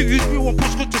 Whoa, serious, we won't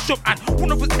push good to shove. And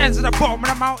one of us ends at the bottom of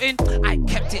the mountain. I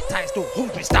kept it tight, still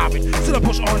hungry, starving. Still I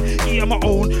push on, eat on my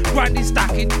own. Grinding,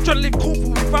 stacking, trying to live comfortable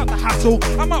without the hassle.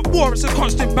 I'm at war, it's a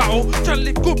constant battle. Trying to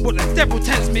live good, but the devil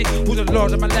tempts me. Who's the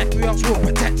Lord of my life, who else will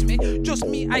protect me? just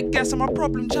me, I guess I'm a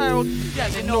problem child. Yeah,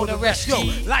 they know the rest. Yo,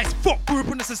 life's fuck group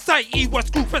in the society where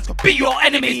school friends could be your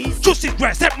enemies. Just is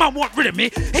rest, that man want rid of me.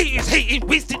 Hate is hating,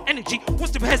 wasting energy.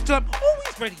 What's the best till I'm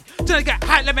always ready. Till I get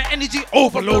high level energy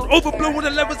overload. Overblown with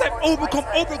the levels I've overcome.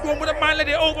 Overgrown with a mind let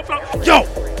it overflow. Yo!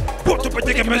 What the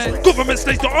predicaments? Government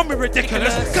states the army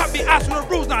ridiculous. Can't be asked for the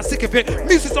rules, not sick of it.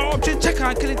 Music's an option, check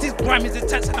out killing these grime is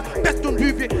intense and the best don't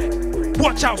move it.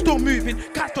 Watch out, still moving.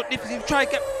 Can't stop nipping, try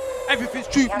to get everything's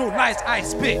truth, no lies, I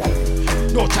spit.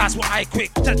 No chance what I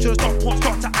quit. Potential stop, won't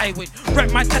stop to I win.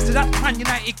 Rep Manchester, that's Man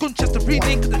United. Gunchester,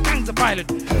 rename cause the gangs are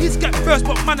violent. He's get first,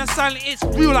 but man are silent. It's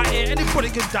real out here, anybody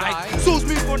can die. Souls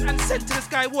move on and sent to the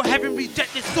sky. Will heaven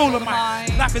reject this soul of mine?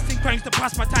 Life is in crimes to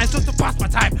pass my time, just to pass my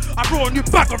time. I brought a new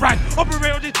bag of rhyme.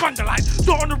 Operate on this banger line.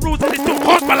 Start on the roads and it don't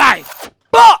cost my life.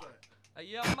 But! Are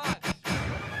you mad?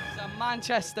 It's a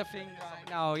Manchester thing right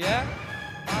now, yeah?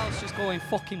 Bow's just going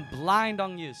fucking blind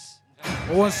on yous.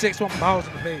 0161 Bowza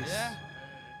in the place. Yeah?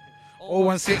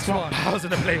 0161 Bowza in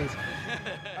the place.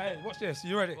 Hey, watch this.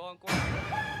 You ready? Go on, go on.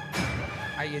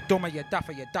 Are you dumb or you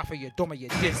daffer, you daffer, you dumb or you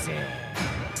dizzy?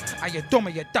 Are you dumb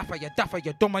or you daffer, you daffer,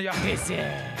 you dumb or you busy?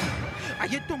 Are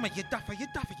you dumb or you daffer, you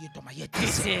daffer, you dumb or you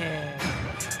dizzy?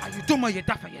 Are you dumb or you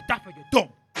daffer, you daffer, you dumb?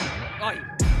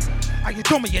 Are you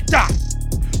dumb or you daft?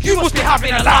 You must be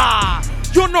having a laugh.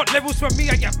 You're not levels for me,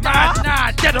 are you mad?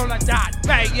 Nah, dead all of that.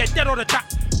 Right, yeah, dead all of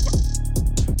that.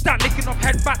 Start licking up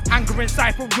head back, anger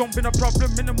inside from young been a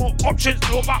problem. Minimal options,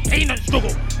 know about pain and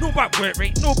struggle. Know about work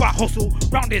rate, know about hustle.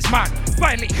 Round is mad.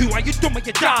 Violate who, are you dumb or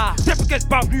you die? Step against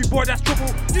boundary, boy, that's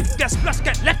trouble. You can get splashed,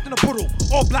 get left in a puddle.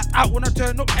 All blacked out when I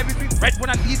turn up, everything red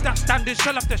when I leave that standing.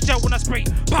 Shell off the shell when I spray.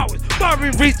 Powers,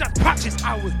 barring reads, that's practice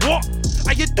hours. What?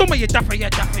 Are you dumb or you daffer, you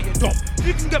daffer, you dumb?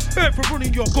 You can get burnt for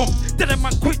running your gum. Tell a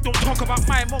man quick, don't talk about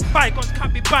my mom. Bygones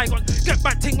can't be bygones. Get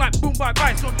back ting like boom by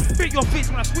bison. Beat your face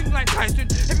when I swing like Tyson.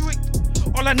 Heavyweight,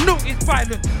 all I know is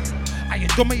violence. Are you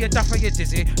dumb or you daffer, you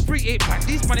dizzy? 3-8 pack,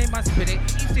 these money man spin it.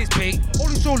 Eat this bait,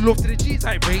 only show love to the G's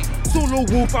I rate. Solo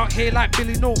wolf out here like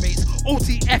Billy No Mates.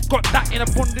 OTF got that in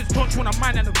abundance. Touch when I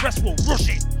mine and the rest will rush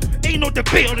it. Ain't no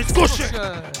debate or discussion.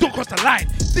 Don't cross the line.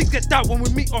 Things get down when we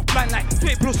meet offline like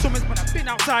 20 plus summers when I've been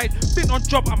outside. Been on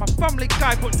job, I'm a family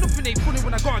guy, but nothing ain't funny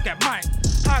when I gotta get mine.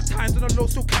 Hard times on the low,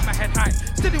 still kept my head high.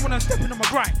 Steady when I'm stepping on my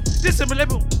grind. This is my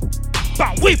level,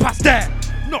 but way past there.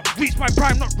 Not reach my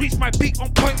prime, not reach my peak.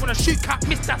 On point when I shoot, can't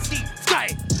miss that sea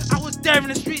sky. I was there in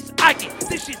the streets, I get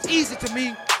this shit's easy to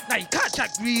me. Now you can't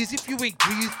chat grease if you ain't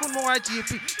grease. For no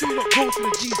IGP, do not go to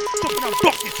the G's. Dropping on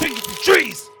boxes, swinging from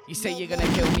trees. You say you're gonna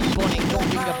kill me, Bonnie. Don't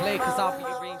bring a blade, cause I'll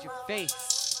rearrange your face.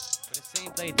 With the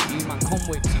same blade that you man come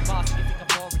with. Too fast, you think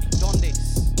I've already done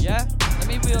this. Yeah? Let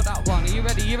me wheel that one. Are you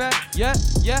ready? You ready? Yeah,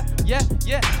 yeah, yeah,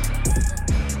 yeah.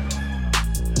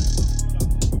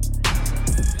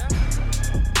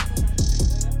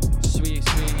 Sweet,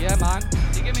 sweet, yeah, man.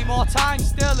 You give me more time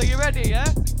still. Are you ready?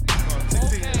 Yeah?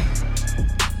 Okay.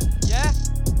 Yeah?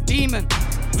 Demon.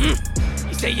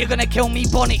 You say you're gonna kill me,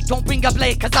 Bonnie. Don't bring a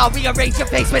blade, cause I'll rearrange your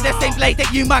face with the same blade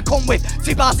that you man come with.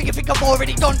 Too bastard, you think I've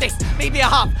already done this. Maybe I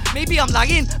have, maybe I'm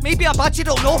lying, maybe I'm bad, you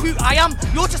don't know who I am.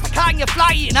 You're just a cat and you're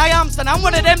fly eating iams, and I'm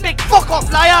one of them big fuck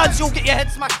off liars. You'll get your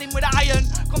head smashed in with an iron.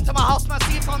 Come to my house, man,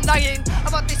 see if I'm dying.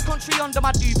 I've had this country under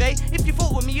my duvet. If you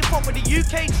fought with me, you fought with the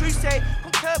UK. True say,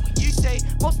 concur what you say.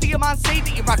 Most of your man say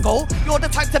that you're a goal. You're the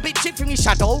type to bitch shit from your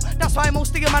shadow. That's why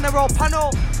most of your man are all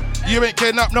panel. You ain't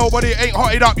kidnapped nobody, ain't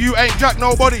hotted up, you ain't jacked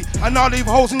nobody. And now leave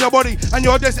holes in your body. And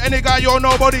you're just any guy, you're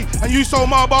nobody. And you so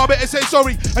my bar, better say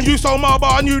sorry. And you so my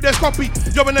bar, and you there's copy.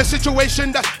 You're in a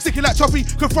situation that's sticky like toffee.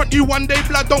 Confront you one day,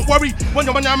 blood, don't worry. When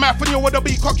you're on your mouth and you're with a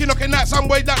beat cocky, knocking that some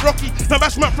way like Rocky. The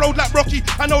bashment flowed like Rocky.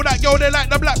 I know that girl, they like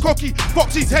the black cocky.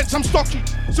 Foxie's hence I'm stocky.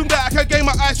 Soon that I can game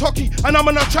my ice hockey. And I'm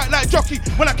on a track like jockey.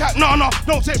 When I cat nah,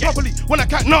 don't say it properly. When I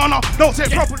cat nah, don't say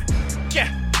it properly.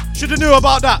 Yeah, shoulda knew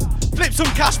about that. Flip some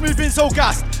cash, moving so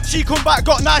gassed. She come back,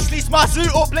 got nicely smashed.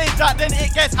 Suit up, blade that, then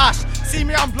it gets ash. See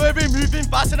me, I'm blurry, moving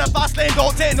fast in a fast lane.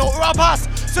 Don't take no or I pass.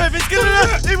 Serving skill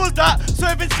in it was that.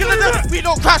 Serving skill in it. We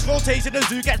don't crash, rotation, the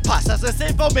zoo gets passed. As the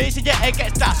same formation, your head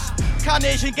gets dashed.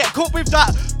 Carnation get cut with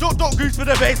that. Don't goose for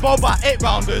the baseball bat, 8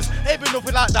 rounders. Ain't been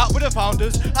nothing like that with the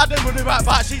founders. Had them running right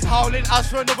back, she's howling. As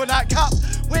for another nightcap,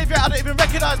 wave it, I don't even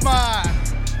recognise man.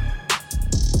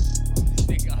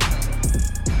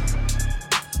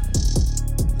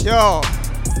 Yo,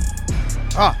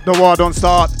 the war don't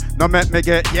start. No make me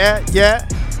get yeah.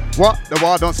 What? The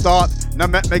war don't start. No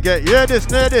make me get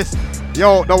this.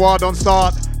 Yo, the war don't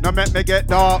start. No make me get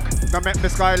dark. No make me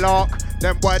skylark.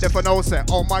 Them boy they for no say.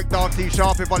 Oh my dog T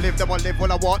sharp. If I live, them I live.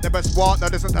 Will I walk the best walk? Now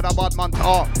listen to the bad man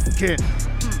talking.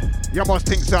 You must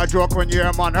think so a joke when you're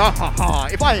a man. Ha ha ha.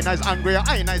 If I ain't nice angry,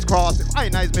 I ain't nice cross. If I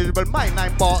ain't nice miserable, mine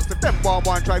nine boss. If them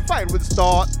one try fight with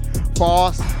start.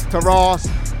 Fast to Ross.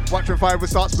 Watch your fight with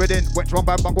starts within. Which one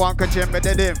by Bangwan can chamber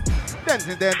did him.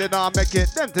 Then they not make it.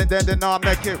 Then they not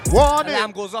make it. Warn it.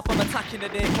 Alarm goes off, I'm attacking the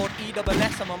day called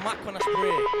EWS. I'm a Mac when I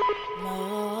spray.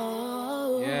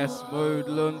 Yes, Mode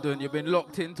London. You've been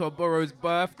locked into a Burrows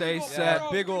birthday set.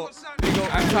 Big up.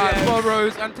 Anti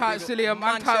Burrows, anti Silliam,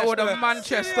 anti all the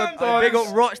Manchester dons. Big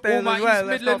up Rochdale all my as well. East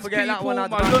Midlands people,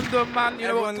 my London man. You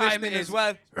know what time it is. As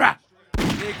well.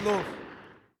 Big love.